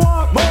people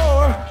want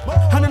more.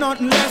 And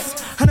nothing less,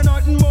 and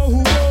nothing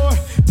more.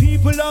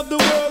 People of the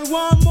world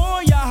want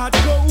more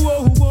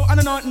hardcore.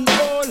 And nothing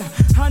old,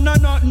 and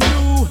nothing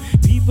new.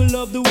 People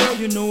of the world,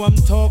 you know I'm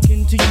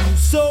talking to you.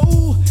 So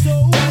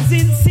does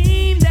it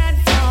seem that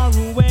far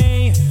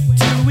away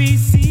till we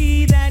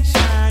see that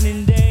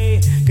shining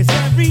day? Cause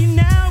every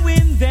now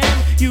and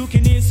then you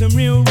can hear some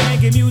real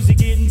reggae music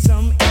getting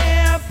some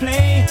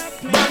airplay.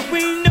 But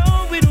we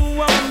know it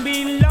won't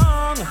be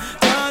long,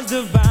 cause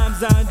the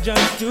vibes are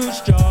just too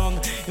strong.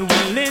 It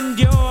will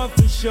endure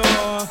for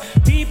sure.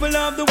 People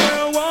of the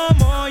world want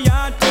more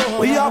hardcore.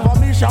 We have a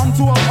mission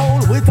to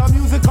uphold with a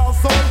musical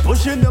soul,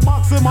 pushing the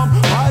maximum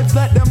vibes,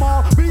 let them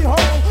all be whole.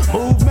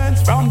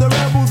 Movements from the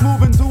rebels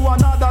moving to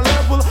another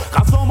level,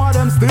 cause some of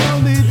them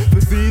still need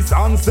to see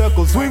and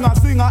circle. Swing and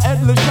sing a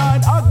endless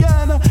shine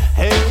again.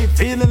 Hey,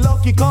 feeling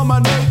lucky, come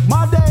and make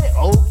my day.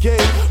 Okay,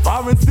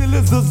 foreign still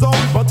is the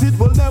zone, but it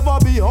will never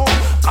be home,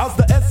 cause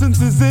the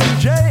essence is in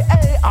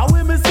J.A. I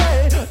will me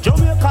say,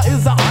 Jamaica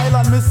is an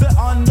island, me say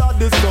under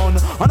the sun.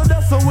 And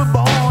that's how we're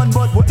born,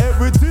 but we're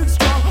everything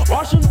strong.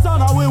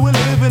 Washington, how we will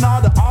live in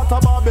all the heart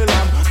of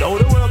Babylon. Now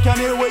the world can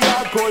hear we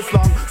hardcore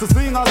slang, so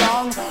sing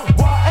along.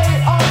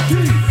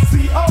 Y-A-R-D-C-O-R-E,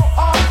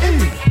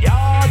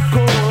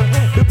 hardcore.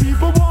 The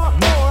people want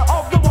more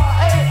of the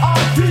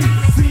Y-A-R-D-C-O-R-E,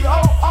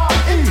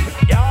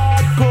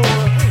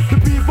 hardcore. The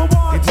people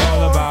want It's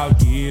all about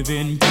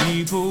giving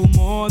people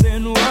more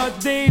than what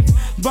they've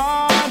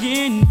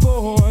bargained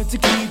for, to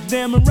keep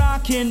them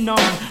rocking on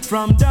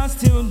from dusk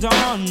till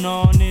dawn,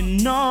 on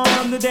and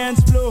on the dance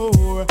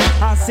floor.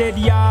 I said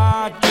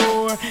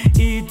hardcore,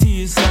 it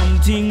is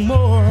something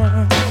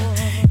more.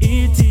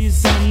 It is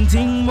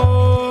something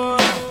more,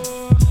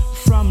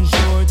 from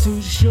shore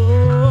to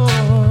shore.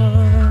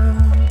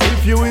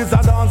 If you is a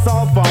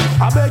dancehall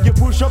fan, I beg you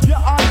push up your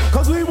hand,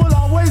 cause we will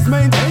always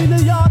maintain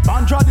the yard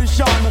band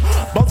tradition.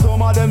 But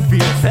some of them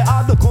feel they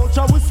are the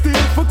culture we steal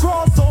for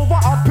crossover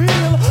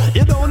appeal.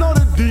 You don't know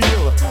the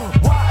deal.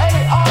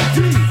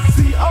 Y-A-R-D-C-O-R-E,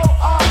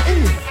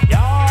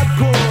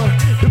 hardcore.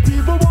 The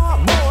people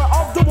want more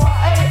of the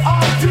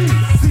Y-A-R-D-C-O-R-E,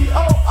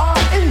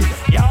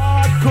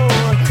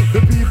 hardcore.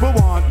 The people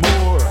want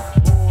more.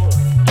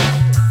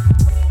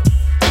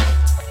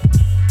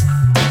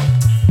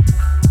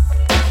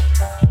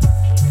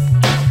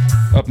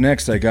 Up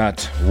next, I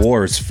got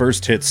War's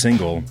first hit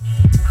single,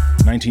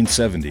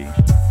 1970.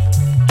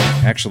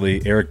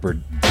 Actually, Eric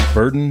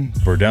Burdon,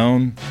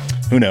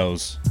 who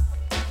knows?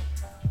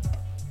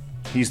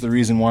 He's the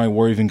reason why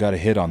War even got a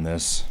hit on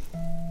this.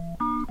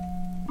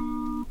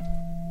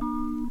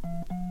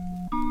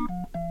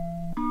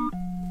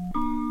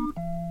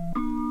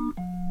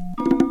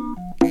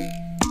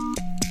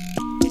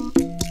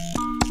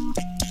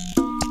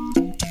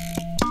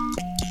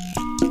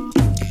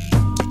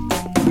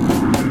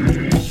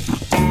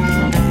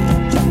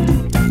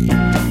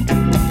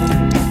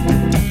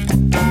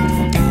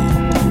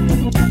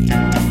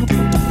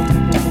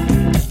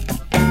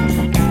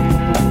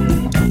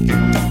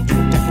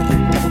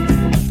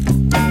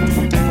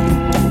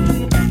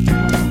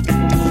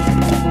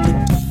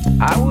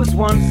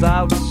 Once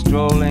out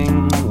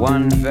strolling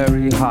one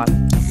very hot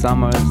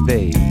summer's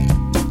day,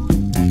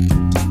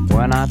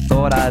 when I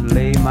thought I'd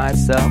lay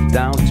myself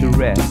down to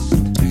rest,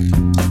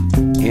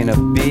 in a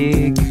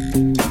big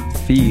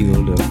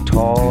field of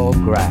tall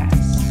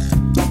grass.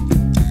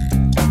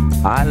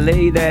 I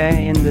lay there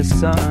in the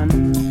sun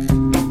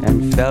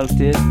and felt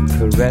it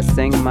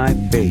caressing my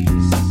face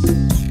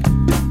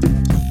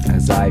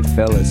as I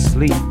fell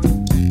asleep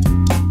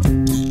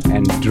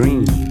and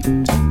dreamed.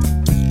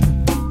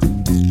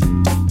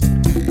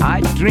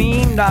 I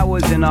dreamed I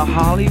was in a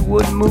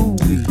Hollywood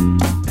movie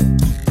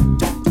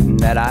and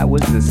that I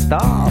was the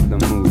star of the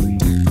movie.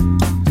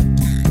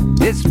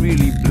 This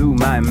really blew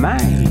my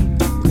mind.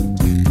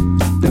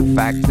 The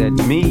fact that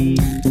me,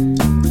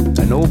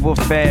 an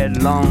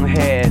overfed,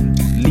 long-haired,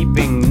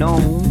 leaping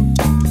gnome,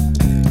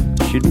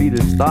 should be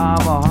the star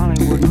of a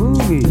Hollywood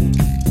movie.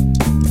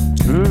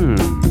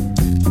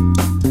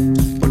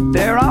 But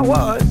there I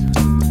was.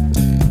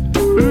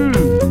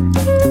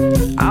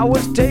 I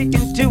was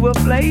taken to a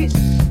place,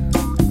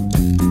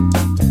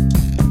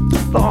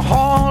 the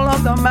Hall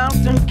of the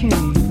Mountain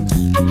King.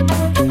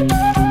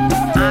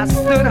 I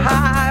stood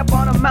high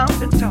upon a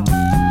mountaintop,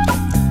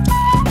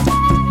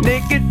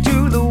 naked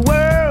to the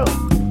world,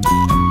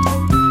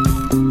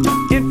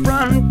 in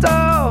front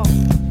of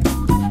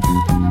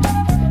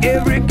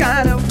every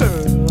kind of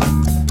girl.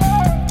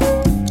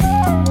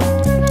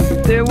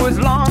 There was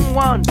long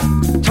ones,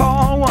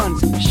 tall ones,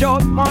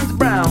 short ones,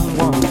 brown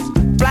ones,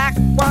 black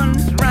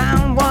ones,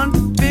 round ones,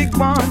 big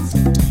ones,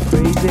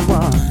 crazy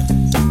ones.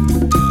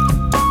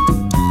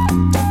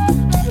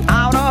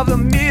 Out of the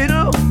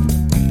middle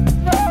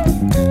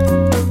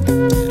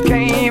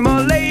came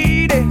a lady.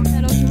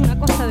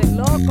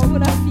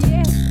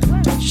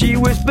 She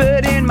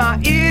whispered in my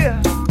ear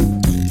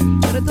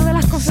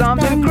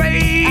something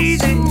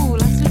crazy.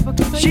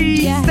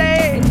 She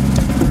said,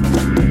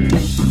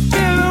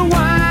 "Spill the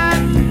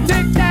wine,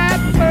 take that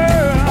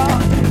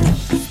pearl.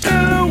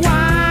 Spill the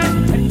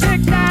wine,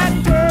 take that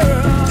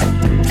pearl.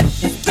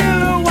 Spill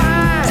the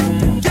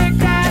wine, take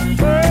that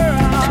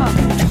pearl.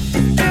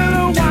 Spill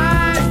the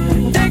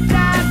wine, take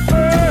that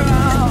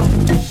pearl."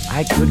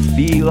 I could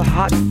feel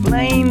hot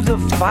flames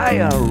of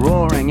fire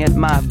roaring at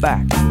my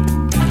back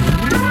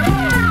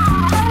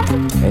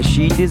as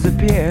she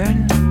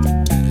disappeared,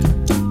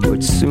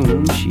 but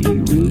soon she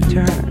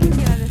returned.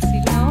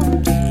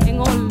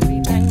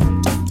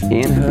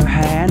 In her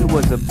hand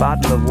was a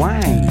bottle of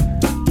wine,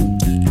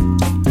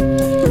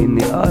 in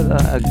the other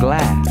a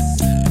glass.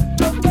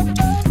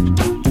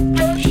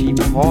 She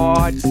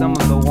poured some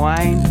of the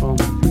wine from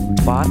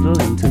the bottle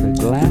into the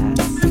glass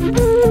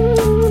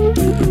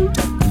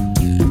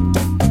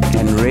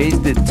and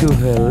raised it to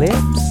her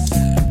lips.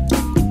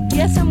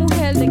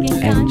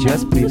 And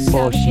just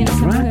before she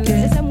drank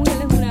it,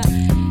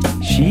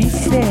 she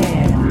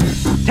said,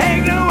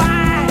 "Take the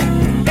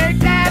wine, take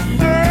that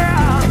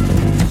girl.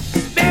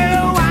 Spill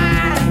the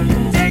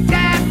wine, take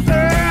that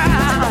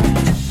girl.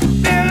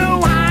 Spill the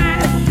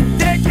wine,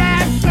 take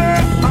that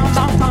girl. Come on,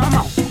 come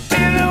on.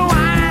 Spill the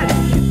wine,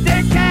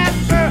 take that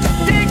girl,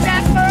 take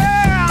that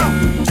girl.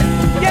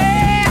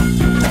 Yeah,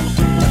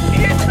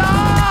 it's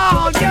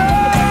all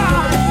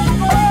yours.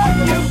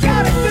 You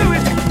gotta do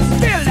it.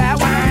 Spill that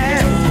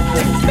wine,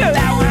 spill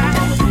that wine.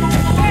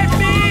 Let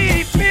me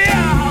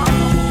feel,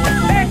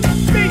 let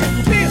me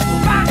feel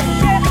my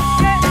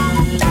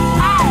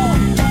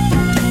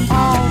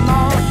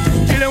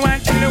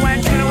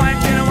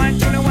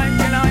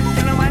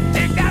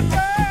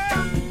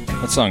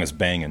That song is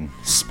banging.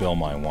 Spill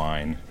My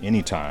Wine.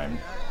 Anytime.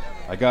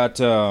 I got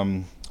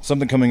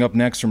something coming up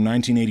next from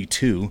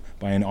 1982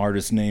 by an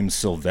artist named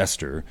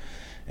Sylvester.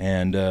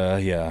 And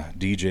yeah,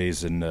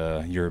 DJs and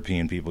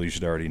European people, you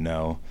should already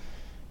know.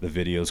 The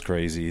video's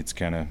crazy. It's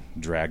kind of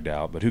dragged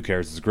out, but who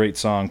cares? It's a great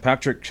song.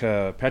 Patrick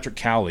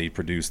Cowley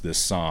produced this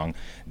song.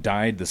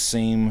 Died the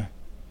same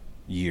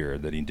year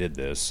that he did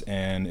this.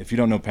 And if you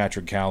don't know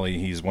Patrick Cowley,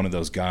 he's one of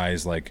those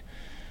guys like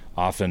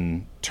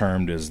often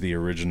termed as the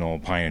original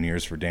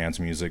pioneers for dance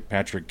music.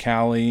 Patrick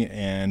Cowley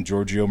and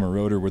Giorgio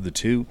Moroder were the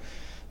two.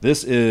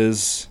 This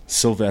is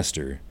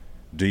Sylvester,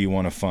 Do You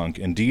Wanna Funk?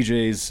 And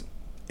DJs,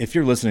 if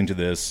you're listening to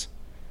this,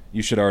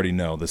 you should already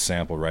know the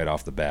sample right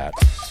off the bat.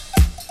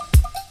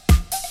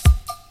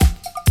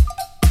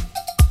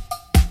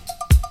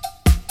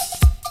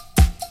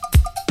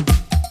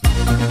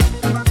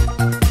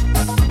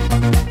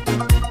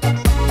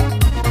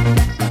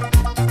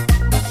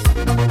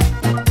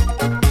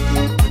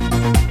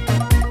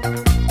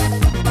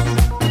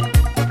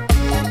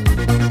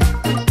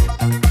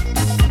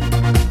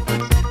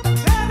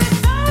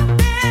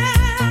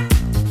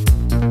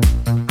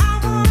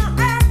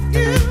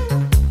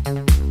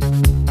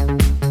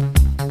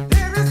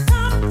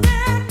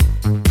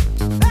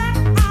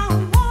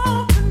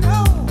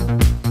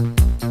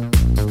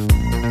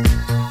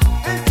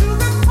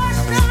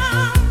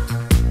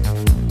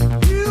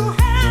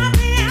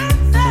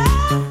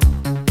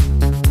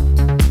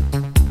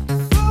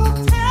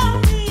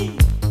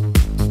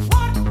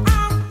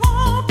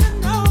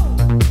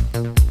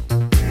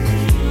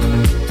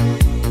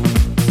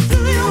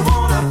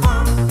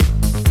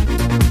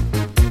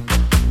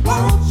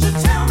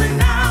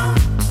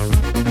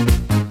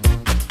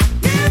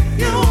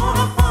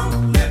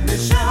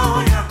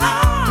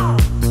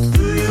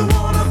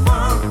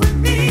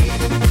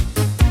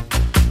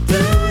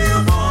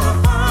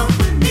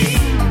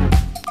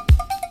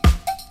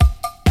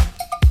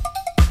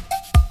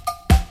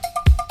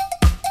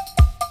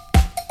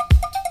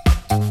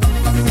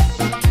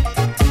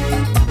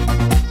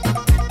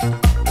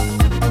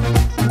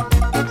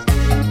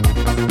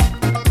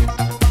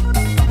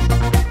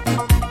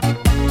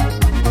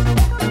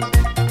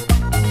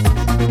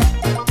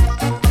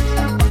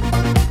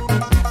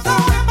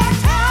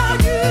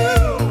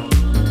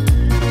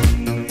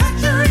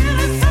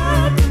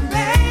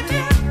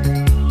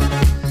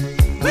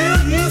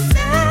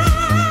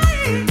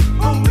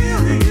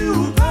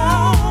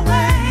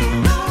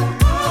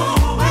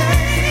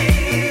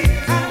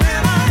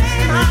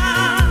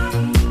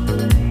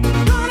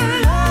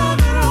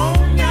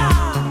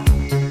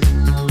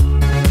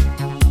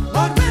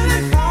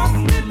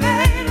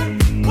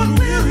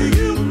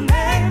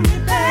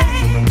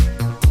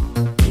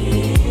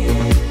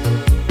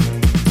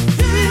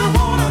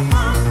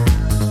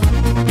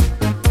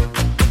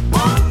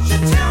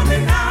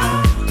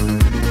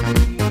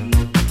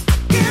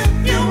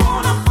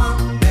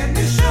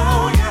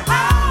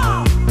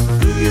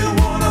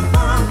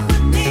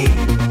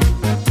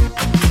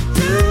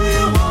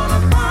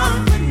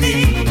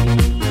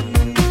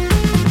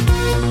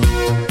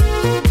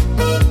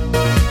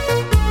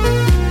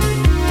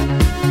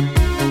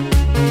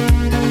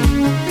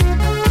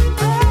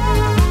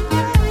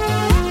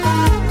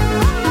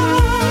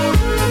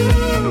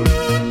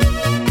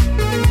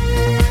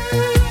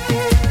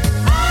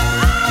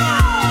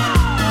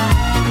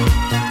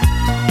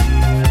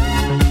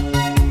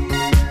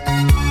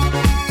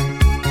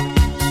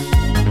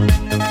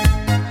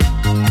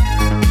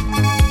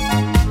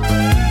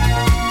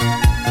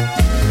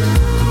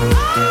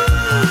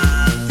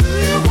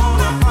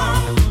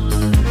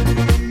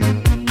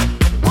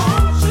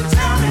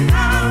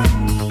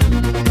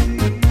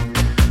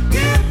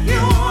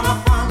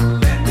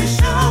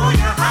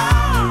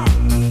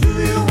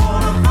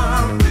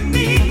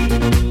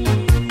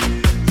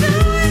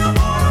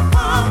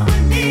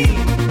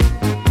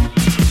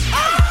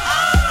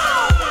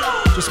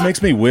 Just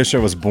makes me wish I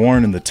was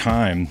born in the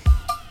time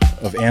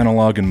of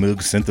analog and Moog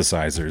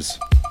synthesizers.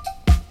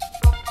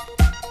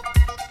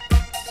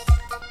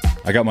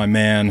 I got my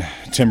man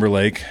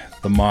Timberlake,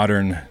 the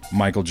modern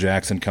Michael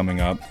Jackson,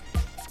 coming up.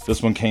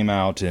 This one came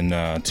out in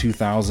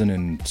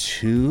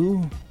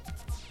 2002.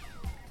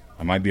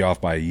 I might be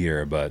off by a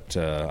year, but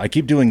I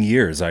keep doing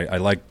years. I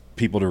like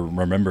people to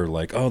remember,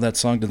 like, oh, that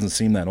song doesn't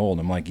seem that old.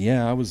 I'm like,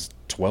 yeah, I was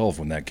 12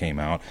 when that came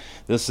out.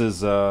 This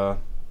is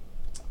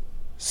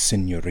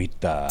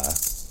Senorita.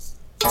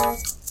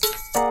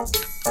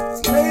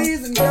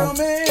 Ladies and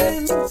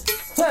gentlemen,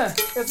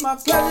 it's my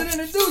pleasure to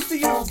introduce to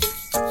you.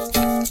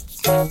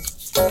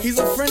 He's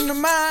a friend of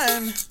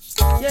mine.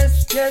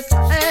 Yes, yes,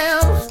 I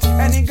am.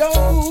 And he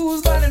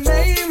goes by the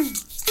name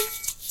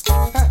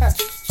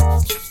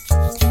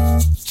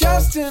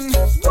Justin.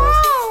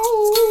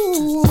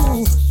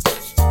 Whoa!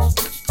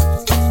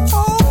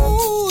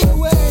 All the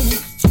way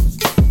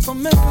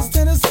from Memphis,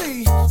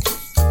 Tennessee.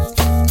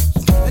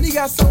 And he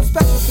got something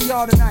special for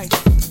y'all tonight.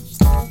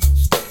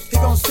 He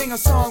gonna sing a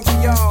song for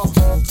y'all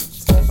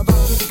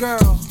about this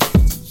girl.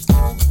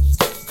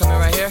 Coming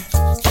right here?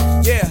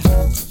 Yeah.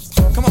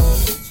 Come on.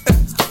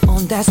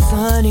 On that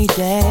sunny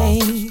day,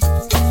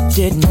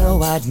 didn't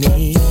know I'd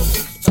meet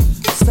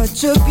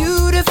such a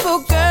beautiful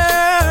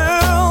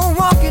girl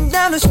walking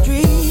down the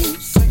street.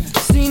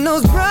 Seen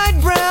those bright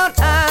brown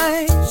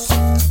eyes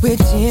with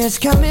tears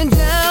coming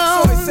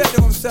down. So he said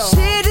to himself,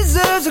 she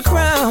deserves a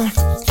crown,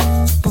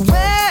 but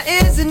where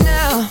is it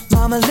now?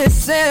 Mama,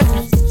 listen,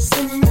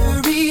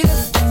 Senorita,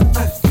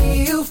 I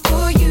feel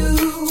for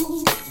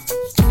you.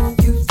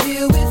 You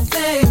deal with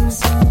things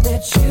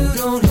that you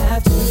don't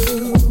have to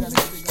do.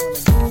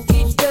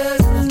 He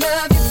doesn't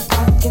love you, I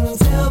can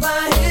tell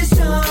by his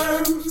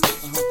charm,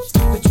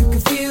 but you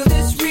can feel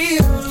this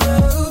real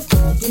love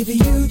if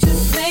you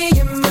just lay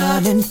your mind.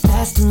 Running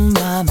fast in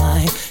my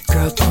mind,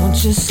 girl, don't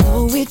just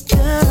slow it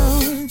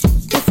down.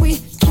 If we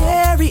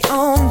carry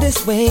on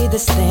this way,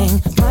 this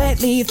thing might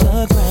leave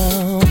the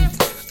ground.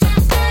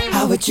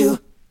 How would you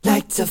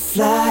like to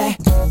fly?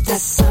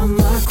 That's how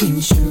my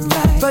queen should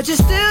ride. But you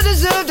still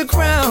deserve the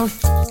crown.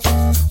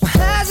 Why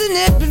hasn't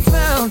it been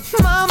found?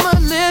 Mama,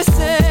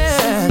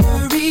 listen.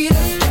 Senorita,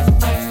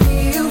 I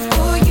feel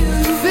for you.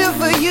 Feel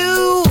for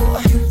you.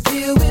 You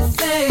deal with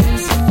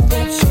things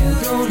that you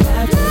don't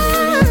have to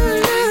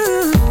do.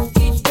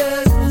 He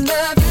doesn't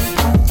love you,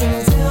 I can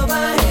tell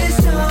by his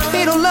tone.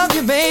 He don't love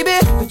you, baby,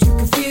 but you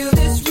can feel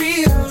this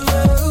real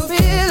love.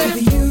 Feel it.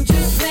 If you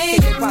just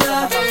make it right.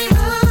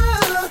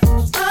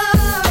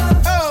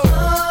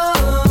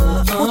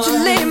 Won't you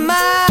lay my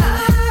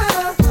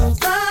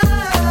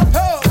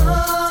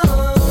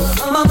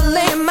mama,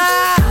 lay my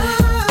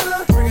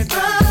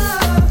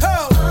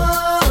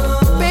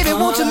baby,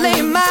 won't you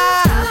lay my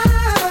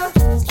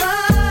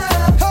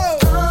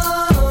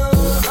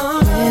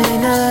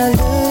when I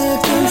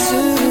look into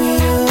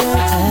your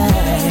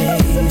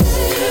eyes,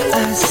 I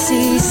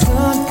see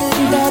something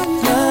that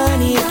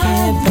money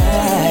can't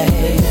buy,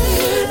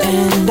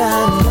 and I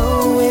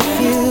know if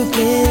you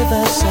give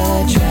us a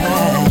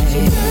try,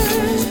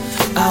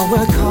 I'll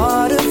work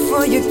harder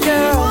for you,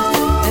 girl,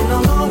 and no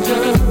longer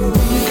will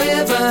you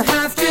ever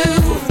have to.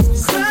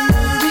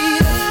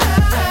 Senorita,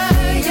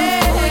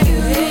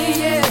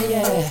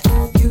 yeah.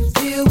 You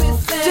deal with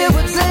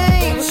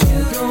things you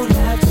don't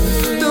have to.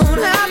 Don't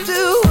have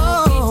to.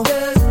 Oh. He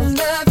doesn't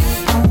love you,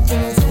 I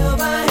can tell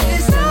by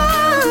his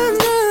sign,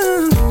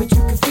 but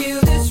you can feel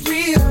this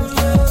real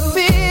love.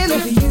 Feel it.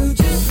 If you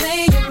just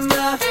lay your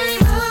mind.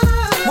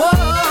 Whoa.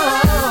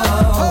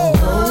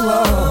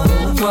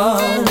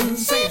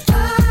 Sing it.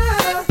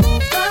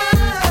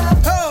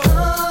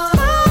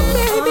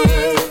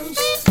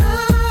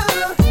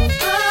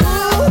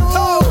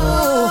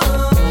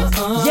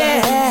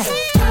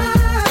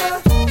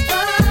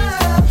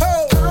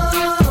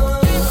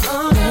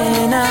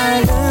 When I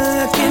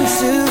look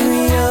into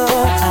your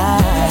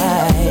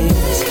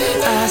eyes,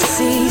 I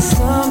see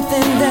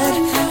something that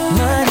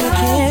money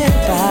can't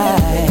buy,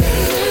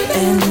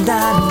 and I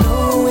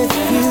know if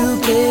you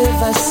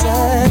give us a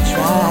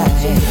try,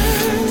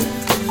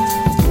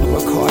 I'll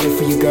work harder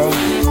for you, girl.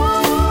 You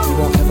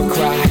won't ever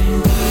cry.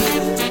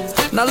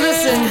 Now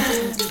listen,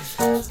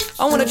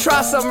 I wanna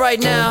try something right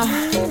now.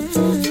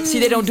 See,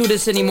 they don't do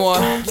this anymore.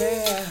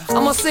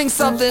 I'm gonna sing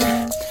something,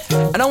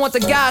 and I want the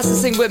guys to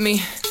sing with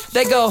me.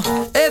 They go,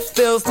 it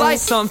feels like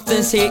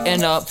something's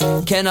heating up.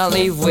 Can I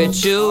leave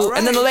with you?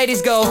 And then the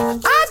ladies go,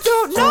 I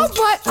don't know,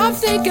 but I'm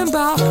thinking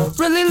about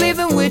really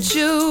leaving with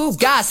you.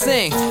 Guys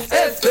sing,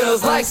 it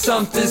feels like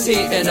something's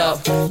heating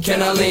up.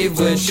 Can I leave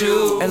with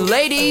you? And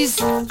ladies,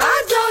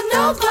 I don't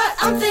know, but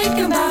I'm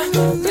thinking about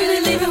really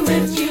leaving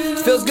with you.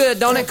 Feels good,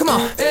 don't it? Come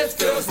on. It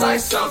feels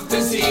like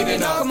something's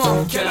heating up. Come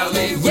on. Can I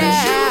leave with you?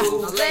 Yeah,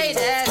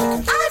 ladies,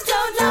 I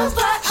don't know,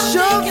 but I'm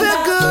sure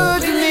feel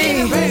good to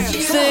me.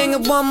 Sing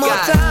it one more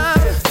time.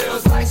 It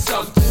feels like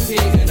something's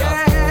heating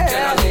up.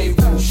 Can I leave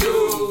with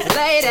you?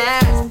 Ladies,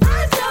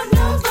 I don't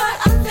know, but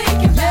I'm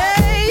thinking about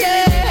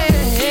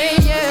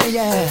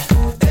yeah.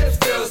 It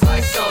feels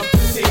like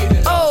something's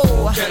heating up.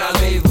 Oh, can I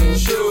leave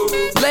with you?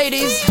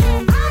 Ladies,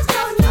 I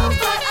don't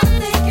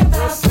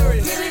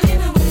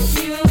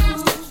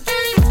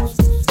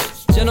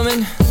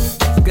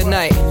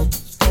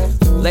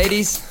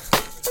Ladies,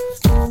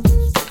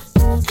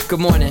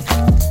 good morning.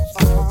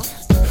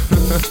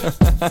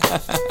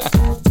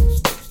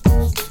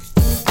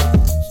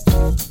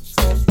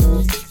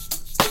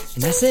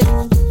 And that's it.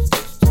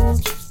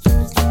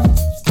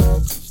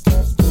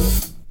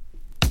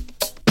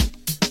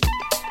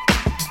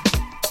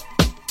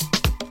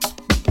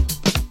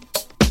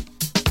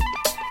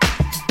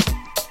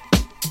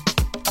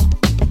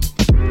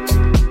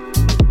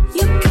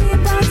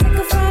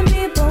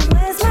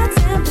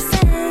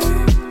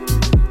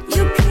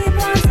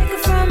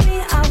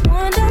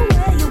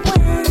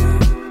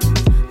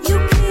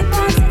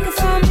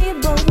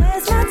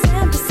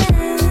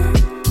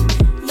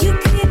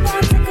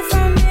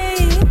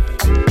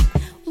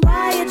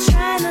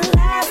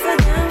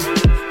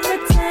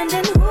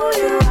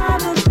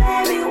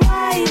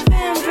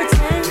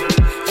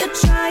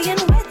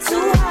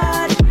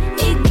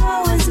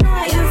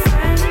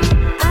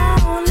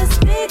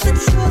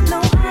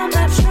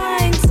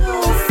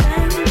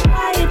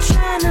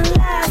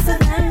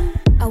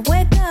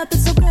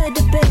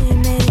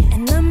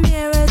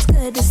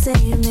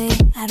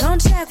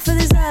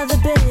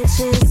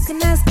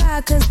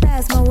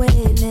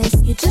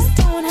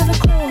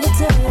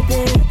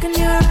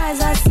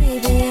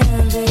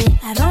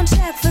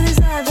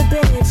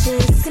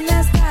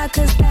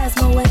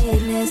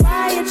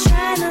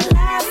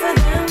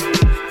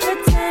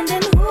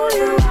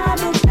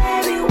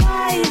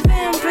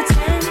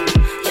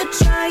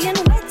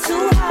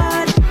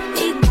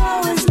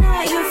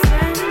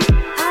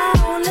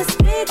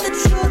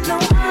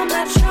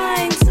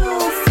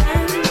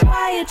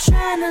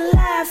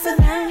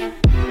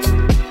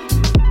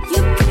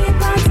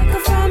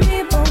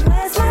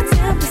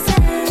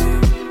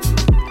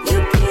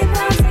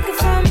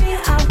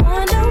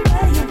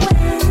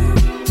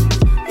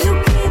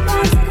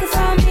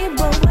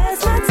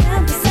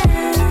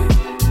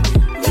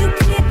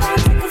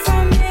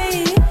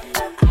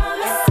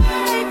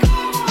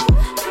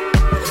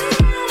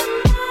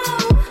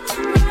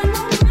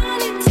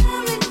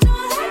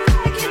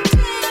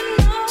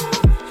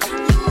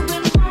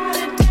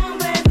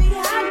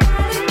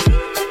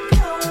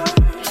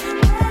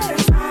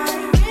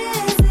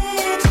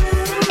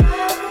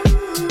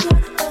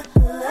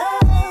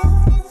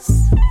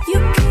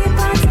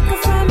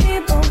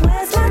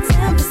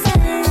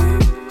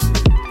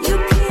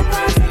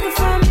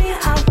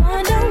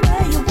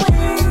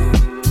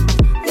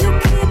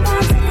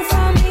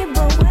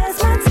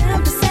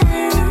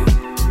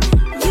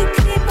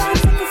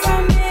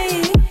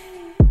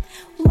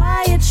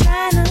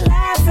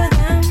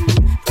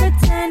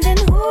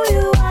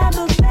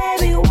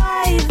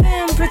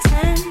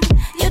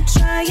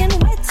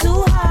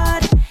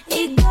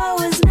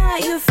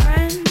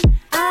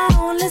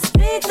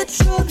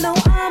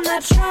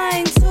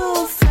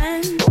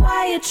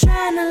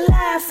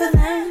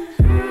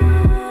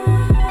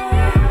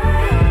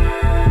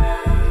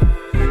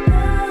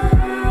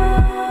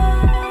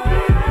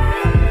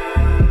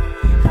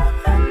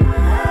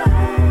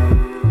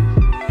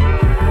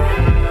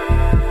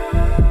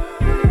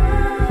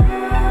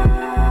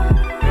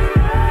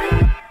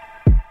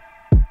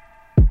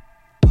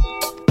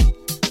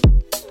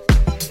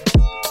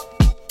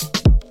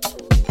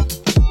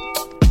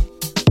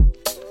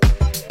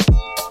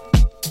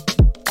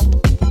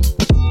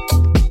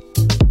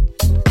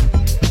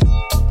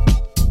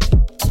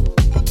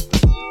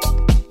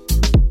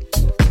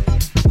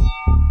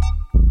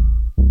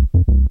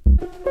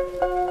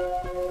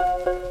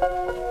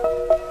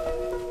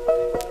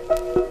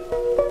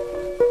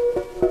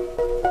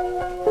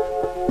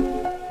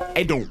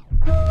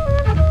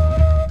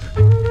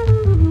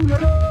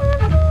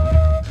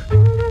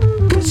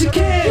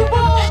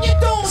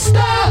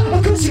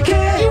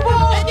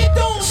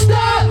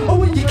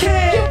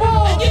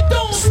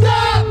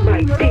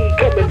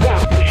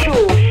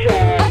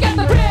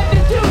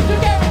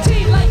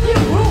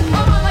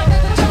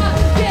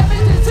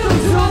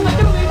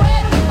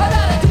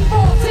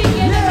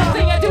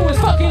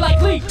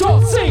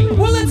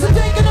 Well, it's a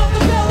taking of the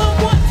bell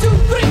on 1, 2,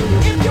 3.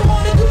 If you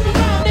wanna do the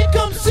round, then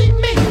come see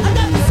me. I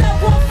got the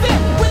 715.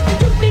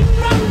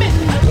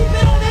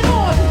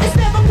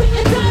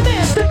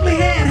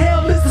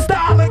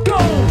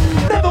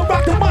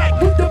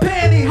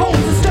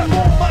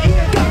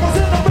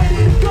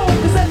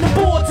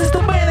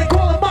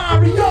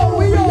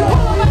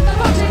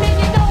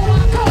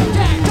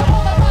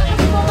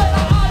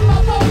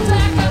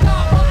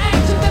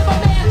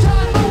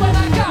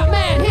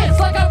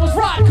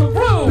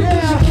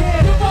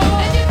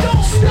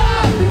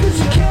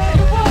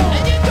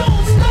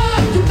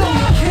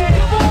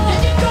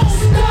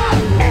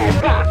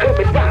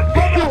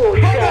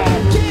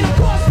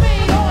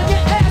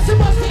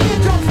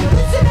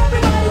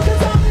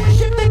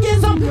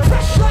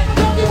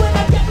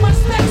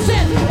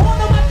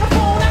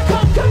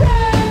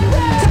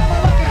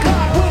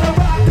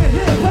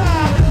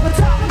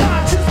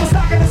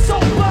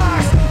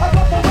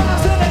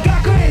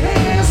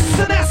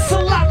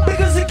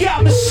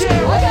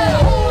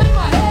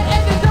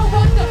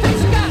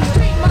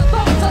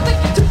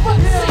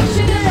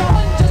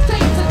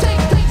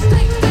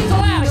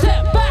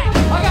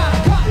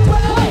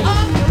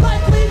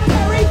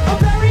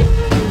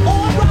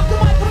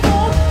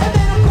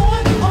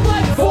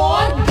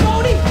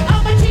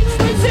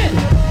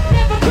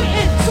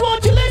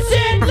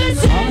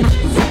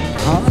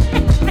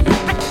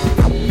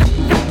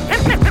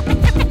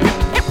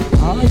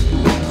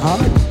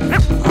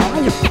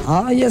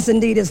 yes,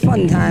 indeed, it's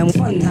fun time,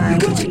 fun time.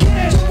 But you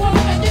can't go on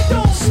and you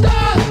don't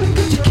stop.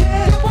 Because you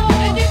can't go on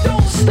and you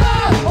don't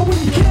stop. Oh, when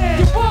you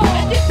can't go on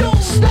and you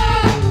don't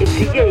stop. It's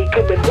the A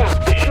coming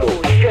rock the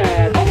show,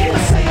 shine. I wanna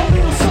say a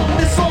little something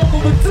that's all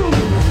overdue.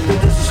 The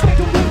disrespect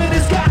of women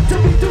has got to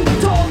be due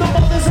to all the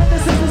mothers and the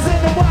sisters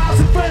and the wives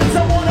and friends.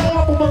 I wanna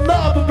offer my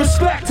love and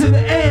respect to the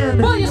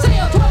end. Well, you say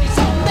I'm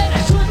 20-something, then I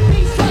shouldn't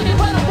be slugging,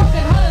 but I'm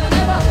working harder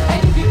than ever.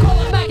 And if you call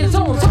it back, it's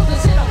on something,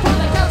 sit up on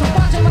the couch and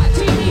watching my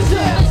TV.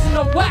 Still listen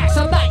to wax,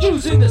 I'm not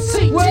using the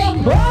CT. Well,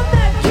 I'm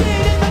that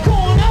kid in the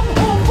corner,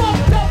 all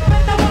fucked up,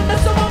 and I wonder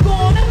so I'm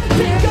gonna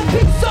take a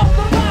piece of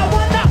the pie.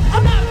 Why not?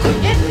 I'm not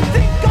quitting.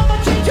 Think I'ma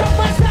change up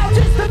my style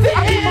just to fit in.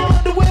 I keep my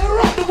underwear,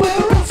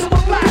 else I'm a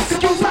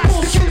plastic, use my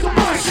bullshit,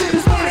 my shit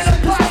is mine,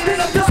 I'm plastic,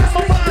 I'm done,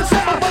 my mind's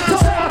out, my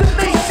top, the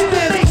nation,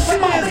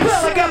 my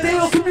spell, I got the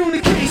ill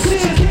communication.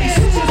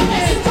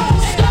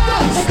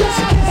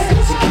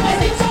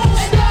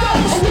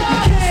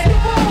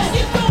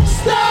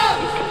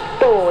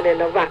 Throwing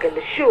and a rocking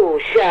the show,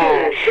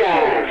 shine,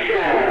 shine,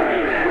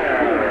 shine.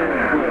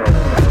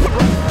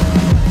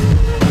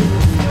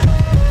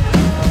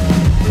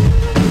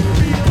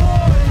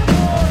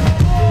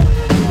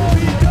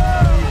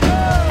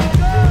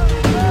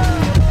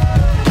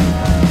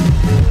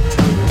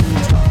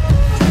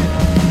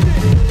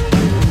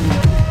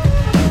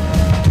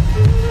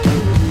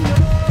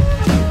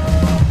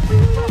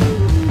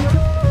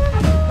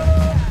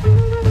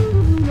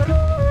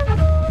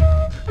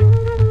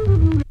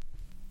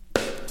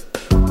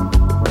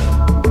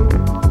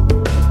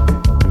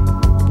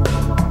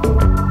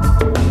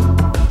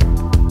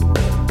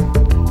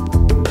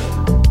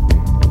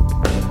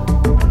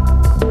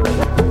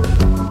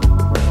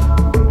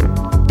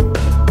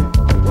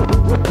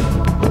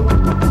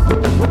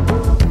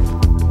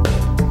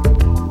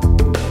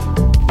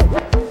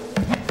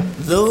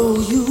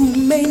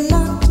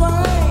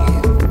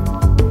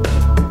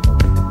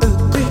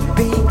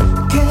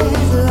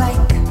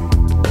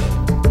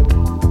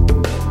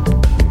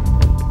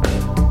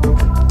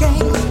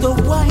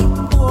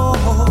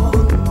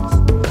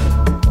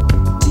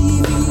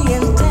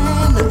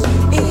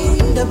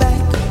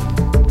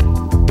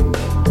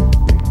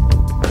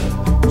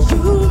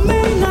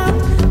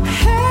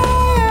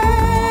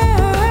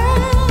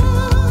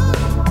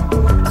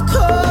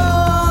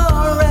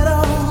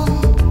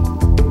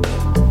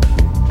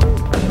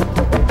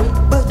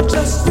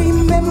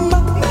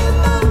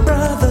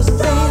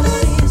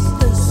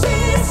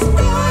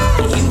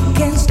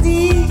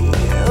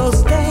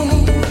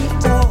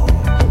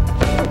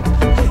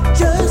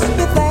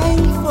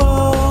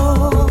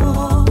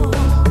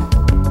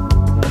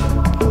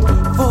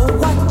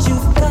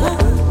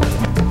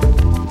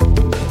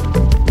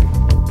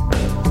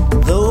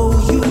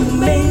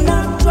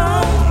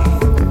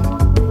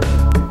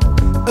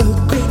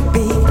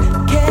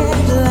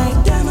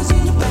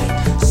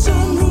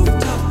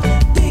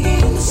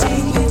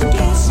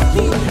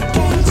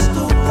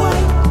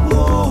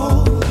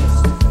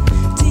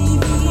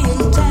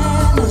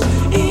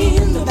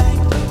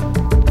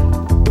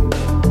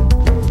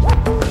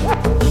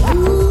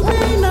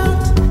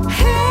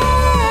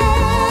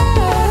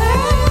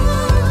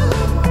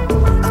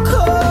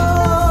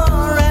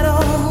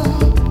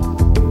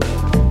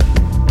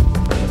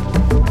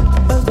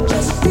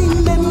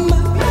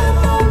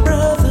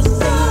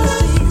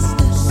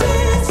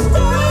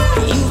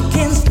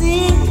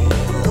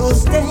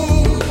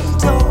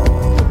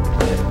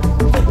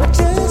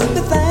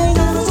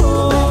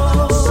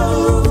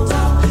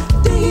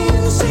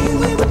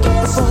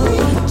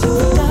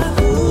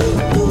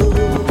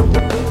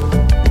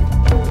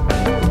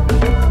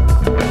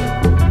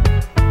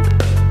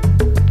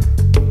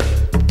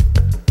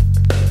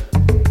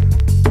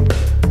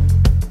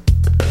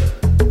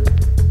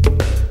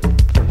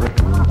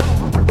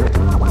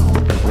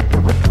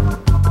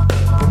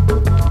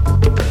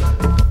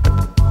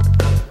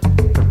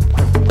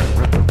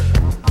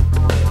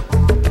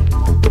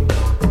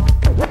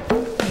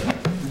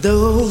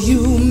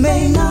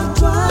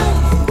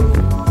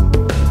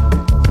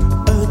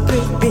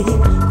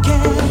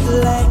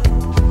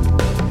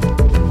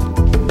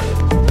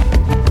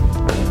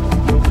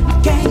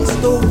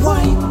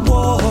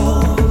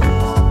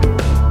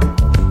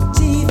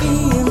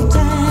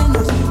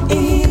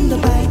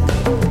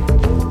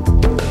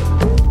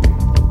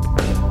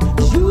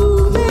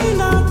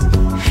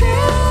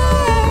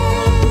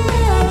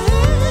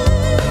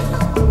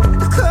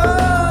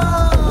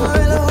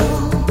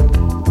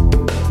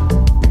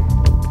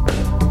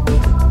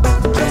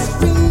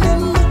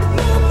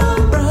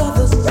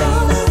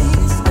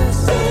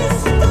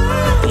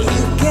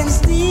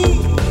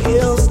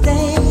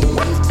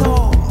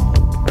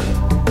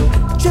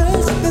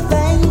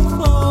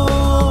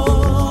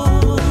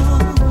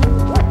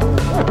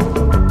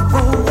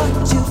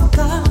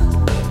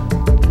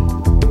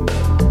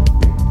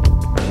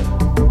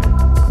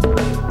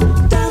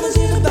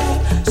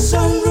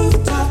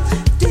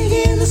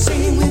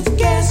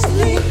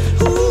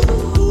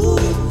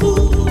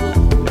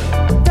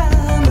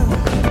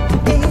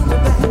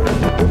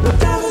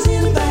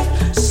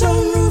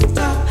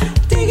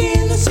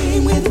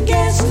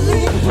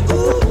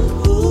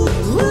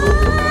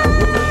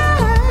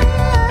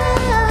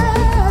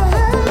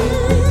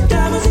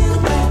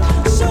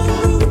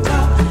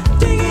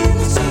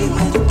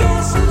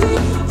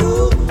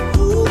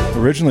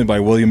 originally by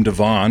William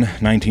DeVaughn,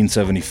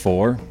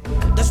 1974.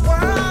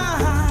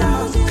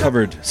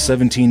 Covered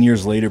 17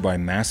 years later by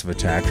Massive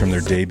Attack from their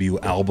debut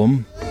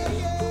album.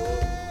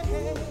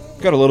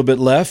 Got a little bit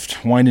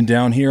left, winding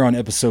down here on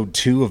episode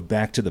 2 of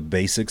Back to the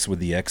Basics with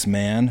the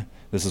X-Man.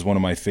 This is one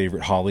of my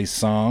favorite Holly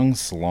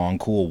songs, Long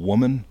Cool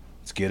Woman.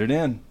 Let's get it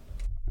in.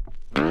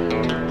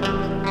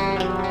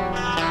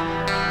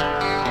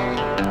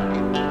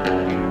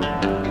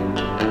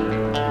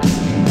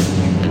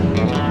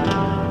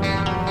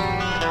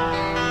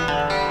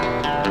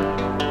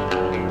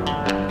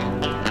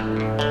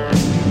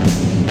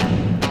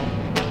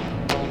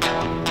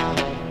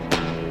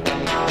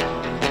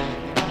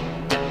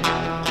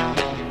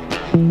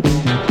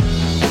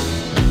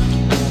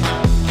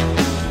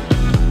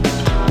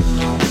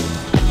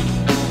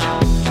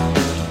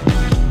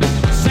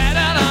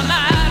 Saturday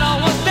night I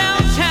was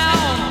downtown.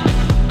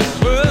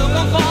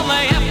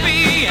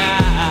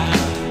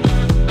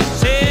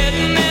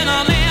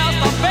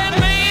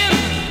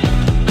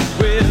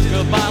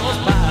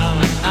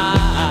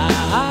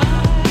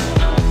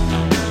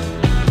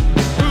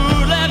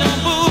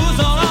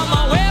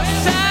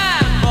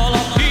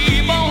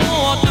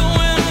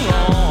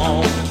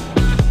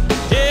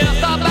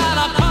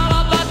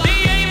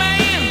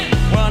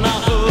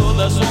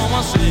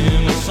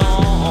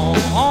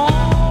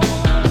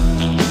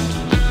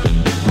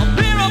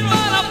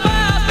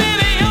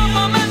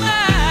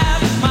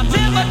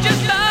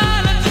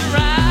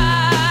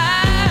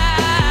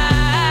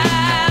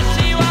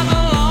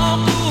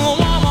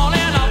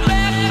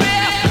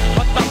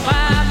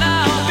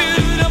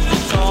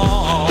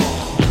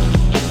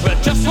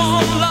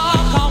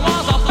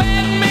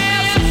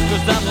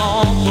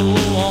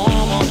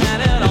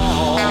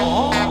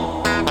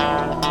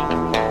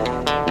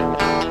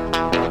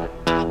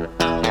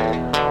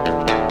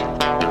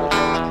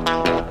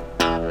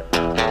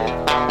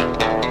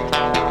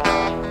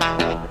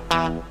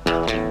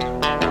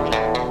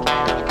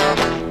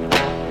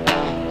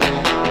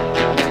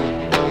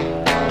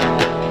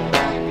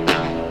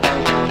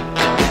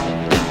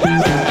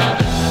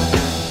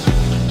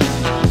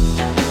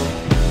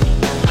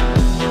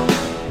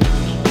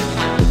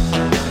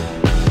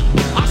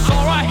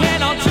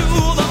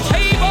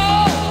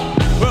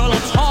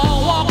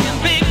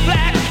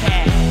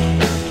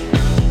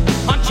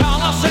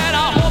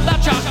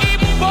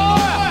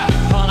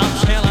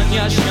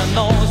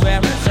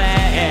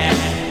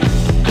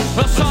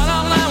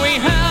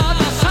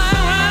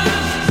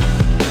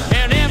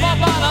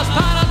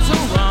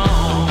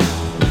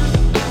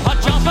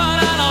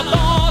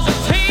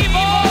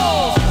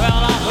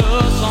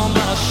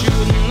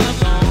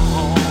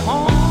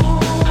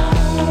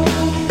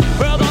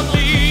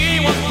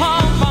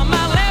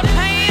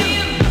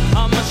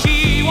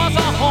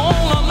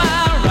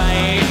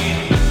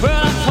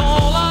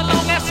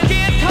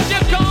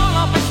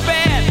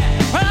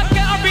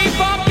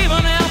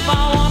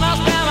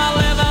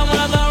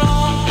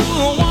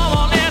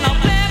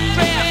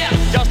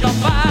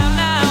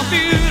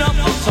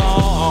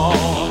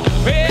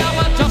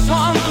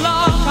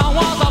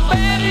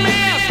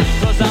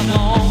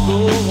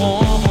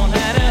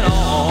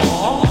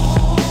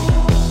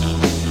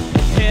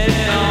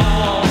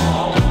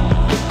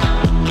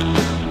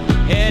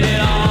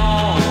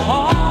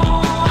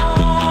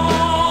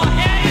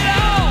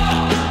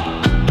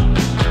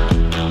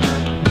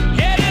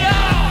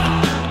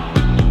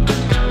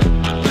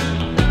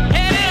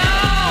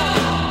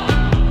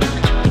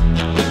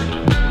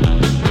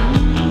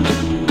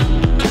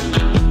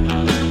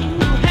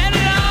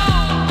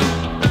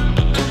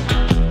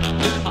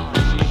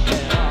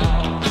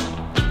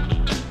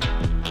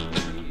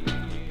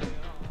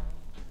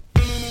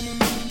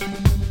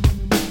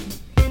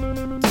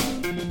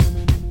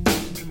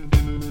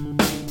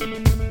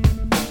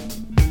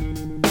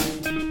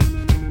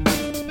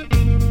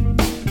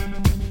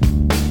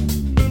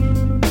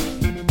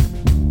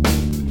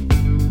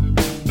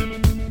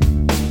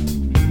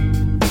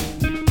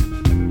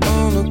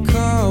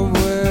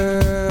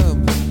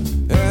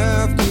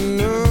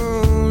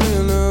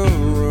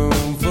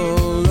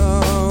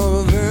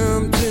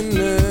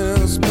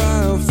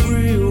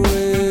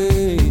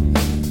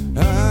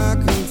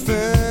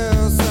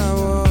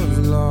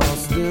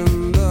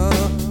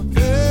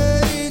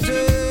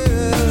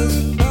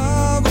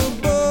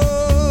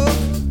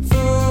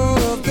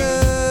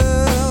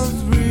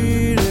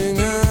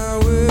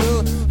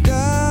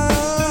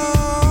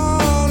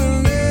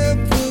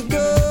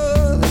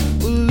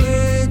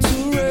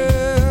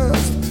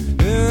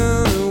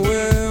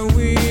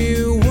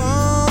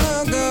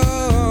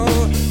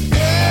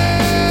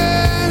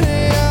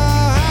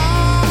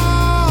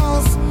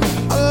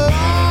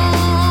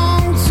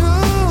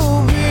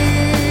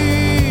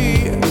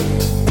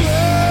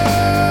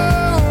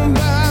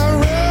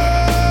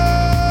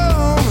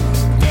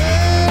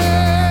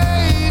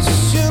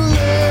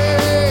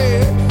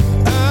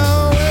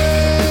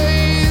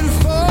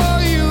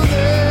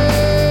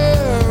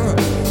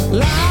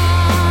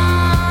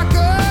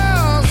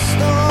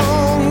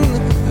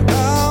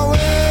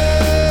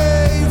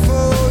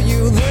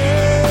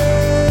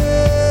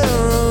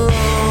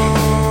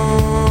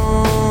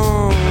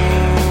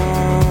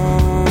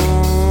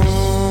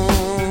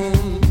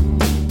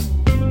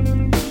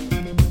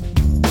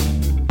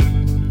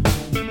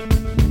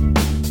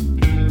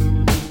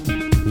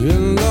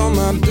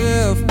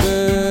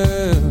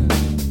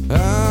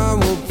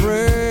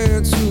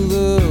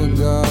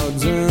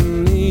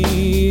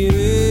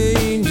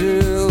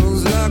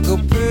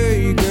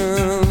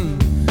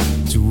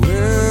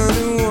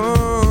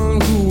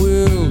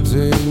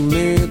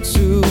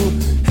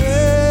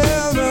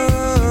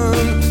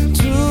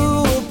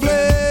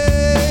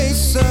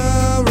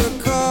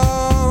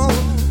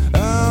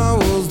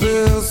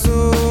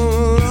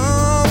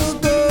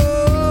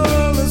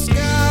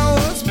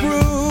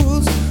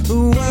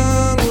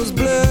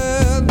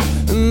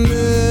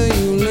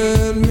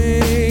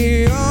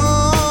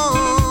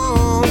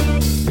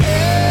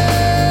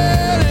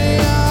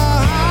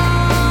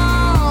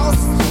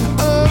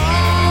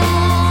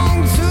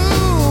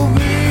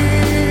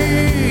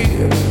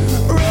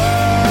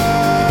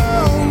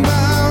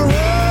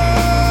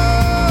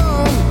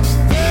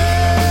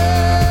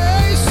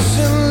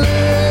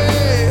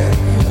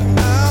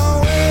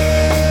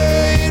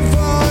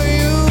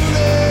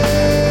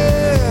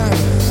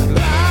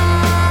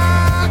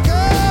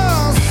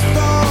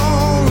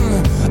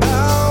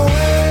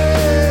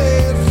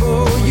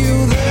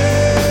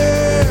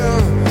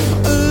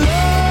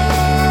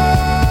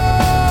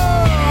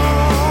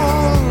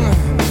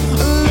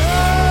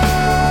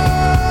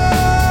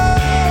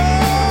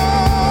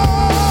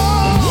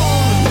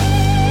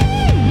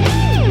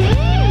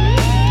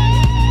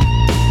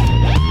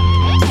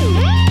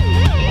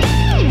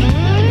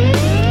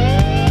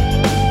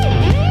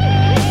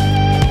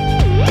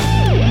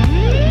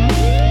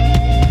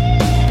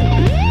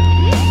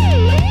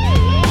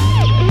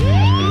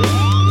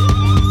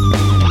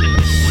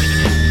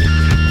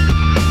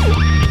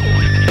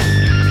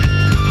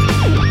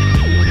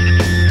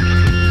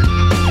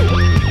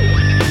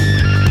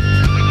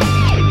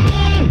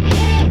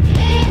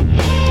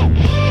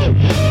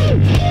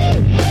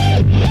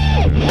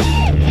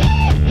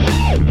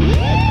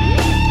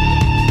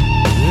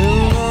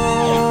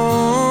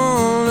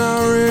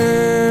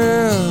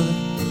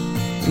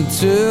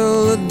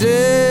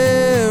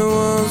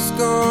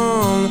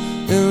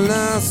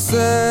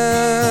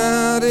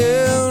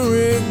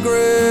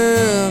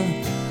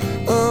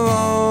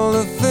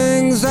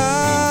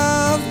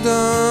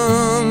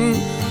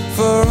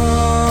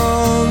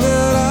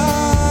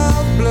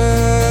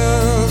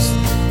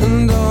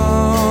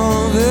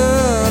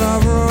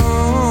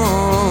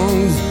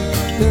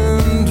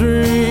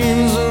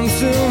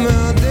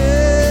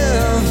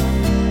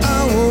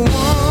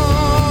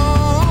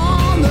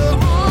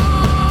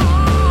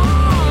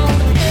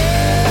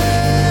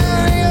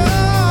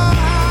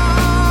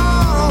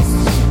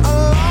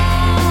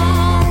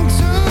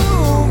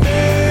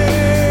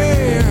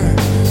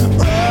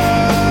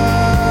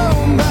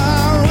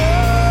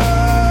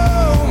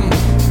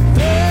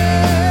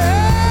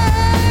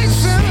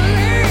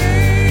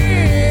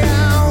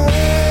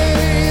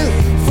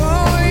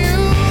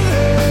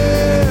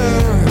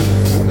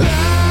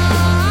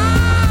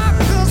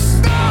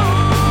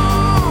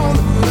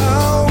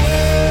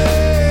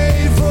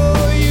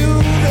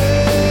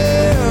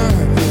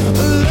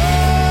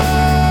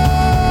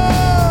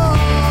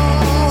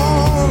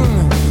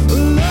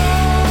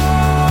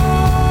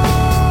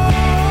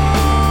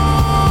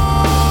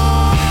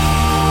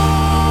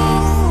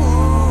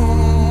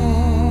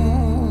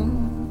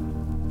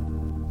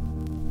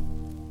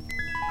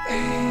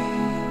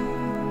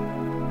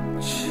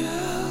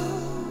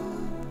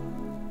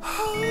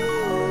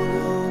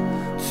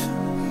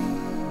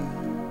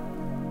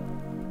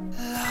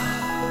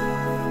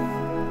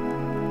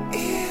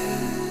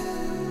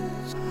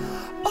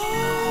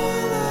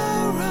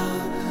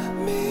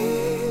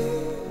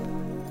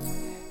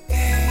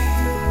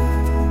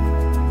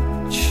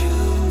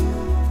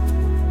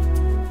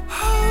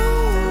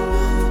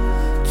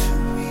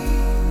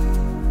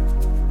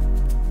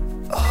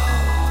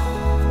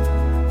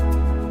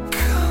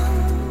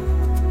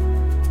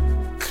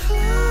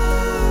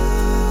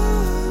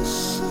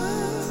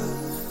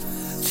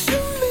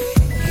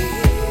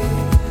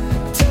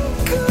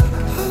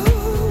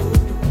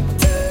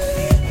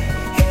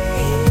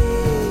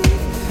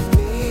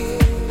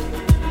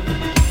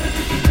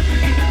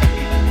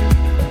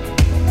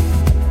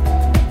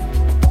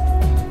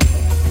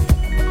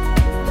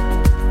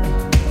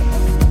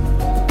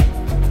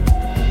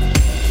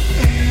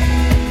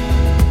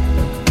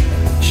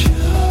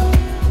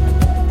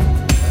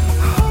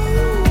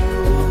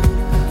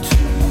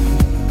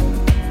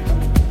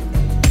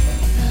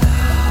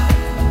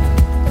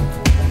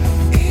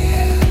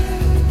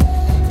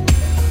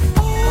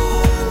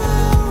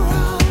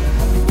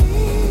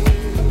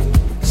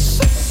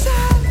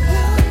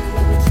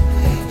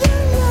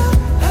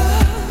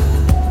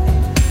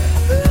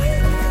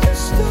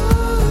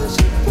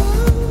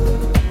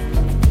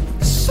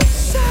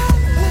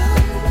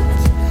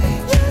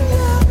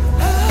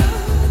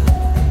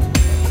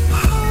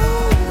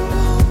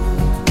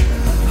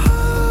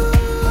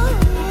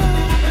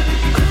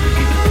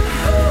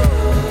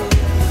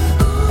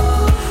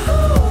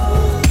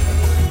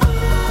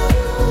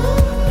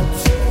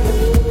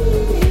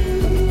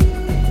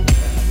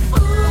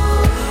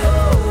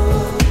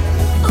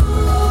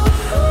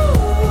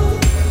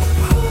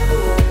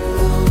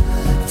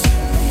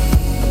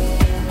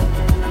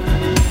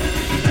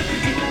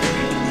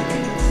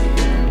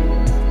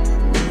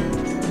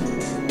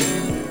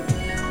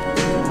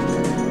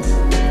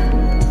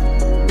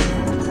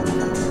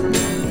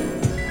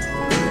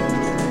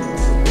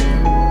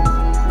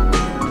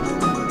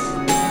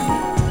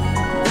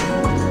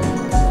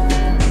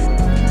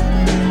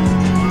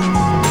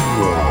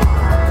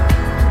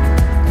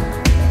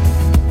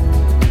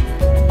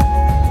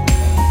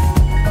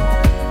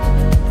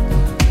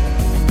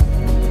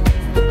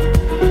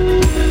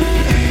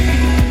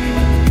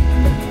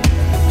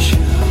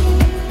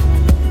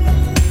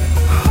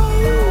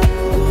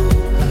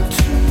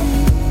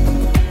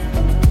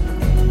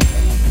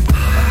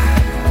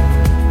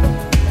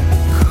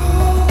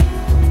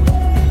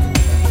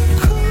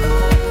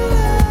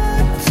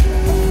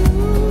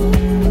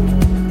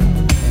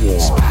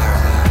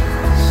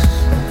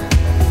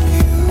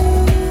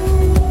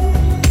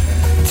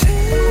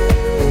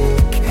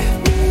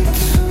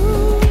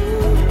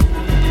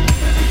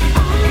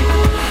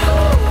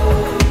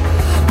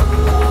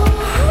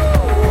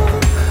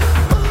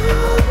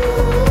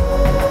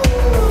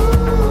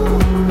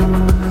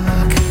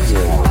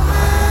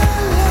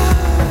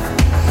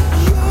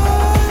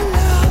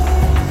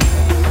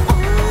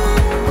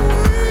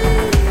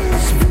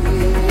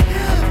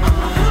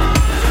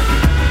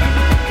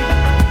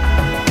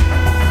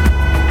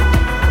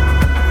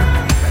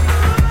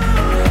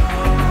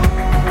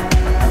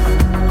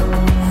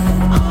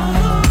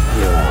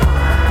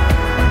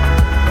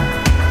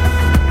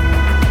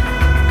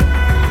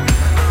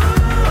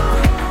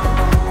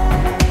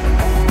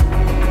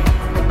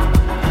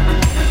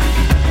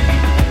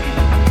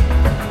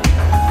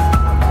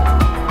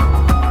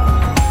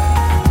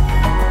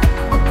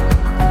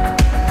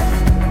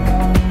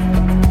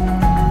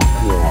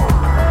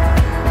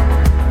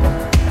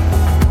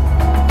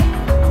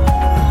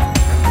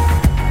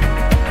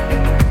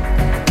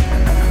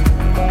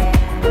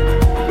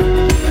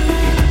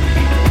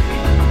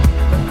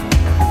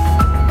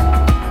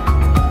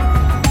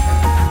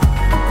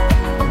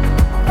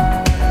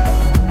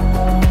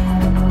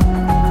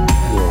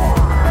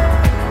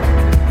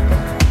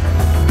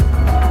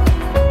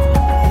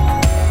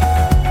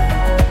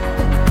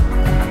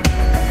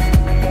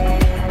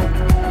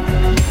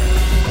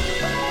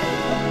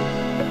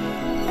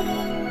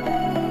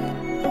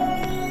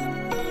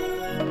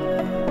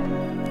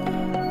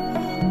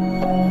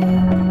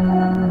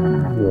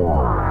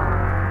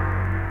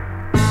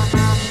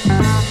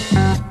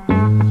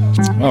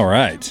 All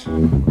right.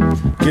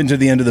 Getting to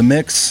the end of the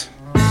mix.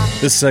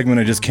 This segment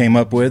I just came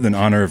up with in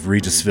honor of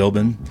Regis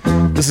Philbin.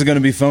 This is going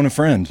to be Phone a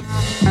Friend.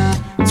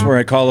 It's where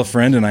I call a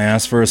friend and I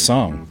ask for a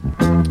song.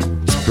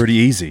 It's pretty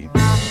easy.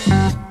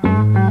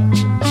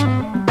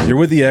 You're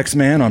with the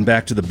X-Man on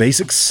Back to the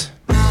Basics.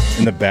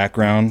 In the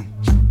background,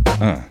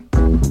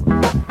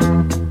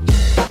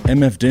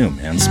 MF Doom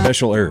and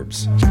Special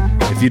Herbs.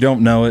 If you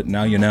don't know it,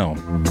 now you know.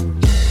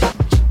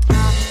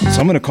 So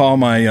I'm going to call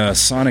my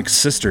Sonic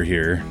sister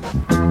here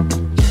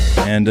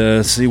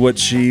and see what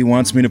she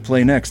wants me to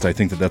play next. I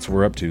think that's what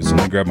we're up to. So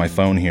let me grab my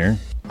phone here.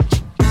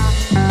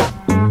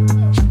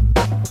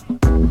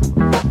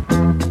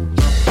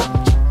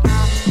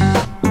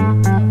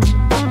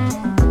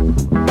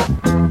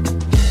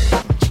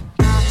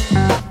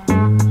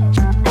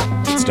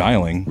 It's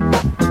dialing.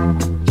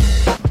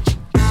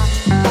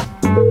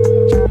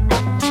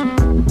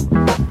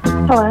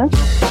 Hello?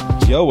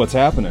 Yo, what's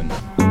happening?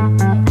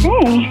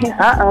 Hey,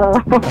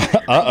 uh-oh.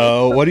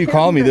 Uh-oh, what do you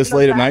call me this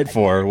late at night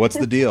for? What's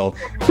the deal?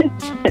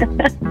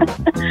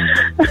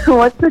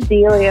 What's the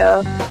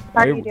dealio?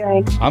 How are you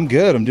doing? I'm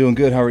good. I'm doing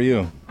good. How are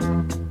you?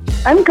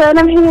 I'm good.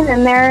 I'm hanging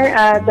in there.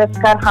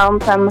 Just got home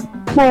from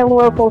my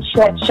local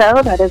shit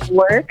show that is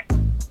work.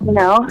 You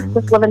know,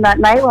 just living that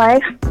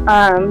nightlife.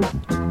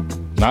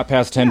 Not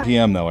past 10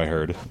 p.m. though, I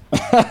heard.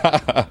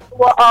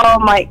 Well, oh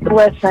my,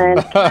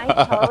 listen, can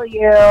I tell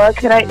you,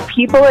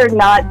 people are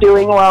not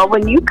doing well.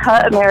 When you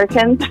cut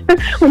Americans,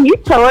 when you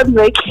tell them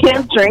they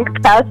can't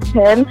drink past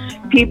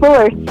 10, people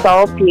are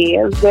salty,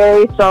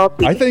 very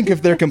salty. I think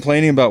if they're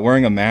complaining about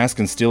wearing a mask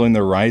and stealing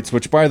their rights,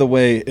 which by the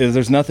way,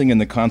 there's nothing in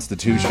the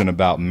Constitution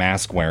about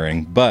mask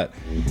wearing, but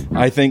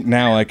I think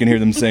now I can hear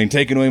them saying,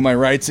 taking away my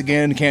rights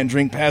again, can't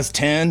drink past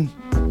 10.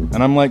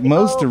 And I'm like,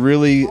 most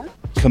really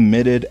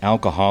committed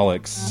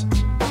alcoholics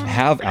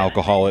have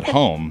alcohol at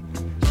home.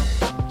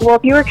 Well,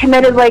 if you were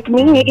committed like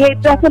me,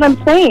 that's what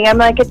I'm saying. I'm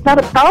like, it's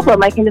not a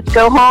problem. I can just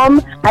go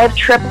home. I have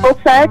triple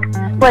sex.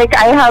 Like,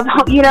 I have,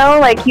 you know,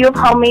 like you have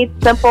homemade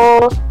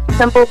simple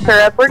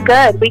syrup. We're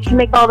good. We can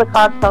make all the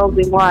cocktails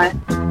we want.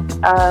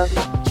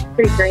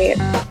 Pretty great.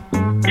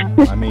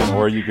 I mean,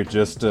 or you could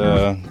just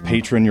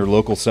patron your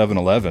local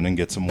 7-Eleven and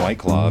get some White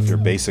Claw if you're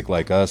basic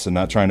like us and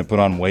not trying to put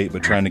on weight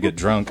but trying to get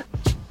drunk.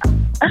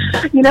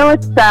 You know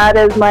what's sad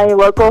is my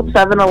local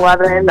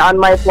 7-Eleven on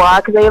my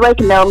block, they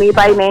like know me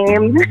by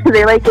name.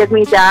 They like give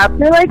me dabs.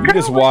 They're like, you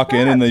just walk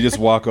in and they just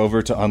walk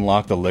over to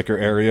unlock the liquor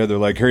area. They're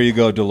like, here you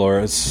go,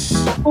 Dolores.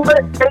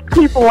 They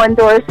keep one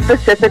door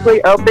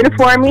specifically open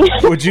for me.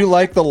 Would you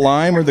like the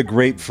lime or the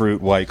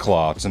grapefruit White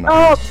Claw tonight?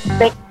 Oh,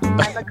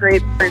 I'm a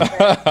grapefruit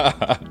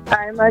bitch.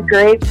 I'm a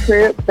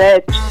grapefruit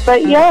bitch.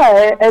 But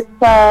yeah, it's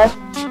I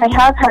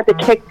have had to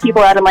kick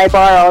people out of my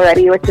bar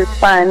already, which is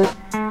fun.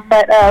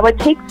 But what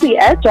takes the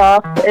edge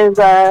off is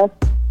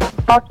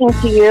talking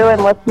to you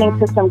and listening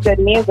to some good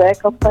music.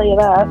 I'll tell you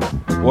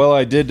that. Well,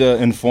 I did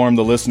inform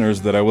the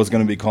listeners that I was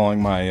going to be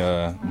calling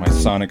my my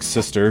Sonic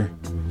sister.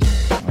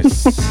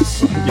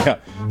 Yeah,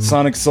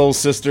 Sonic Soul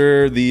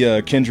Sister,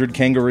 the kindred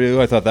kangaroo.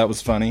 I thought that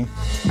was funny.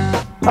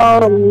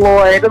 Oh,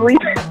 Lord.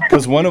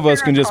 Because one of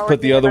us can just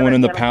put the other one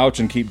in the pouch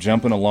and keep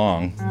jumping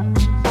along.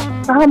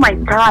 Oh my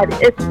God!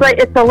 It's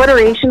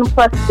alliteration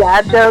plus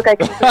dad joke. I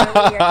can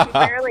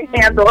barely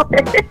handle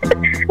it.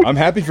 I'm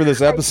happy for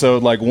this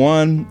episode. Like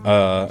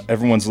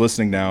everyone's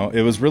listening now.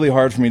 It was really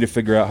hard for me to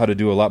figure out how to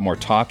do a lot more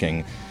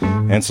talking,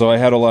 and so I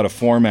had a lot of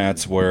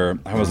formats where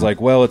I was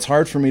like, well, it's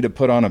hard for me to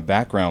put on a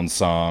background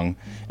song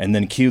and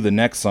then cue the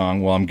next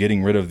song while I'm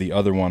getting rid of the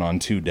other one on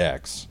 2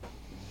 decks.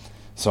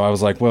 So I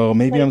was like, well,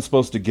 maybe I'm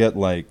supposed to get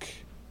like.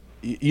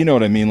 You know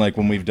what I mean? Like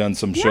when we've done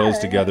some shows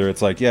together,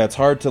 it's like, yeah, it's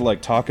hard to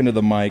like talk into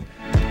the mic,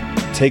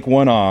 take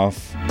one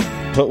off,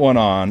 put one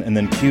on, and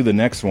then cue the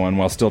next one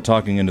while still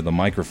talking into the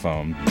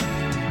microphone.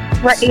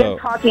 Right, so,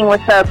 and talking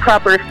with the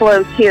proper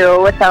flow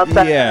too, without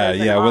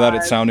the without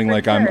it sounding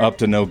like I'm up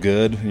to no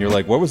good. And you're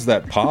like, what was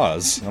that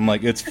pause? I'm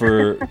like, it's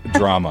for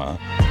drama.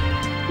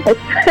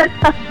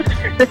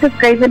 This is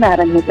Grey's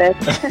Anatomy,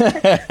 bitch.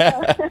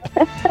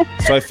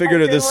 So I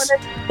figured this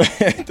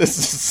is a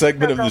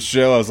segment of the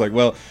show. I was like,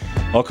 well,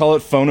 I'll call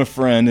it Phone a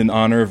Friend in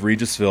honor of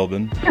Regis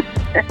Philbin.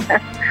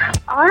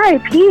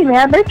 R.I.P.,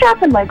 man. They're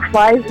dropping like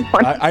flies.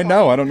 I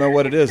know. I don't know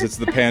what it is. It's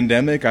the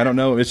pandemic. I don't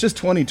know. It's just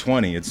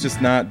 2020. It's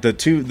just not the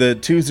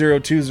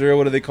 2020.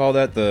 What do they call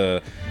that?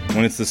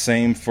 When it's the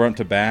same front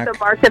to back. The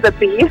mark of the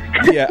beast.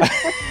 Yeah.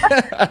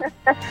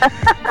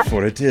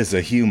 For it is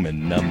a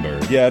human number.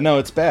 Yeah. No,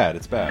 it's bad.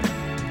 It's bad.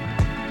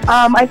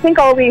 I think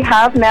all we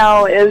have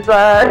now is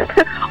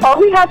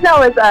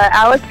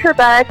Alex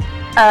Trebek.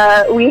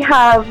 We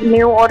have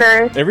New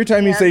Order. Every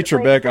time you say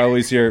Trebek, I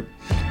always hear,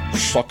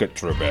 "Suck it,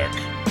 Trebek."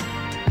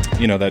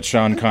 You know that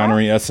Sean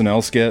Connery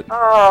SNL skit?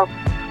 Oh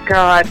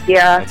God,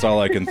 yeah. That's all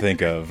I can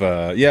think of.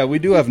 Yeah, we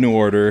do have New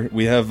Order.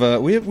 We have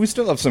we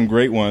still have some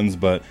great ones,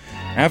 but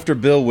after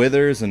Bill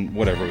Withers and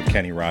whatever with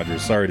Kenny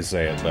Rogers, sorry to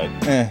say it, but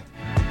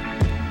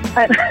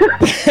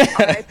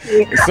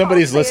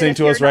Somebody's listening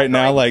to us right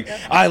now like,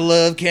 I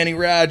love Kenny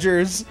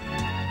Rogers.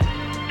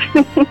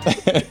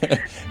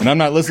 And I'm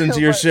not listening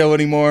to your show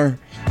anymore.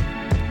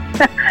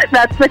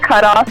 That's the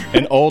cutoff.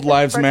 And Old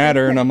Lives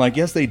Matter. And I'm like,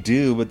 yes, they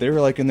do. But they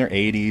were like in their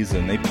 80s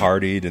and they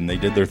partied and they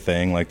did their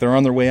thing. Like they're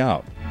on their way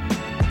out.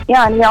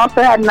 Yeah, and he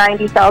also had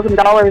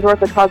 $90,000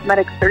 worth of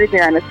cosmetic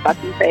surgery on his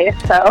fucking face.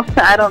 So,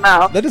 I don't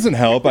know. That doesn't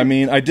help. I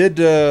mean, I did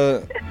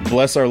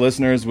bless our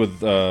listeners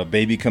with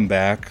Baby Come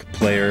Back,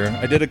 Player.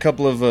 I did a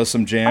couple of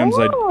some jams.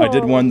 I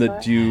did one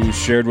that you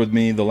shared with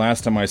me the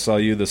last time I saw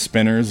you, The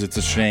Spinners, It's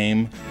a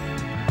Shame.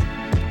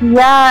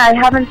 Yeah,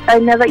 I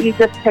know that you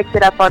just picked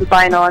it up on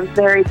vinyl. I'm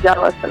very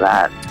jealous of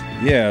that.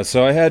 Yeah,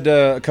 so I had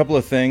a couple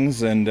of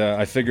things, and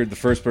I figured the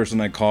first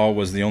person I call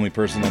was the only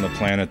person on the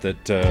planet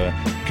that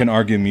can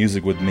argue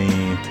music with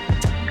me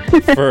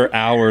for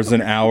hours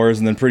and hours,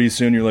 and then pretty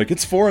soon you're like,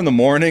 it's 4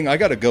 a.m, I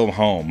gotta go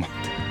home.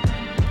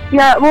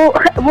 Yeah, well,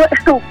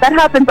 that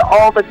happens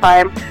all the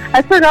time.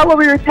 I forgot what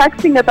we were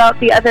texting about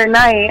the other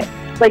night.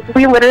 Like,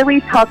 we literally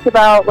talked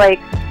about,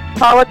 like,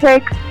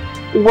 politics,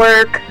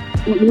 work,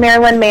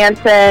 Marilyn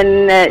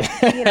Manson,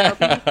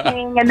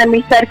 King, and then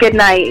we said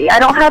goodnight. I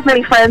don't have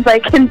many friends I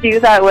can do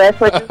that with,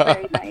 which is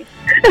very nice.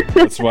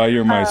 That's why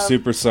you're my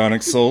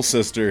supersonic soul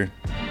sister.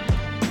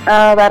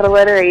 Oh, that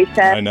alliteration.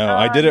 I know.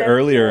 I did it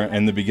earlier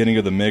in the beginning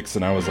of the mix,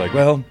 and I was like,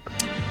 well,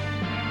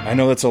 I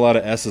know that's a lot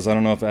of S's. I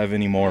don't know if I have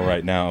any more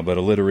right now, but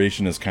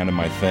alliteration is kind of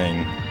my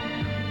thing.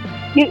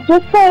 It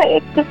just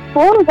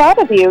flows out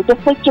of you,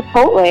 just like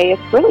Chipotle.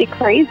 It's really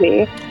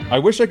crazy. I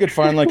wish I could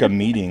find like a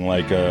meeting,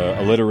 like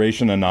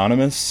Alliteration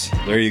Anonymous.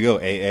 There you go,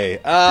 AA.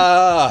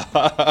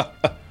 Ah!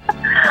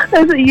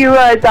 You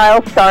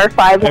dial star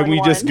 511. And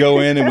we just go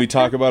in and we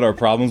talk about our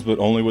problems, but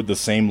only with the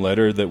same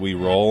letter that we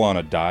roll on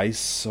a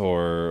dice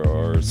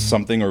or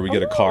something, or we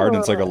get a card and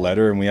it's like a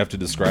letter and we have to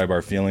describe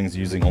our feelings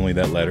using only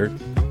that letter.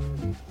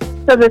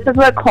 So this is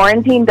what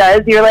quarantine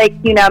does? You're like,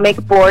 you now make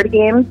board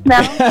games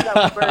now? Is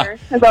that what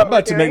I'm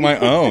about to make my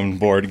own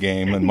board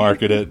game and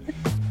market it.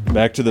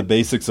 Back to the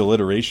basics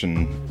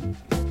alliteration.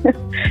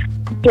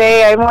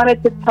 Jay, I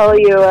wanted to tell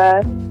you,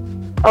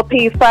 I'll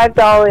pay you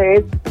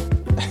 $5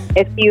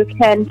 if you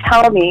can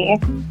tell me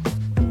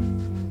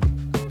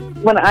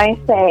when I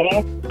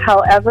say,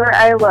 however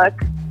I look,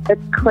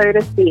 it's clear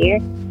to see,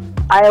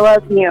 I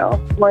love you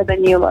more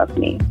than you love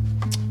me.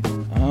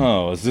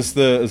 Oh, is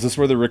this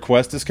where the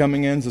request is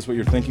coming in? Is this what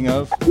you're thinking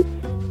of?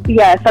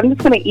 Yes, I'm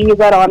just going to ease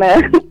that on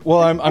it.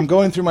 Well, I'm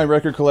going through my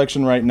record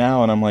collection right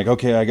now, and I'm like,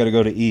 okay, I got to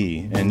go to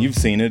E. And you've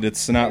seen it.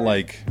 It's not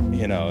like,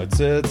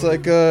 it's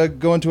like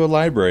going to a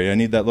library. I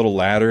need that little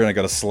ladder, and I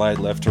got to slide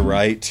left to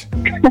right.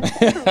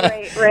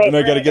 Right. And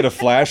I got to get a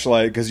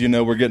flashlight because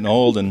we're getting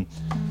old. And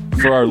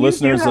for our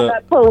listeners,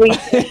 a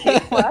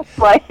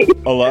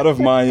lot of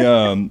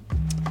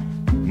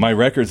my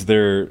records,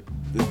 they're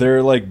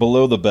like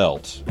below the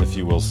belt, if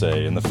you will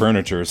say, in the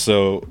furniture.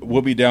 So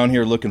we'll be down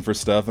here looking for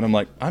stuff, and I'm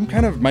like,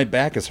 my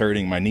back is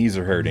hurting, my knees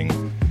are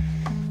hurting.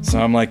 So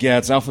I'm like, yeah,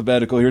 it's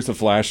alphabetical. Here's the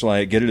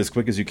flashlight. Get it as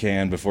quick as you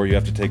can before you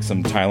have to take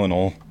some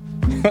Tylenol.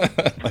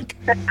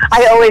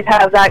 I always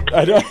have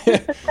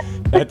that.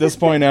 At this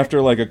point,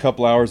 after like a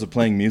couple hours of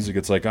playing music,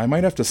 it's like I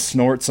might have to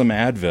snort some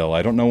Advil.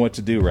 I don't know what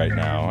to do right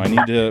now. I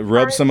need to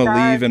rub some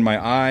Aleve in my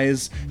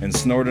eyes and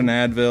snort an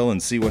Advil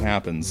and see what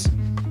happens.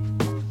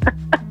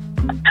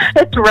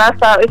 It's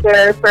rough out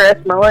here for us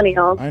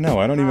millennials. I know.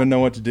 I don't even know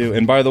what to do.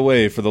 And by the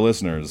way, for the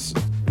listeners,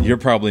 you're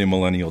probably a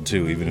millennial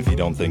too, even if you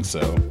don't think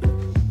so.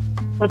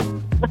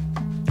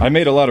 I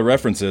made a lot of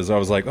references. I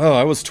was like, oh,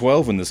 I was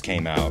 12 when this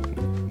came out.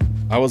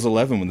 I was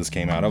 11 when this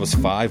came out. I was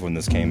 5 when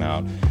this came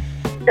out.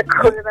 The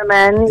clear them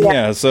in.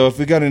 Yeah, so if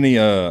we got any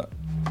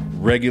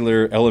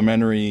regular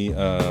elementary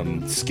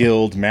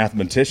skilled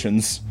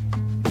mathematicians,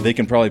 they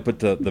can probably put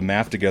the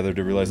math together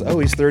to realize, oh,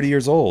 he's 30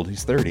 years old.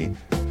 He's 30.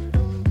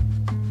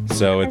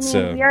 So it's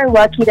we are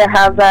lucky to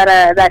have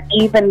that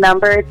even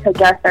number to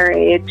guess our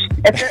age.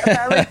 If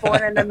I was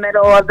born in the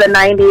middle of the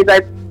 90s,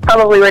 I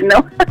probably wouldn't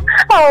know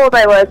how old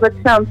I was, which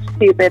sounds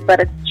stupid, but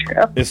it's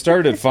true. It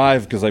started at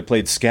 5 because I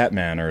played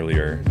Scatman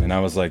earlier, and I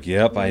was like,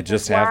 yep, I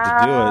just have to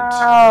do it.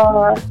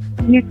 Oh,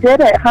 you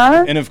did it,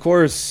 huh? And of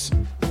course,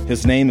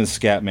 his name is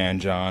Scatman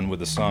John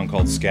with a song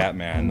called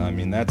Scatman. I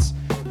mean, that's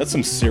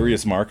some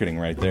serious marketing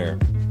right there.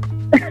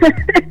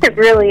 It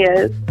really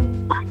is.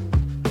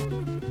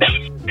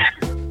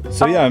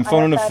 So yeah, I'm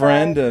phoning a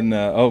friend, and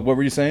what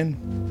were you saying?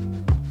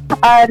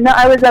 No,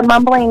 I was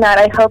mumbling that.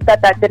 I hope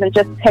that didn't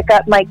just pick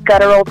up my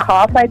guttural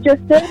cough I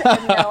just did.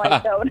 And no,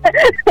 I don't.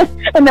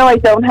 And no, I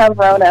don't have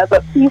Rona,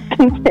 but please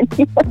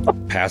continue.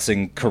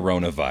 Passing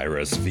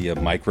coronavirus via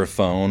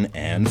microphone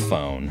and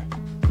phone.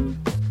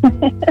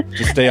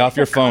 Just stay off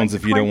your phones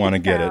if you don't want to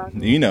get it.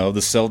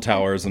 The cell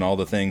towers and all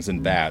the things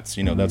and bats.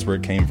 That's where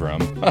it came from.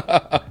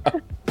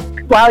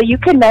 Wow, you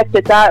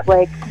connected that.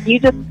 Like, you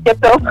just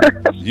skipped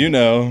over.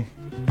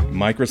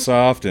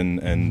 Microsoft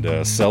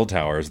and cell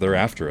towers, they're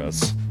after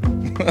us.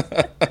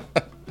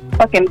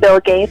 Fucking Bill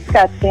Gates,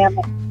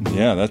 goddammit.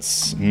 Yeah,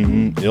 that's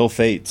ill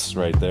fates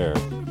right there.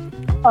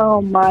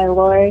 Oh my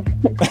lord.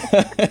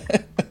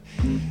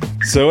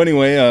 So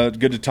anyway,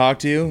 good to talk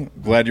to you.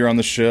 Glad you're on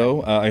the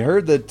show. I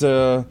heard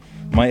that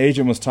my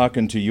agent was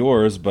talking to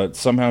yours, but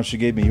somehow she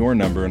gave me your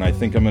number, and I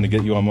think I'm going to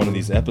get you on one of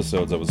these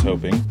episodes, I was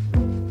hoping.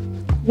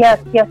 Yes.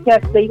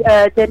 They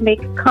did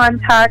make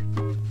contact,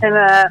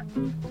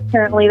 and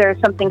apparently there's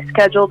something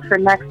scheduled for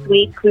next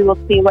week. We will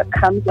see what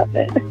comes of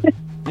it.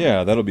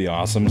 Yeah, that'll be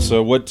awesome.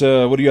 So what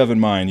do you have in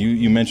mind?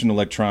 You mentioned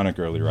electronic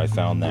earlier. I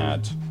found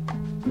that.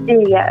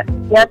 Yes.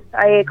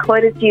 I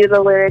quoted to you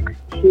the lyrics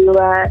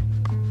to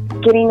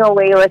Getting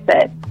Away With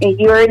It. And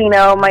you already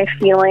know my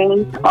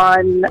feelings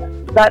on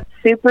that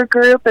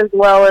supergroup as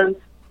well as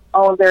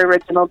all of their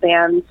original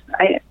bands.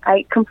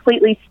 I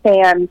completely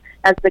stan,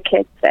 as the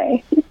kids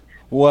say.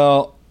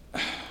 Well,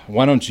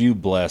 why don't you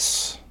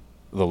bless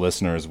the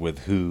listeners with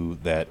who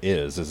that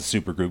is as a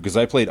supergroup? Because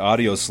I played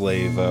Audio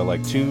Slave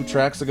like 2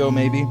 tracks ago,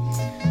 maybe.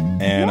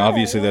 And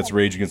obviously that's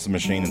Rage Against the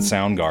Machine and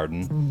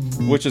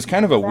Soundgarden, which is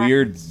kind of a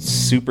weird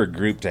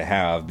supergroup to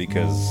have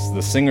because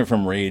the singer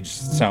from Rage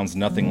sounds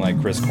nothing like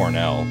Chris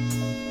Cornell.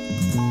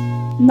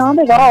 Not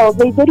at all.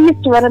 They did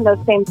used to run in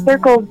those same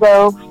circles,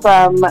 though,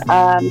 from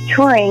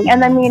touring.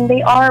 And I mean,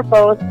 they are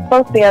both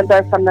bands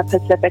are from the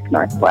Pacific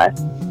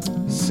Northwest.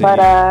 See, but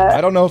I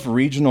don't know if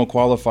regional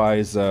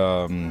qualifies.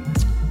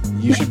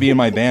 You should be in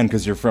my band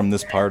because you're from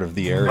this part of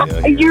the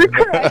area. You're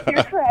correct.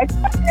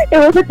 It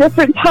was a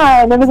different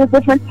time.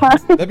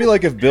 That'd be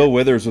like if Bill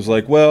Withers was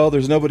like, well,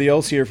 there's nobody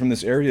else here from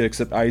this area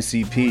except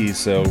ICP,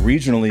 so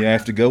regionally I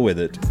have to go with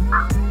it.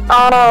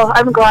 Oh,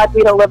 I'm glad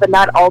we don't live in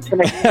that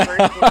alternate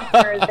universe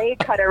where they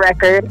cut a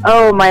record.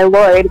 Oh, my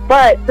Lord.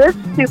 But this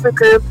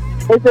supergroup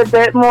is a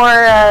bit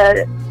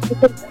more,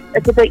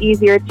 it's a bit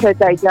easier to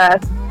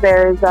digest.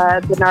 There's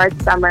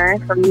Bernard Summer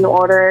from New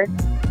Order,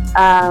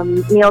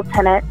 Neil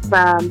Tennant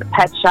from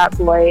Pet Shop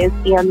Boys,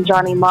 and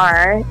Johnny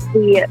Marr.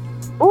 He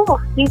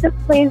just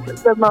plays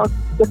the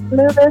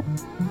smoothest,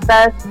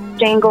 best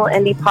jangle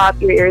indie pop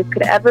your ears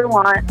could ever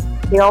want.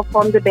 They all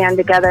formed a band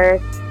together,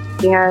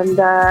 and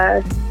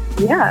I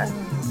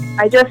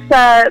just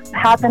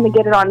happened to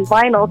get it on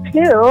vinyl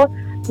too.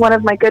 One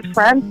of my good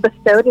friends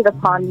bestowed it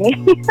upon me.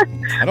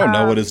 I don't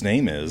know what his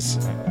name is.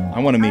 I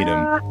want to meet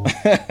him.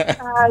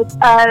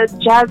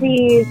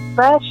 Jazzy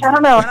Fresh. I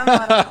don't know.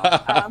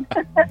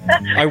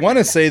 I want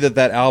to say that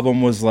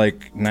album was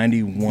like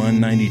 91,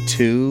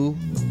 92.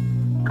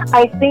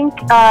 I think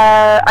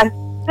I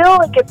feel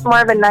like it's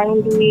more of a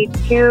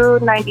 92,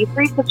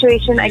 93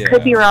 situation. I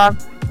could be wrong,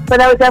 but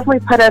that would definitely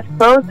put us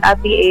both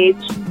at the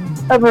age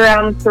of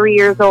around 3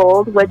 years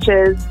old, which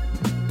is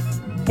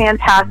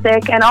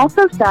fantastic and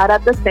also sad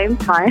at the same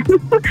time.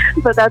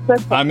 But that's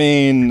okay. I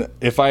mean,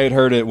 if I had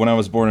heard it when I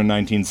was born in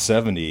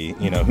 1970,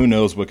 who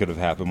knows what could have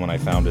happened when I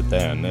found it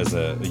then as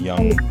a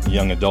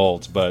young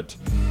adult. But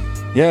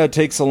yeah, it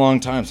takes a long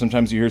time.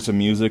 Sometimes you hear some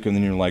music and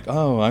then you're like,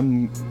 oh,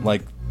 I'm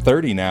like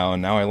 30 now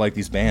and now I like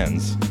these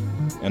bands.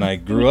 And I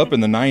grew up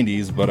in the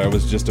 90s, but I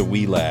was just a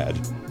wee lad.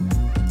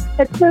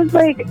 It feels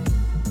like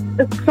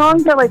the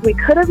songs that we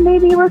could have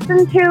maybe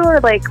listened to or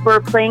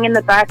were playing in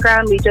the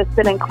background, we just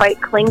didn't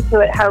quite cling to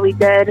it how we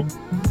did,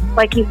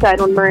 like you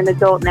said, when we're an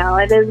adult now.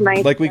 It is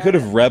nice. We could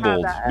have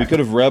rebelled. We could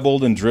have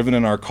rebelled and driven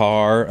in our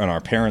car, in our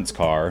parents'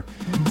 car,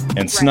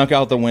 and snuck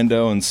out the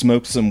window and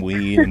smoked some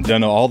weed and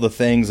done all the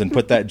things and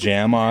put that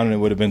jam on, and it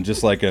would have been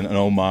just like an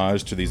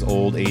homage to these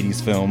old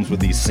 80s films with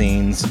these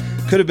scenes.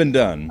 Could have been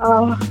done.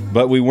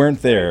 But we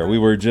weren't there. We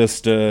were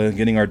just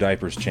getting our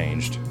diapers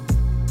changed.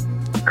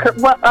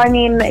 Well, I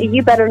mean,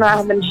 you better not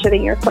have been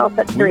shitting yourself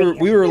at 3.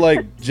 We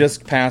were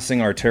just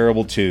passing our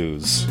terrible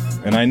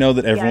 2s. And I know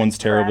that everyone's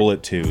terrible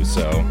at 2,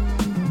 so.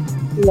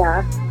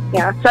 Yeah.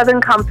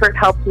 Southern Comfort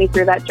helped me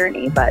through that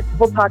journey, but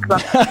we'll talk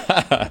about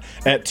that.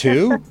 At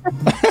 2?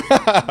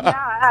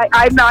 Yeah,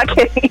 I'm not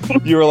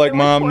kidding. You were like,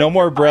 Mom, no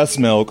more breast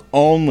milk,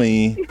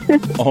 only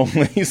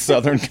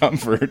Southern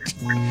Comfort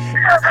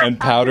and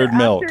powdered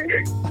milk.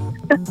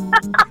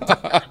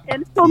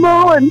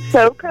 Infamol and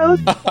SoCo,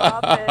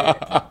 stop it.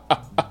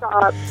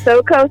 Stop.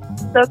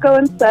 SoCo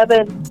and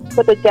 7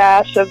 with a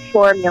dash of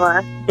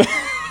formula.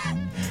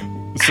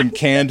 Some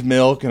canned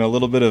milk and a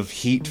little bit of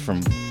heat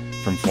from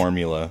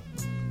formula.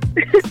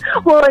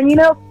 Well, and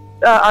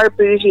our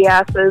bougie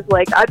asses,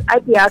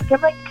 I'd be asking,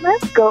 can I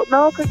have goat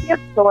milk or can you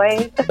have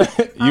soy?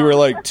 You were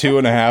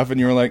 2.5 and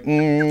you were like,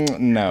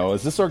 no,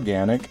 is this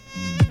organic?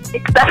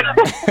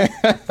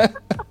 Exactly.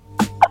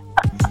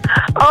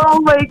 Oh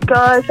my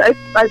gosh, I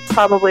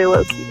probably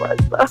low-key was,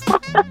 though.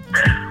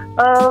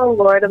 Oh,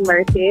 Lord of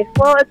mercy.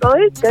 Well, it's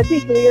always good to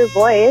hear your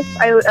voice.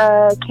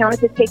 I can't wait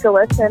to take a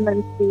listen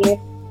and see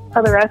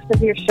how the rest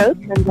of your show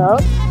turns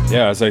out.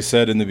 Yeah, as I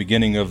said in the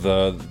beginning of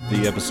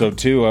the episode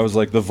 2, I was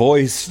like the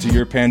voice to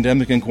your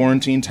pandemic and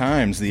quarantine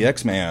times, the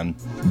X-Man.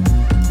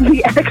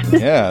 The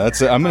X-Man. Yeah,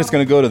 I'm just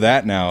going to go to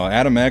that now.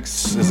 Adam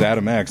X is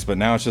Adam X, but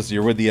now it's just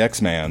you're with the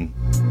X-Man.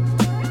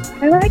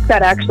 I like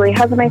that, actually. It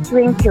has a nice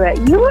ring to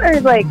it. You are,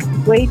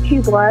 way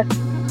too blessed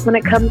when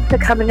it comes to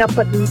coming up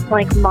with,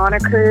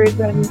 monikers,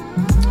 and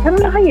I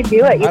don't know how you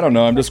do it. I don't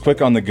know. I'm just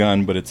quick on the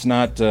gun, but it's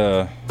not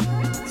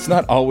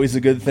always a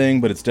good thing,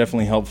 but it's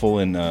definitely helpful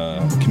in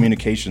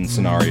communication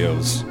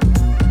scenarios.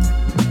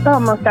 Oh,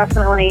 most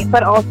definitely.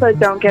 But also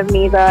don't give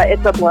me the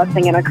it's a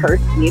blessing and a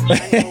curse speech.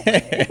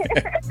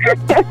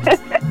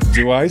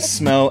 Do I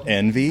smell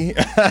envy?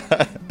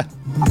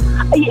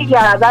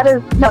 Yeah,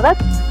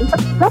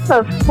 that's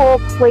a full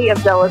plate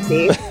of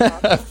jealousy.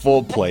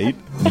 Full plate?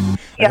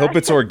 I hope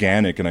it's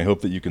organic, and I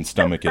hope that you can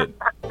stomach it.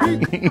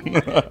 It's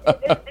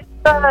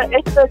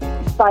a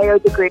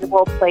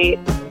biodegradable plate.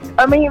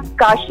 I mean,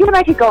 gosh, you and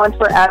I could go on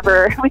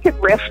forever. We could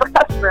riff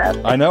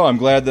forever. I know. I'm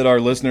glad that our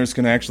listeners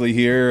can actually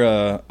hear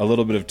a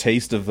little bit of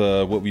taste of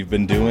what we've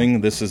been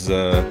doing. This is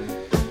a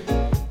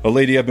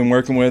lady I've been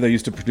working with. I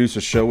used to produce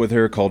a show with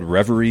her called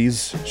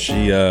Reveries.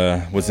 She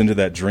was into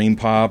that dream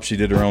pop. She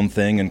did her own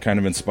thing and kind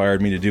of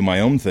inspired me to do my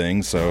own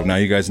thing. So now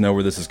you guys know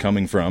where this is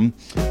coming from.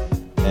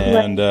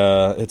 And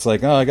it's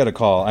like, oh, I got to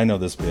call. I know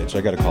this bitch.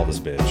 I got to call this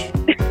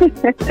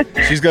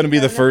bitch. She's going to be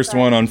the first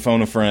one on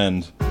Phone a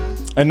Friend.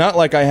 And not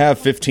like I have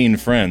 15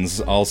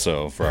 friends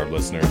also for our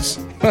listeners.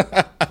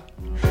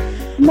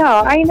 No,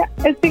 I know.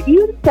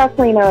 You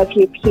definitely know a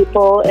few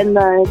people in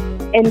the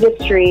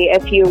industry,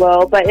 if you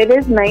will, but it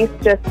is nice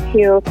just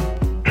to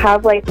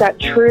have like that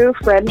true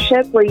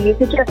friendship where you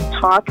could just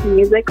talk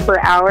music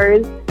for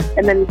hours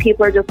and then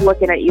people are just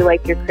looking at you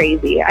like you're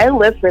crazy. I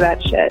live for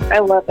that shit. I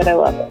love it. I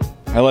love it.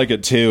 I like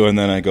it too, and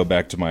then I go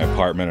back to my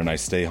apartment and I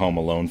stay home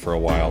alone for a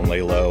while and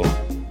lay low.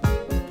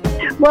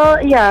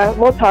 Well, yeah,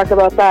 we'll talk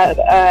about that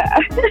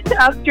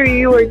after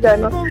you were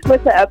done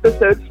with the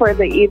episode for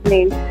the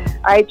evening.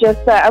 I just,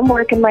 I'm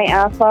working my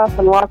ass off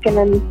and walking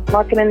in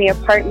the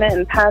apartment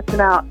and passing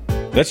out.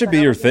 That should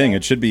be your thing.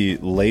 It should be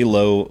Lay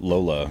Low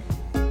Lola.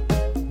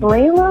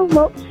 Lay Low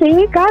Lola?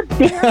 See? God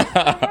damn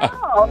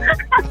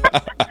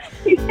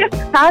it.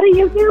 How do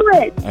you do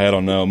it? I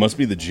don't know. It must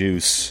be the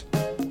juice.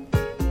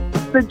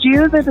 The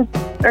Jews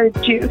or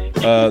juice?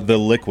 The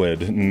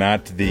liquid,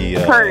 not the...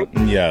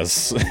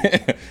 yes.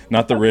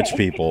 Not the rich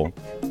people.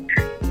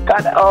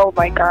 God, oh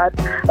my God.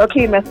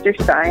 Okay, Mr.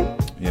 Stein.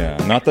 Yeah,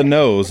 not the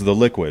nose, the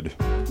liquid.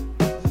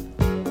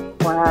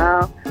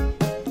 Wow.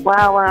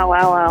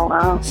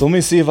 Wow. So let me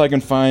see if I can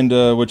find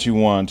what you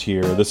want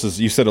here. This is,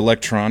 you said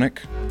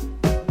electronic?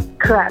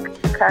 Correct.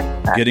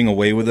 Getting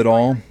away with it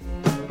all?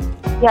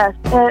 Yes,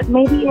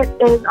 maybe it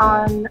is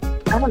on,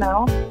 I don't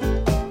know.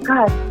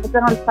 God, is it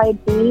on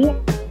side B?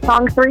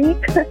 Song 3? I'll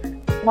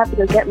have to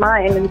go get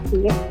mine and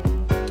see.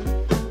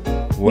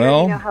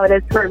 Well, you know how it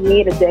is for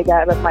me to dig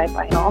out of my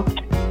vinyl.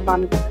 It's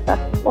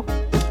unsuccessful.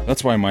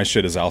 That's why my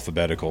shit is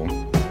alphabetical.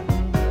 I'm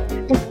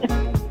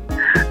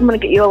going to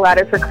get you a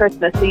ladder for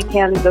Christmas so you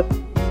can just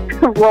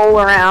roll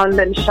around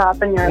and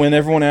shop in your... When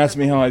everyone asks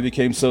me how I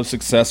became so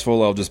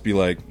successful, I'll just be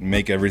like,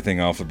 make everything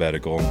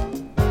alphabetical.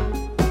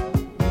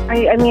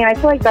 I mean, I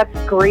feel like that's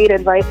great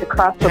advice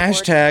across the board.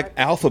 Hashtag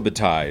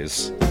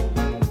alphabetize.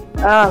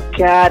 Oh,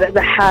 God, the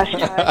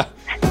hashtag.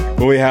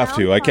 But we have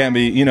to. I can't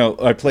be,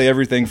 I play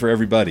everything for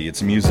everybody.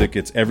 It's music,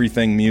 it's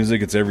everything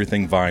music, it's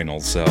everything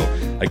vinyl. So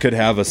I could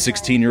have a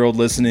 16-year-old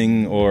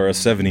listening or a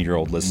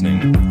 70-year-old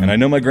listening. And I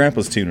know my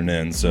grandpa's tuning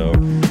in, so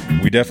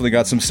we definitely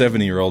got some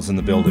 70-year-olds in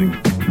the building.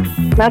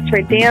 That's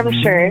for damn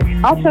sure.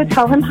 Also,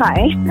 tell him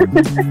hi.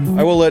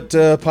 I will let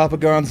Papa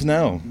Gons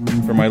know.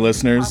 For my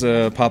listeners,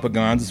 Papa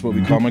Gons is what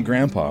we call my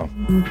grandpa.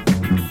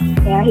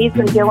 Yeah, he's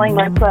been dealing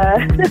with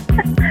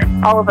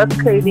all of us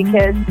crazy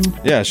kids.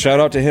 Yeah, shout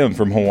out to him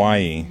from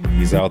Hawaii.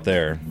 He's out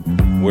there.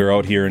 We're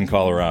out here in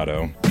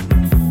Colorado.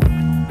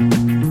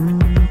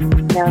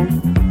 Yeah.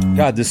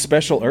 God, this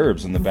special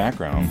herbs in the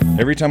background.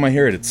 Every time I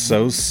hear it, it's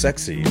so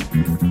sexy.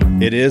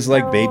 It is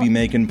like baby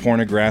making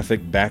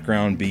pornographic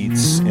background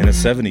beats in a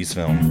 70s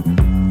film.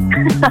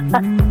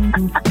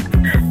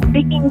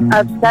 Speaking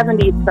of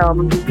 70s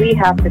films, we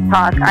have to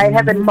talk. I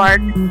have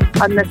embarked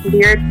on this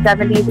weird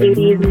 70s,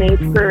 80s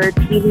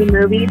made-for-TV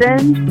movie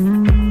binge.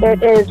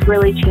 It is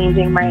really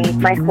changing my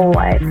whole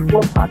life.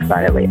 We'll talk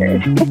about it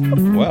later.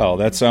 Well,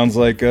 that sounds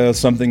like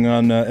something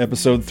on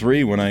episode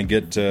 3 when I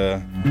get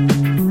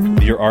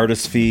your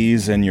artist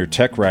fees and your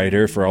tech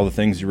writer for all the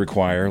things you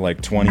require,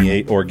 like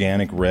 28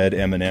 organic red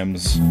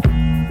M&Ms.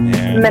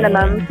 And,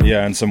 minimum.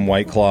 And some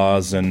White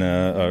Claws and,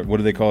 what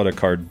do they call it, a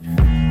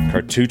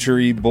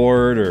charcuterie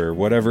board or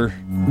whatever?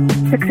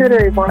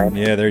 Charcuterie board.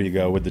 Yeah, there you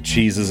go, with the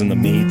cheeses and the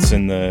meats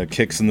and the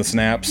kicks and the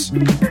snaps.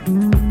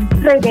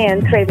 Très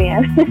bien.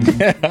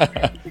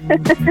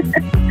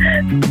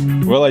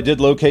 Well, I did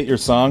locate your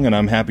song, and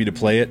I'm happy to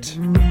play it.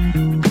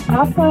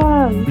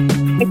 Awesome.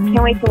 I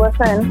can't wait to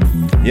listen.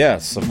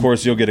 Yes, of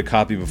course you'll get a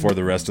copy before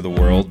the rest of the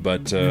world,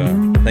 but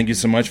thank you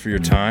so much for your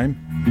time.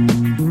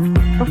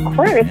 Of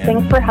course.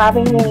 Thanks for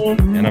having me.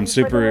 And I'm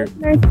super...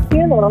 I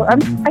keep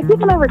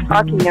on over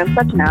talking. I'm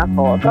such an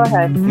asshole. Go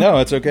ahead. No,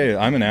 it's okay.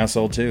 I'm an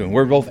asshole, too.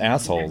 We're both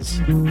assholes.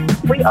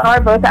 We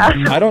are both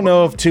assholes. I don't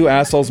know if two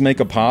assholes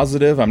make a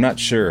positive. I'm not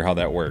sure how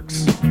that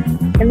works.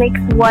 It makes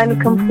one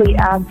complete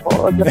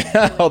asshole.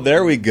 Oh,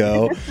 there we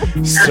go.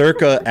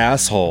 Circa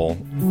asshole.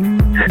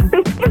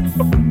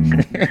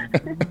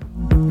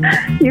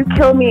 You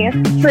kill me.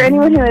 For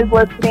anyone who is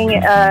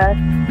listening, I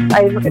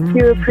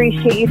do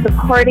appreciate you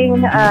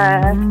supporting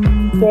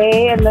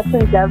day in this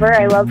endeavor.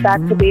 I love Back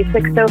to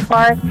Basics so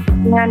far.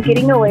 Man,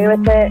 Getting Away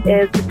with It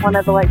is one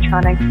of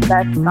electronic's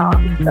best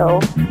songs, so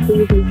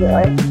please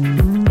enjoy.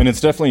 And it's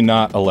definitely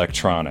not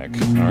electronic,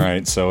 all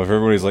right? So if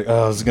everybody's like,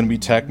 oh, is it going to be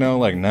techno?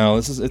 Like, no,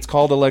 it's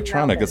called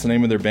electronic. It's the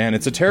name of their band.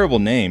 It's a terrible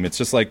name. It's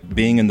just like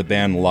being in the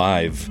band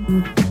live.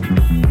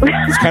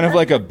 It's kind of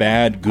like a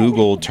bad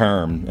Google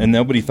term, and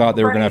nobody thought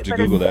they were going to have to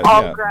Google that.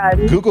 All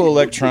grunge. Google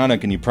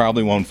electronic, and you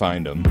probably won't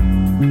find them.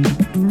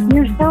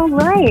 You're so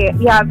right.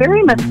 Yeah,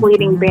 very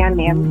misleading band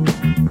name,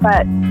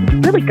 but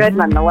really good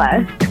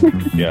nonetheless.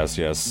 Yes.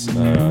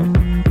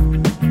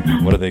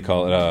 What do they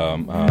call it?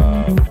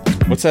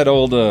 What's that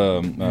old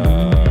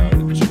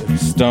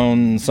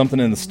Stone, something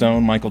in the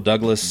Stone, Michael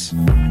Douglas?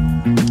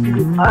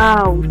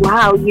 Oh,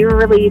 wow, you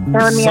really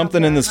throwing me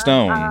Something in the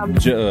Stone.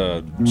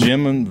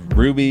 Jim and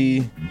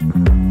Ruby.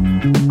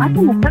 I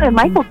can say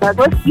Michael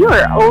Douglas. You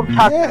are old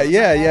talk.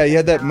 Yeah. He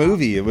had that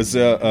movie. It was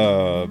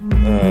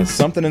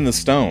Something in the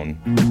Stone.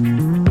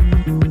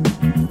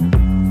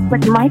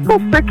 With Michael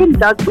frickin'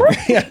 Douglas?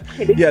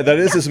 Yeah, that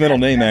is his middle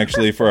name,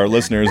 actually, for our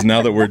listeners,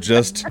 now that we're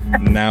just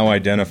now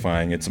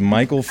identifying. It's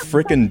Michael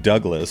frickin'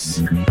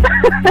 Douglas.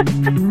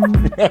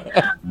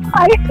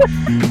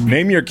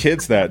 Name your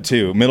kids that,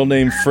 too. Middle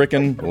name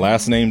frickin',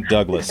 last name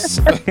Douglas.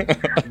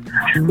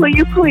 Will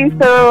you please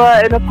throw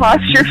an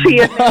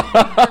apostrophe in there?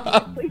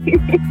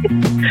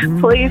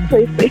 Please.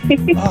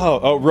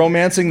 Oh,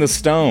 Romancing the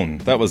Stone.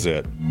 That was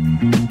it.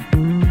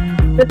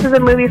 This is a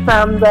movie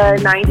from the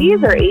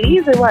 90s or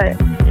 80s or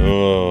what?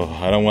 Oh,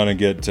 I don't want to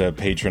get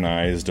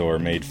patronized or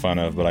made fun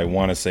of, but I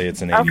want to say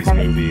it's an 80s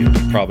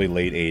movie, probably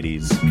late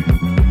 80s.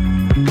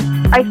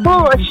 I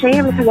feel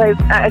ashamed because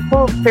I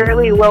feel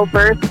fairly well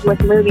versed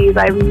with movies.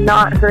 I've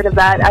not heard of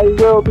that. I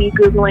will be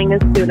Googling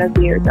as soon as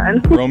we are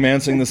done.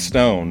 Romancing the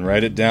Stone.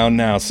 Write it down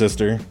now,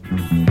 sister.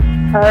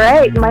 All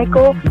right,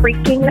 Michael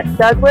freaking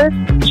Douglas.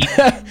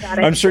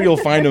 I'm sure you'll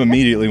find him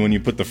immediately when you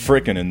put the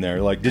frickin' in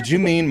there. Like, did you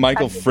mean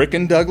Michael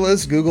frickin'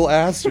 Douglas? Google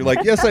asked. You're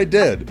like, yes, I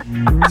did.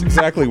 That's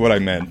exactly what I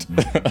meant.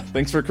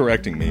 Thanks for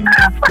correcting me.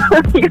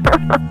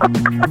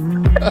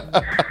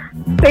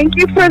 Thank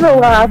you for the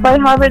laugh. I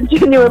haven't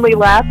genuinely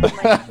laughed in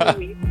like 2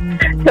 weeks.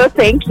 So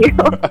thank you.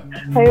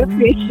 I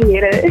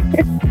appreciate it.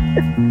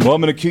 Well,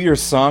 I'm going to cue your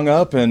song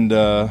up, and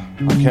I'll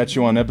catch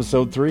you on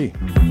episode 3.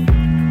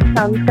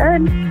 Sounds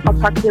good. I'll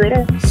talk to you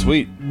later.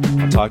 Sweet.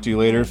 I'll talk to you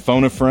later.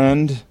 Phone a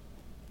friend.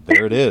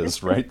 There it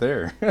is, right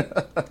there.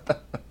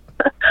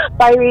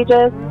 Bye,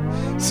 Regis.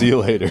 See you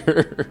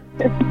later.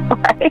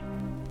 Bye.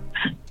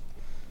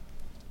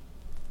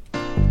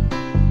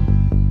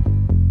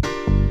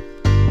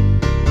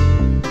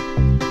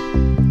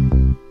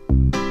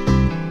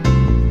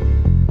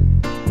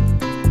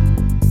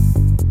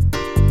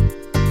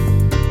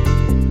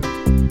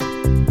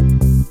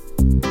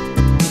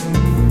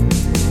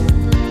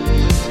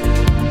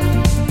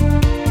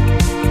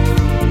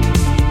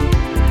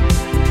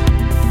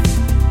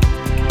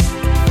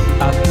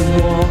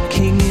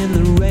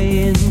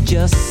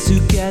 Just to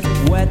get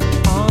wet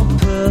on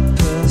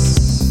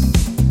purpose.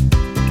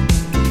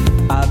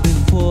 I've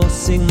been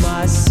forcing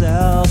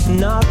myself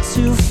not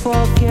to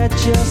forget,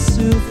 just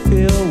to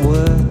feel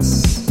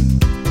worse.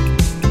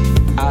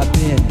 I've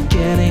been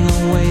getting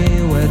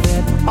away with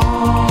it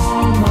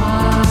all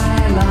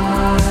my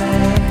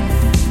life.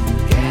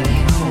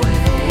 Getting away.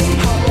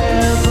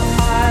 However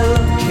I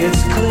look,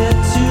 it's clear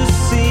to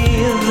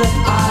see that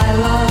I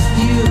love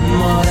you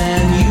more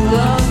than you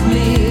love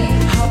me.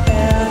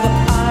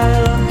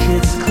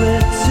 It's clear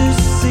to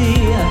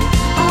see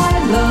I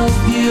love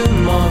you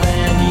more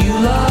than you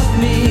love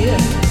me.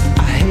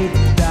 I hate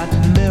that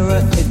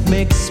mirror, it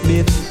makes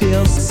me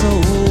feel so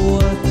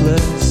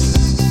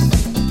worthless.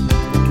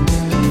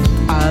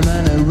 I'm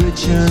an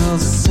original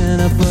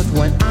sinner, but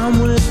when I'm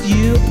with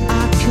you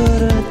I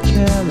couldn't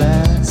care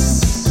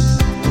less.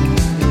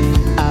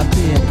 I've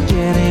been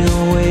getting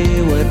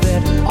away with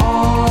it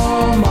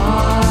all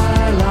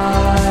my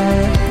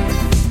life.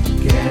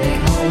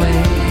 Getting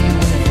away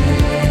with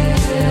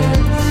it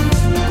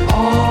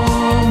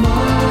all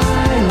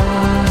my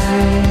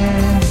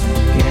life.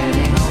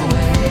 Getting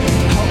away.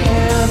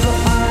 However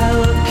I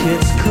look,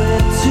 it's clear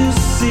to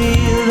see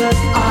that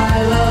I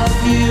love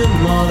you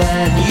more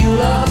than you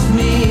love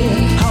me.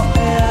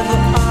 However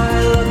I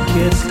look,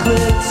 it's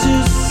clear to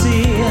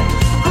see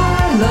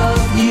I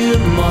love you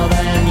more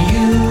than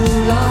you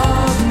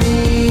love me.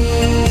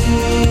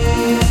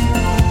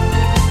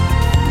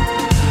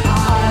 I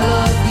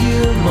love you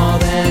more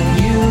than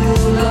you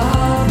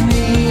love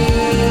me.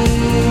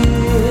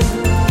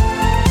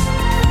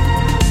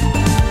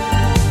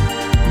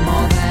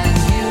 More than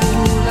you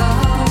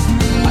love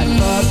me. I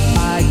thought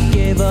I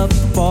gave up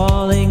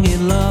falling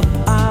in love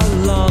a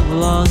long,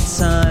 long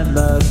time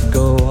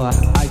ago.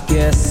 I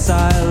guess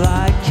I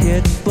like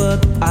it,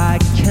 but I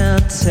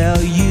can't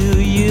tell you.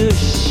 You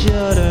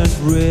shouldn't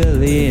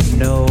really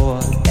know.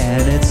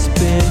 And it's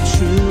been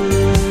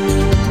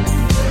true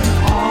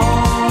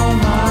all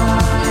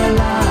my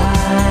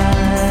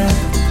life.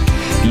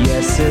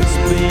 Yes, it's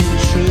been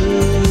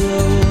true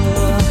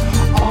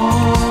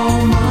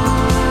all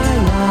my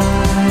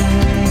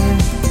life.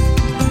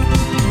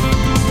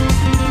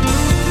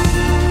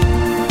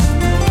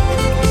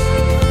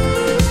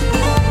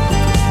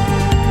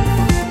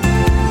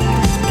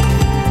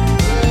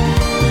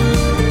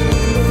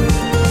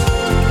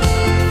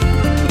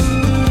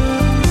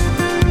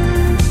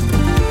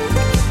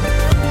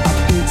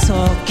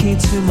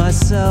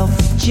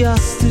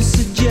 just to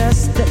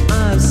suggest that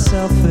I'm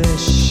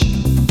selfish.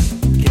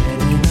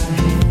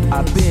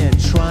 I've been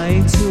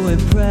trying to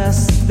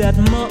impress that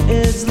more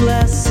is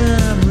less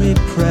and I'm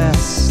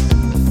repressed.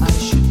 I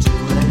should do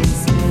it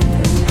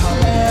instead.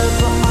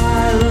 However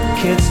I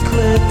look, it's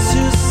clear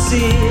to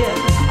see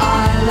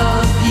I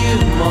love you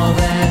more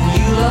than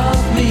you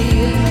love me.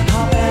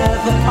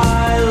 However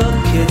I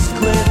look, it's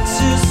clear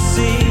to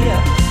see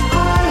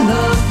I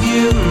love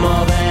you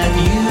more than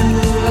you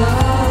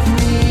love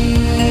me.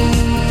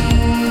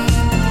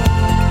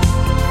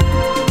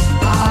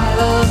 I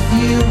love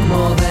you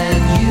more than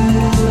you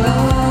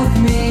love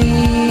me.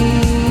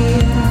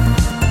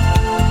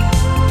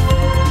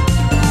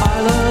 I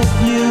love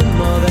you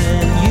more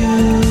than you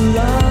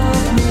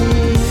love me.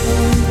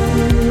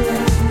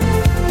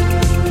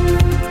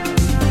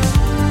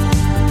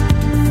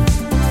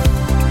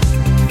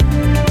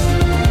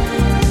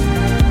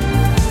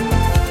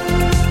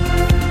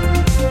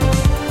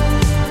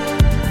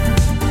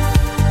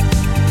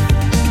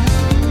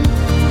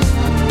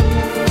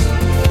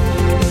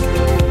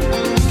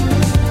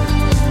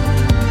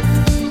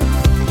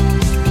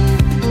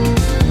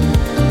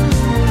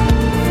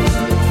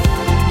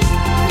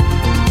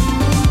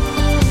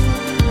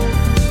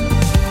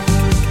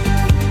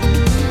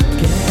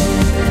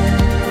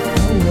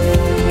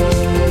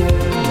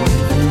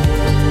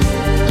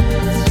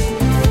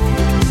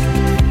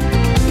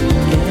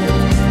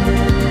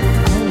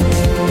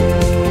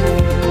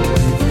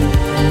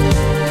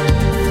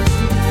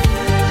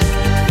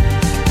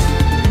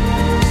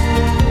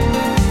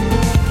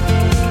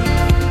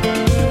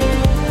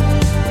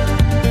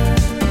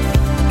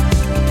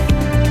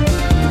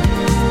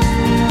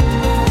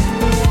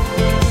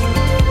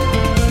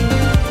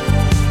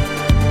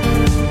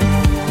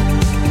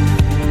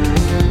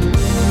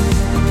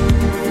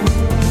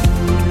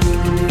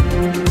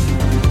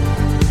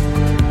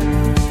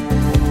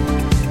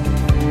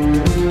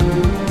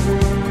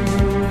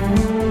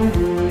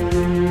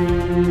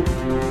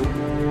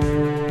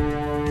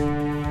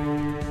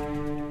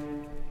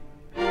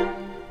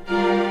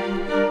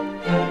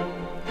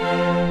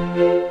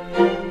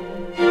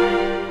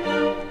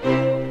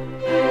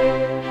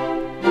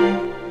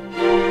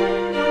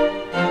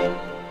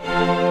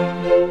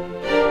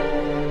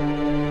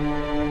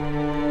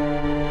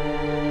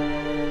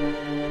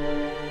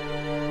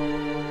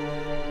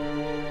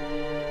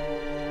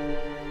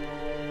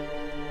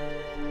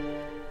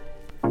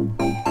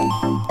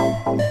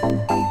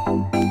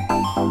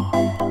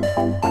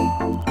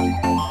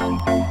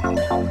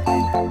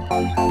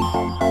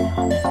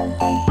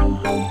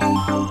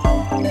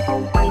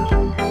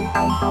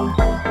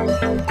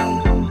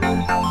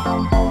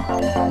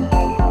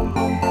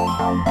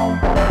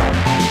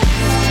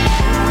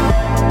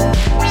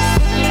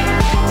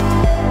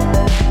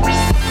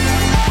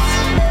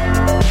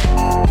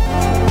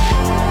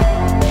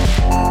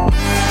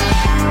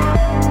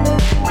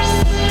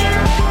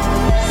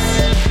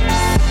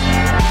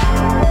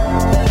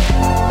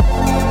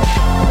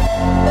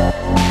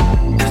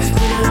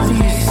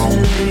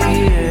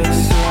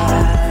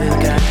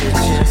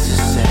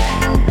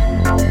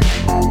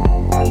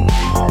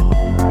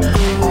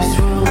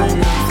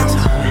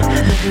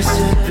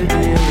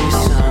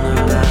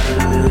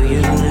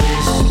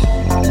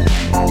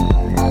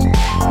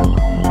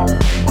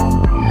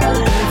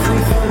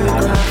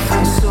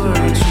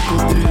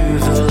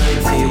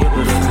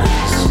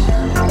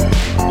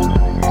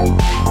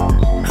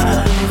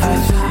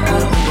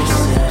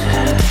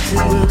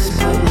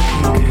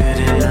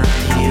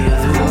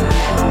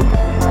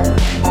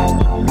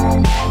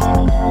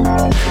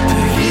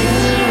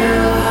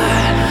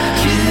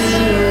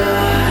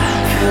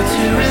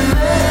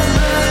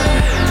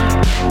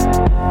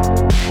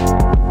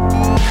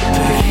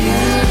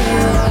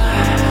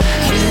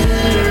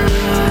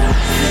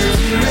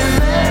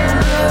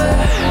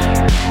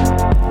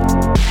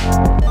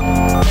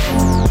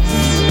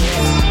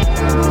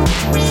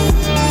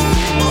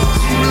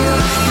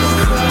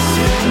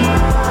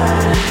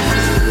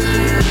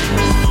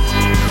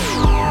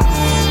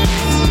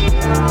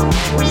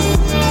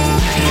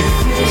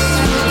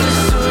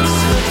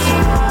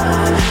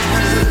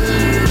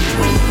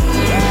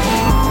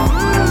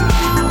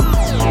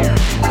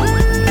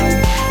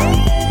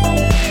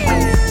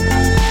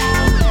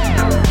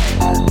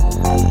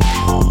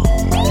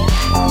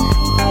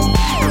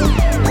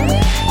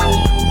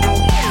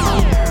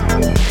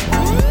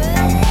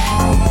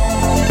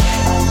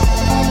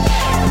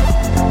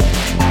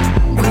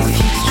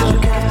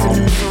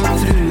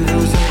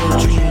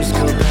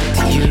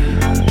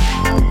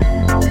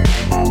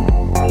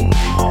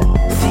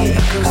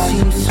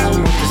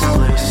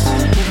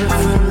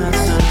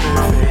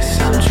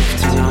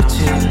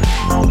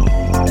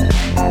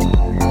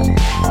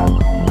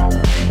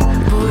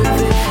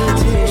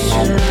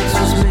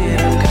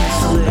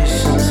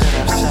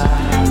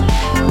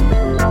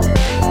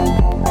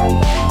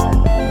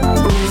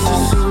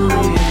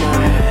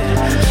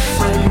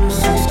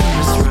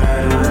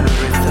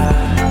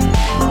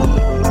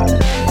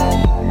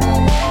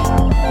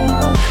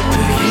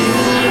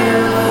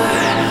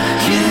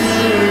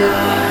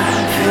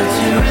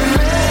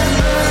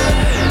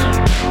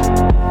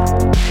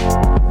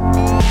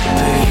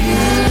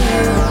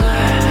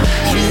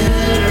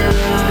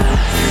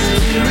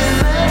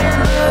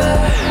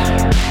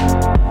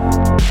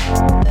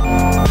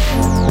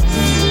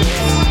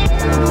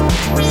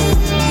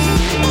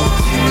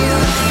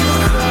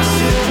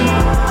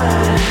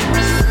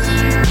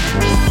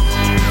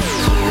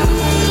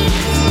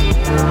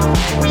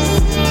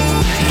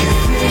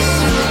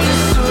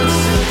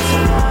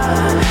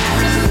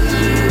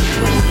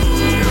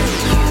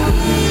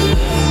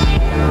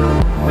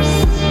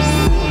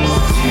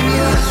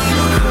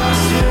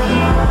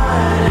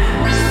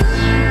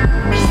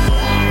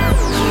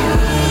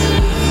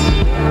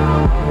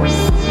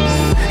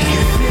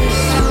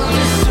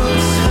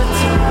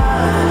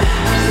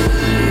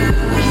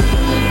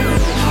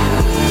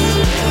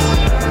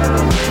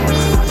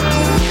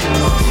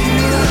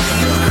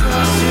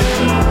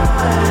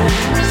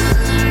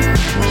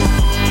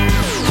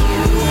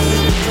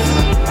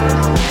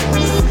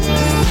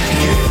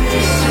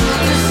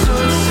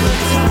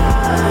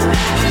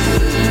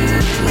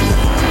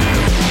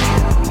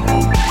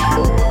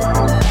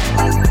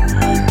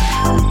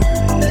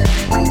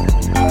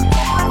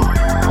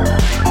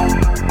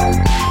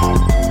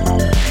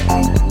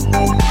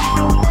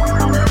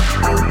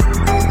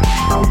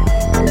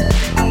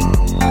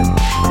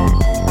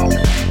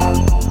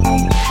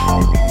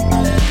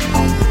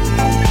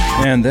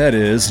 And that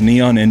is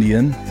Neon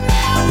Indian,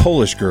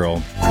 Polish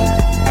Girl.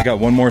 I got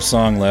one more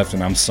song left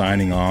and I'm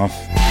signing off.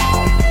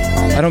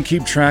 I don't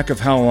keep track of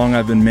how long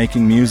I've been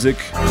making music,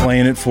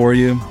 playing it for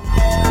you.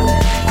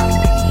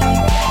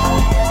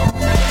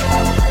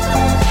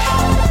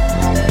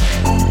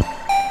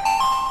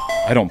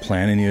 I don't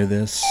plan any of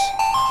this.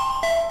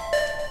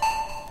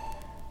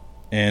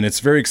 And it's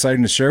very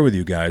exciting to share with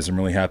you guys. I'm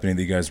really happy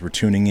that you guys were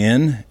tuning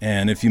in.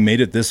 And if you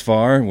made it this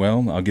far,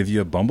 well, I'll give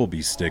you a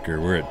Bumblebee sticker.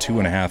 We're at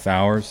 2.5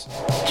 hours.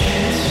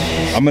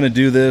 I'm going to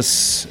do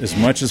this as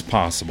much as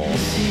possible.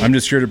 I'm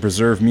just here to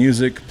preserve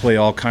music, play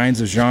all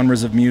kinds of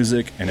genres of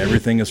music, and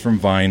everything is from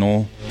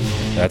vinyl.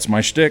 That's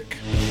my shtick.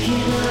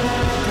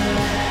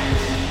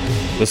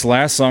 This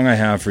last song I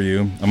have for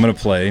you, I'm going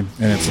to play, and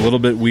it's a little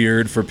bit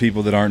weird for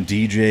people that aren't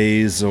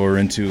DJs or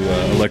into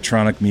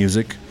electronic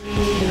music.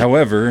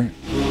 However,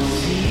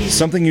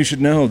 something you should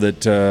know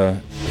that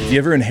if you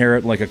ever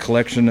inherit like a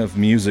collection of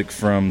music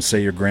from,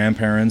 say, your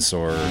grandparents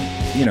or,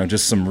 you know,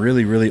 just some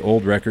really, really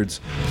old records,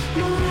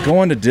 go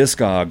on to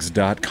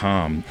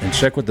Discogs.com and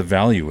check what the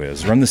value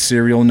is. Run the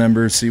serial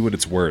number, see what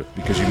it's worth,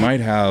 because you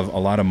might have a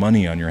lot of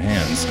money on your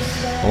hands.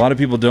 A lot of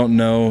people don't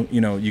know, you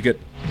know, you get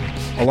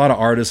a lot of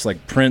artists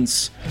like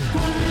Prince,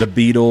 the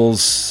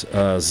Beatles,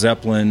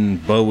 Zeppelin,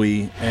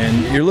 Bowie,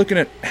 and you're looking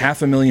at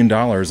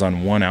 $500,000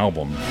 on one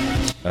album.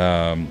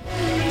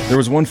 There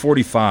was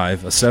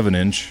 145, a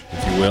 7-inch,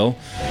 if you will,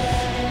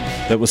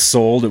 that was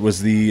sold. It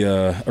was the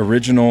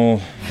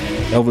original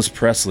Elvis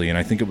Presley, and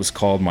I think it was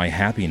called My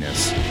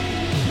Happiness.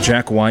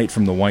 Jack White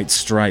from the White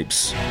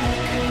Stripes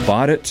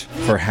bought it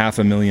for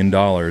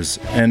 $500,000.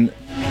 And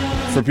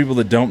for people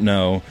that don't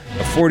know,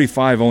 a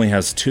 45 only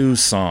has 2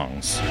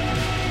 songs.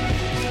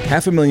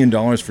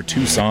 $500,000 for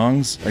 2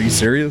 songs? Are you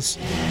serious?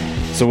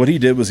 So what he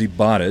did was he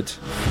bought it,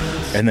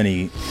 and then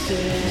he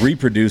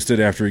reproduced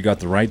it after he got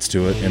the rights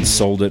to it and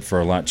sold it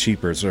for a lot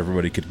cheaper so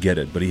everybody could get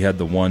it. But he had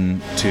the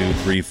 1, 2,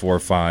 3, 4,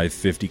 5,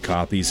 50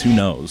 copies. Who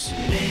knows?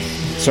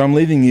 So I'm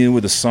leaving you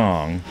with a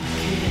song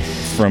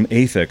from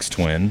Aphex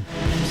Twin.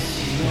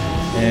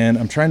 And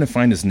I'm trying to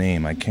find his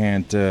name. I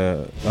can't...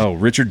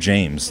 Richard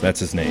James. That's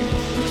his name.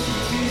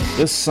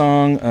 This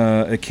song,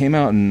 it came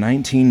out in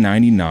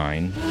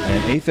 1999.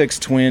 And Aphex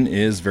Twin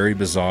is very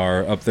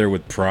bizarre. Up there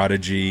with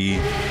Prodigy.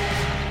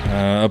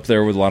 Up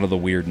there with a lot of the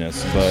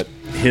weirdness. But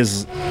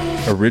his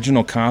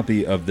original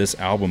copy of this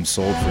album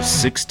sold for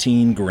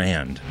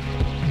 $16,000.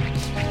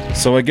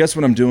 So I guess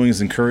what I'm doing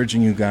is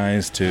encouraging you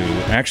guys to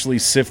actually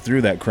sift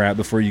through that crap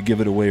before you give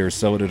it away or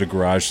sell it at a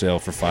garage sale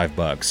for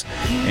 $5.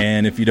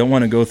 And if you don't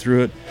want to go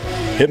through it,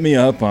 hit me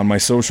up on my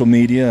social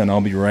media and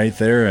I'll be right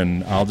there,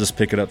 and I'll just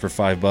pick it up for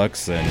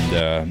 $5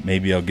 and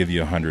maybe I'll give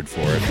you $100 for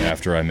it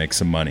after I make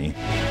some money.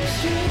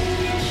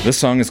 This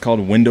song is called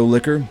Window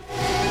Licker.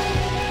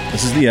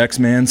 This is the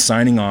X-Man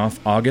signing off,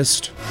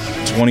 August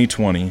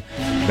 2020.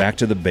 Back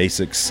to the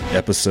Basics,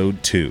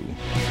 Episode 2.